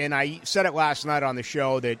understanding, and I said it last night on the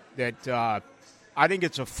show, that I think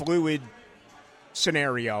it's a fluid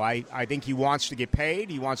scenario. I think he wants to get paid.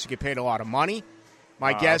 He wants to get paid a lot of money.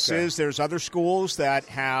 My guess is there's other schools that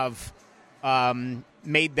have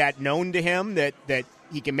made that known to him, that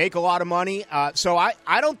he can make a lot of money. So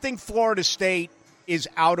I don't think Florida State is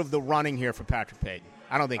out of the running here for Patrick Payton.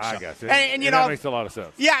 I don't think so. I guess. And that makes a lot of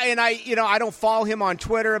sense. Yeah, and I don't follow him on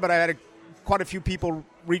Twitter, but I had quite a few people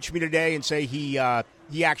reach me today and say he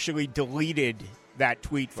actually deleted that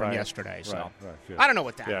tweet from yesterday. So I don't know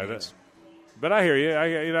what that means. But I hear you.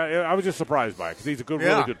 I was just surprised by it because he's a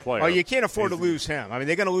really good player. Well, you can't afford to lose him. I mean,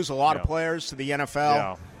 they're going to lose a lot of players to the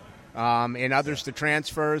NFL and others to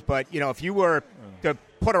transfers. But, if you were to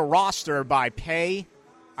put a roster by pay,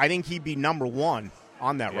 I think he'd be number one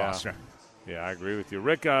on that roster. Yeah, I agree with you.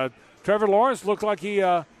 Rick, Trevor Lawrence looked like he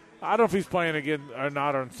I don't know if he's playing again or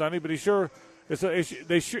not on Sunday, but it sure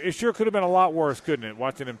could have been a lot worse, couldn't it,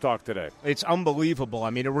 watching him talk today? It's unbelievable. I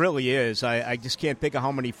mean, it really is. I just can't think of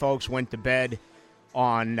how many folks went to bed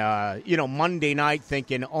on Monday night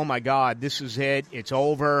thinking, oh, my God, this is it. It's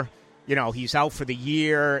over. He's out for the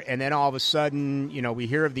year. And then all of a sudden, we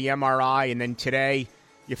hear of the MRI, and then today –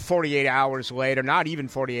 48 hours later, not even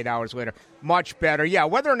 48 hours later, much better. Yeah,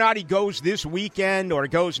 whether or not he goes this weekend or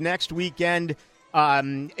goes next weekend,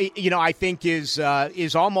 I think is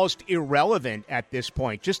almost irrelevant at this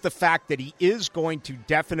point. Just the fact that he is going to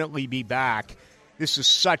definitely be back. This is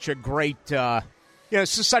such a great,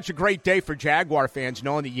 this is such a great day for Jaguar fans,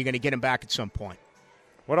 knowing that you're going to get him back at some point.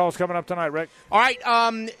 What else coming up tonight, Rick? All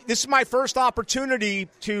right, this is my first opportunity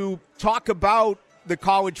to talk about the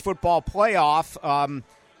college football playoff.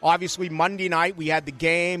 Obviously, Monday night we had the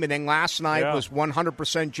game, and then last night was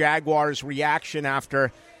 100% Jaguars' reaction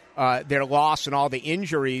after their loss and all the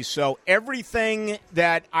injuries. So everything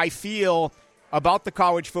that I feel about the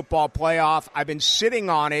college football playoff, I've been sitting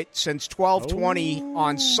on it since 12:20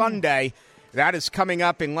 on Sunday. That is coming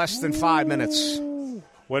up in less than 5 minutes.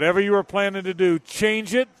 Whatever you were planning to do,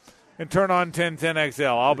 change it and turn on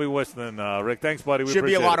 1010XL. I'll be listening, Rick. Thanks, buddy. Should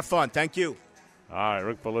be a lot of fun. Thank you. All right,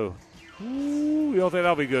 Rick Ballou. You don't think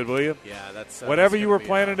that'll be good, will you? Yeah, that's whatever you were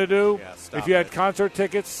planning to do. If you had concert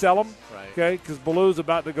tickets, sell them. Right. Okay, because Ballou's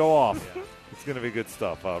about to go off. It's going to be good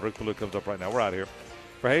stuff. Rick Ballou comes up right now. We're out of here.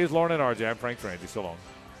 For Hayes, Lauren, and RJ, I'm Frank Frangie. So long.